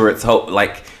 I'm sure it's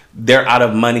like they're out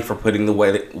of money for putting the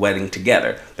wedding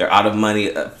together. They're out of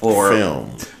money for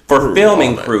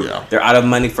filming crew. Yeah. They're out of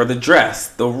money for the dress,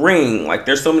 the ring. Like,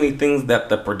 there's so many things that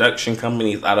the production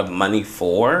company is out of money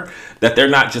for, that they're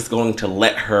not just going to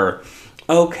let her,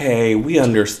 okay, we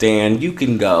understand, you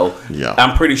can go. Yeah.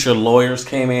 I'm pretty sure lawyers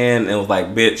came in and was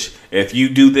like, bitch, if you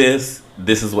do this,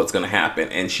 this is what's going to happen.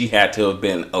 And she had to have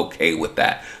been okay with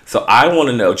that. So I want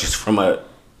to know, just from a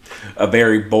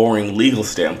very boring legal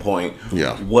standpoint,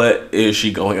 what is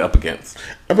she going up against?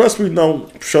 And plus, we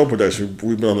know show production.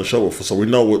 We've been on the show before, so we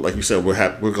know what, like you said,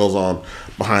 what goes on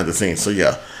behind the scenes. So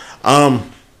yeah,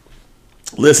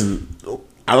 listen,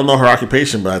 I don't know her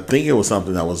occupation, but I think it was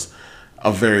something that was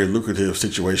a very lucrative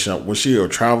situation. Was she a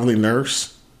traveling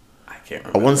nurse? I can't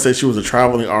remember. I want to say she was a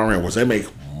traveling RN, which they make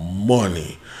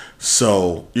money.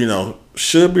 So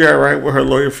should be all right with her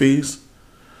lawyer fees,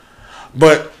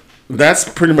 but. That's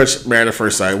pretty much Married at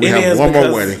First Sight. We have one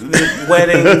more wedding.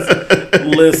 Weddings,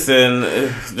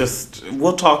 listen,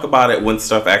 we'll talk about it when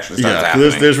stuff actually starts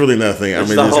happening. There's really nothing. I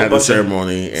mean, just had the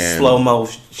ceremony and slow-mo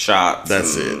shots.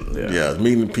 That's it. Yeah,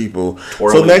 meeting people.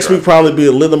 So next week probably be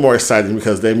a little more exciting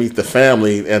because they meet the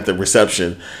family at the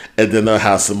reception, and then they'll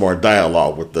have some more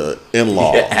dialogue with the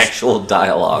in-laws. Actual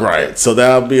dialogue. Right. So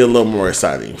that'll be a little more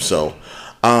exciting. So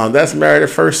that's Married at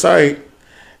First Sight.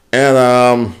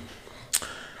 And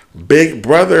Big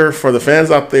Brother, for the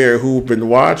fans out there who've been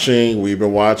watching, we've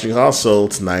been watching also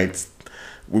tonight.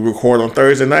 We record on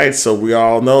Thursday nights, so we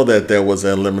all know that there was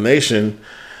an elimination.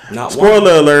 Not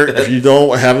Spoiler alert, if you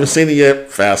haven't seen it yet,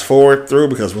 fast forward through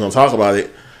because we're going to talk about it.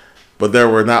 But there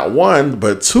were not one,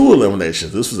 but two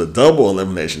eliminations. This was a double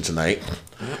elimination tonight.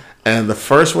 And the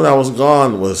first one that was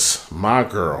gone was my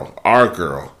girl, our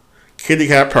girl, Kitty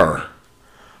Cat Purr,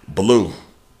 Blue.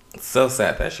 So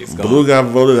sad that she's gone. Blue got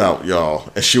voted out, y'all.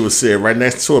 And she was sitting right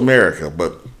next to America.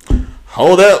 But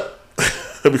hold up.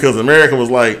 Because America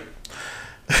was like...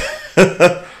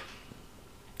 The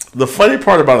funny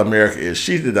part about America is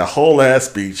she did a whole ass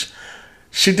speech.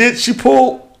 She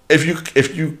pulled...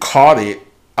 If you caught it,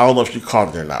 I don't know if you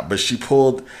caught it or not, but she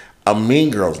pulled a Mean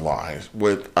Girls line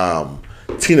with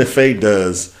Tina Fey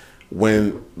does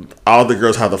when all the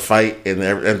girls have to fight and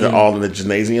they're all in the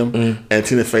gymnasium. And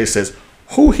Tina Fey says...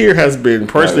 Who here has been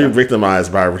personally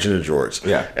victimized by Regina George?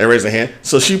 Yeah. And raised their hand.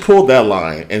 So she pulled that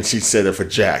line and she said it for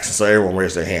Jackson. So everyone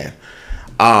raised their hand.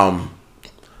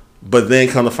 But then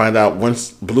come to find out,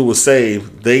 once Blue was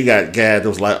saved, they got gagged. It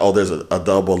was like, oh, there's a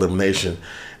double elimination.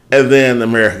 And then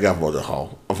America got voted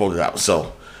out.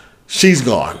 So she's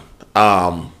gone.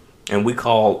 And we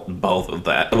called both of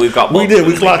that. We clocked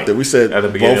it. We said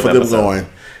both of them going.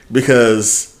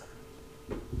 Because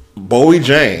Bowie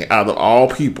Jane, out of all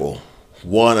people,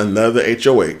 won another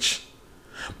HOH,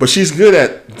 but she's good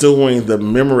at doing the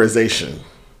memorization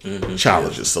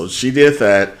challenges. So she did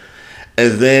that,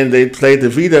 and then they played the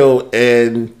veto,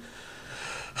 and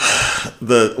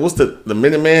the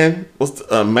Minuteman?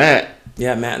 Matt?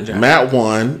 Yeah, Matt and Jack. Matt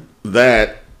won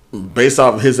that based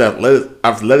off of his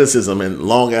athleticism and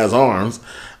long ass arms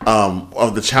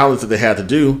of the challenge that they had to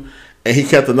do. And he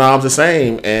kept the knobs the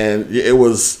same, and it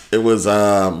was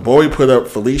Bowie put up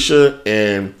Felicia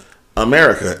and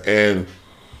America, and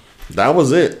that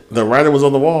was it. The writing was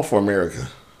on the wall for America.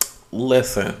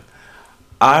 Listen,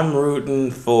 I'm rooting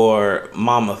for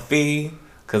Mama Fee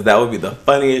because that would be the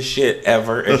funniest shit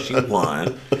ever if she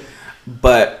won.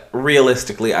 But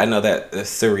realistically, I know that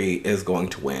Suri is going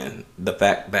to win. The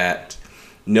fact that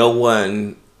no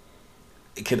one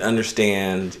can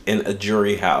understand in a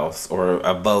jury house or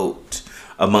a vote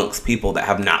amongst people that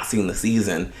have not seen the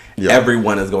season,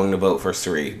 everyone is going to vote for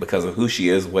Suri because of who she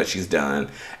is, what she's done,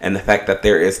 and the fact that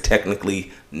there is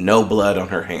technically no blood on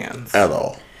her hands. At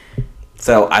all.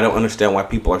 So I don't understand why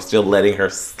people are still letting her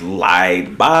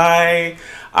slide by.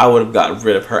 I would have gotten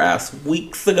rid of her ass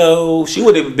weeks ago. She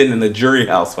would have been in the jury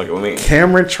house fucking with me.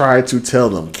 Cameron tried to tell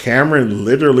them. Cameron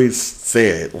literally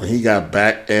said when he got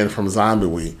back in from Zombie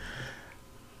Week,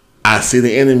 I see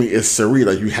the enemy is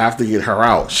Sarita. You have to get her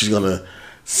out. She's gonna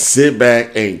sit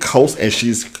back and coast, and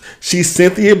she's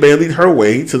Cynthia Bailey her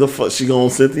way to the. She's gonna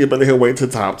Cynthia Bailey her way to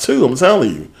the top two. I'm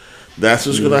telling you, That's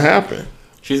what's going to happen.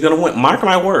 She's going to win. Mark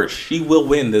my words. She will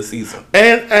win this season.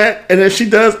 And if she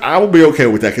does, I will be okay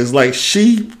with that. Because, like,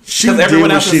 she because everyone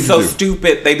else is so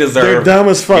stupid, they deserve. They're dumb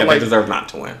as fuck. Yeah, they deserve not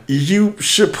to win. You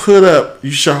should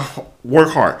work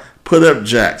hard. Put up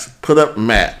Jax. Put up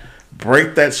Matt.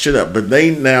 Break that shit up. But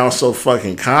they now so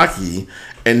fucking cocky.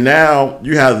 And now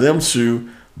you have them two,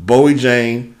 Bowie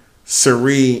Jane,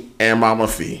 Cirie, and Mama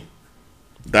Fee.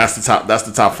 That's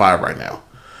the top 5 right now.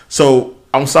 So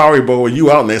I'm sorry, Bowie, you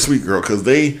out next week, girl, because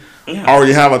they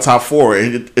already have a top 4,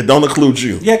 and it don't include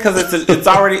you. Yeah, because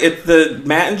it's the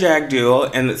Matt and Jack duo,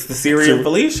 and it's the Cirie and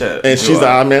Felicia, and she's the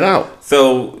odd man out.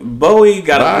 So Bowie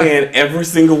got to win every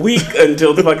single week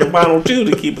until the fucking final 2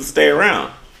 to keep it stay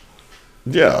around.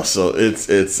 Yeah, so it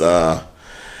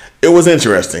was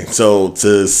interesting, so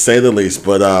to say the least,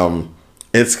 but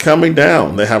it's coming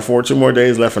down. They have 2 more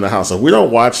days left in the house, so we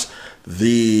don't watch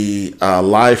the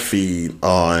live feed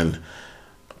on.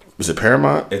 Is it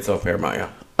Paramount? It's on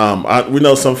Paramount, yeah. We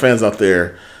know some fans out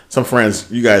there, some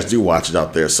friends, you guys do watch it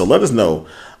out there. So let us know.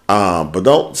 But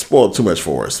don't spoil too much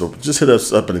for us. So just hit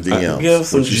us up in the DMs. Give us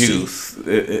some juice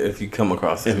if you come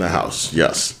across it. In the house,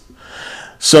 yes.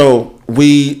 So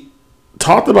we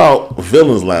talked about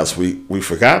villains last week. We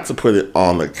forgot to put it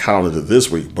on the calendar this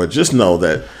week. But just know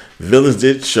that villains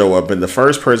did show up. And the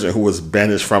first person who was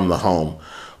banished from the home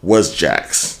was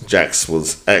Jax. Jax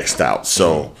was X'd out.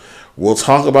 So we'll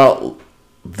talk about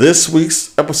this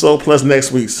week's episode plus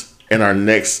next week's in our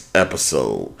next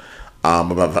episode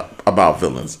about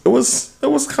villains. It was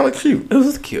kind of cute. It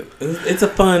was cute. It's a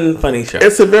funny show.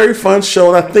 It's a very fun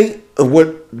show, and I think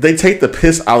what they take the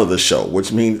piss out of the show,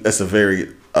 which means that's a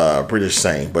very British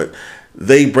saying, but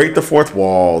they break the fourth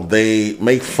wall. They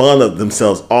make fun of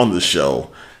themselves on the show,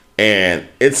 and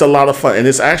it's a lot of fun. And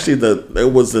it's actually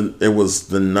it was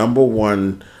the number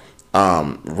 1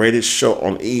 rated show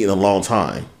on E in a long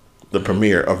time, the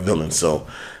premiere of Villains. So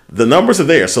the numbers are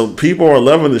there. So people are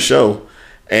loving the show,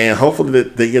 and hopefully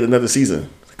they get another season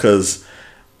because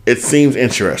it seems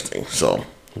interesting. So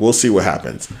we'll see what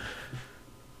happens.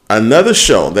 Another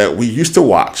show that we used to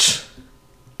watch,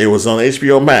 it was on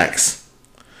HBO Max.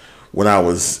 When I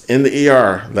was in the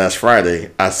ER last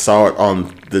Friday, I saw it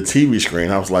on the TV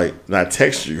screen. I was like, and I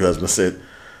texted your husband and said,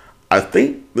 I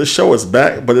think the show is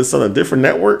back, but it's on a different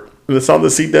network. And it's on the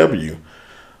CW.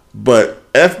 But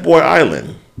F-Boy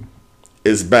Island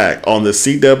is back on the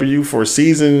CW for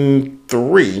season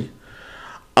 3.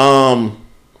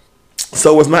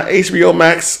 So it's not HBO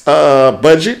Max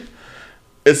budget.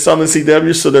 It's on the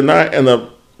CW, so they're not in a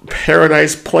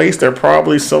paradise place. They're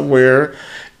probably somewhere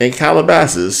in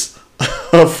Calabasas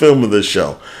filming this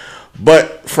show.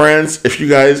 But friends, if you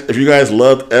guys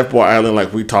loved F-Boy Island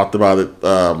like we talked about it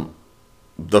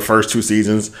the first 2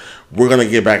 seasons, we're going to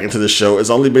get back into the show. It's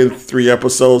only been 3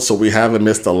 episodes, so we haven't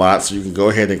missed a lot. So you can go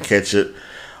ahead and catch it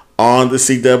on the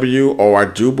CW, or I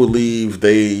do believe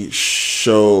they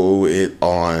show it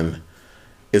on,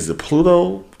 is it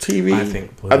Pluto TV? I think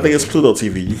it's Pluto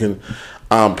TV. You can,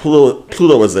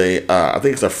 Pluto is I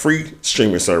think it's a free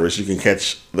streaming service. You can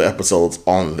catch the episodes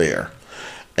on there.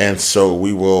 And so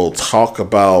we will talk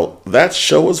about that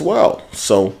show as well.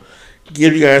 So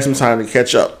give you guys some time to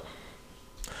catch up.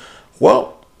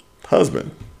 Well,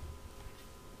 husband.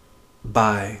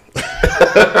 Bye. We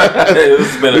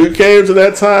came to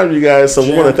that time, you guys. So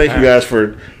we want to thank you guys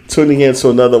for tuning in to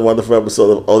another wonderful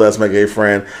episode of Oh, That's My Gay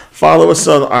Friend. Follow us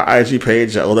on our IG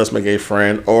page at Oh, That's My Gay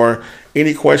Friend. Or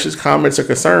any questions, comments, or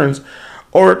concerns,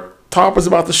 or topics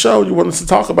about the show you want us to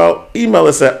talk about, email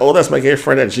us at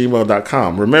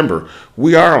ohthat'smygayfriend@gmail.com. Remember,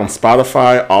 we are on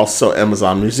Spotify, also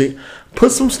Amazon Music.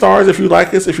 Put some stars if you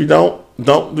like us. If you don't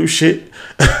do shit.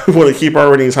 We want to keep our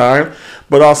ratings high,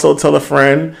 but also tell a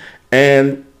friend.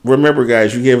 And remember,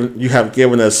 guys, you have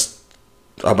given us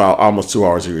about almost 2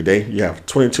 hours of your day. You have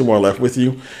 22 more left with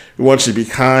you. We want you to be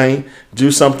kind,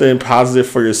 do something positive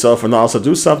for yourself, and also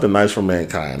do something nice for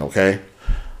mankind. Okay?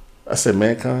 I said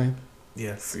mankind.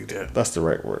 Yes, you did. That's the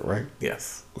right word, right?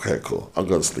 Yes. Okay, cool. I'll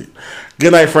go to sleep.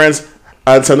 Good night, friends.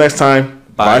 Until next time.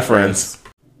 Bye, friends.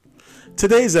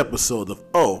 Today's episode of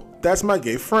Oh, That's My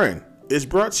Gay Friend is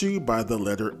brought to you by the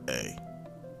letter A.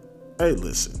 Hey,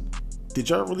 listen. Did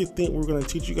y'all really think we were going to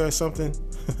teach you guys something?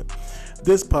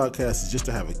 This podcast is just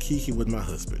to have a kiki with my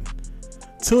husband.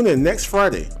 Tune in next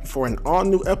Friday for an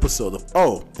all-new episode of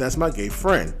Oh, That's My Gay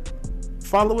Friend.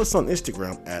 Follow us on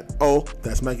Instagram at Oh,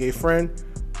 That's My Gay Friend,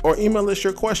 or email us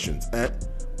your questions at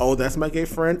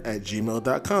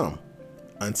ohthat'smygayfriend@gmail.com.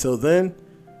 Until then,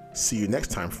 see you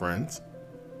next time, friends.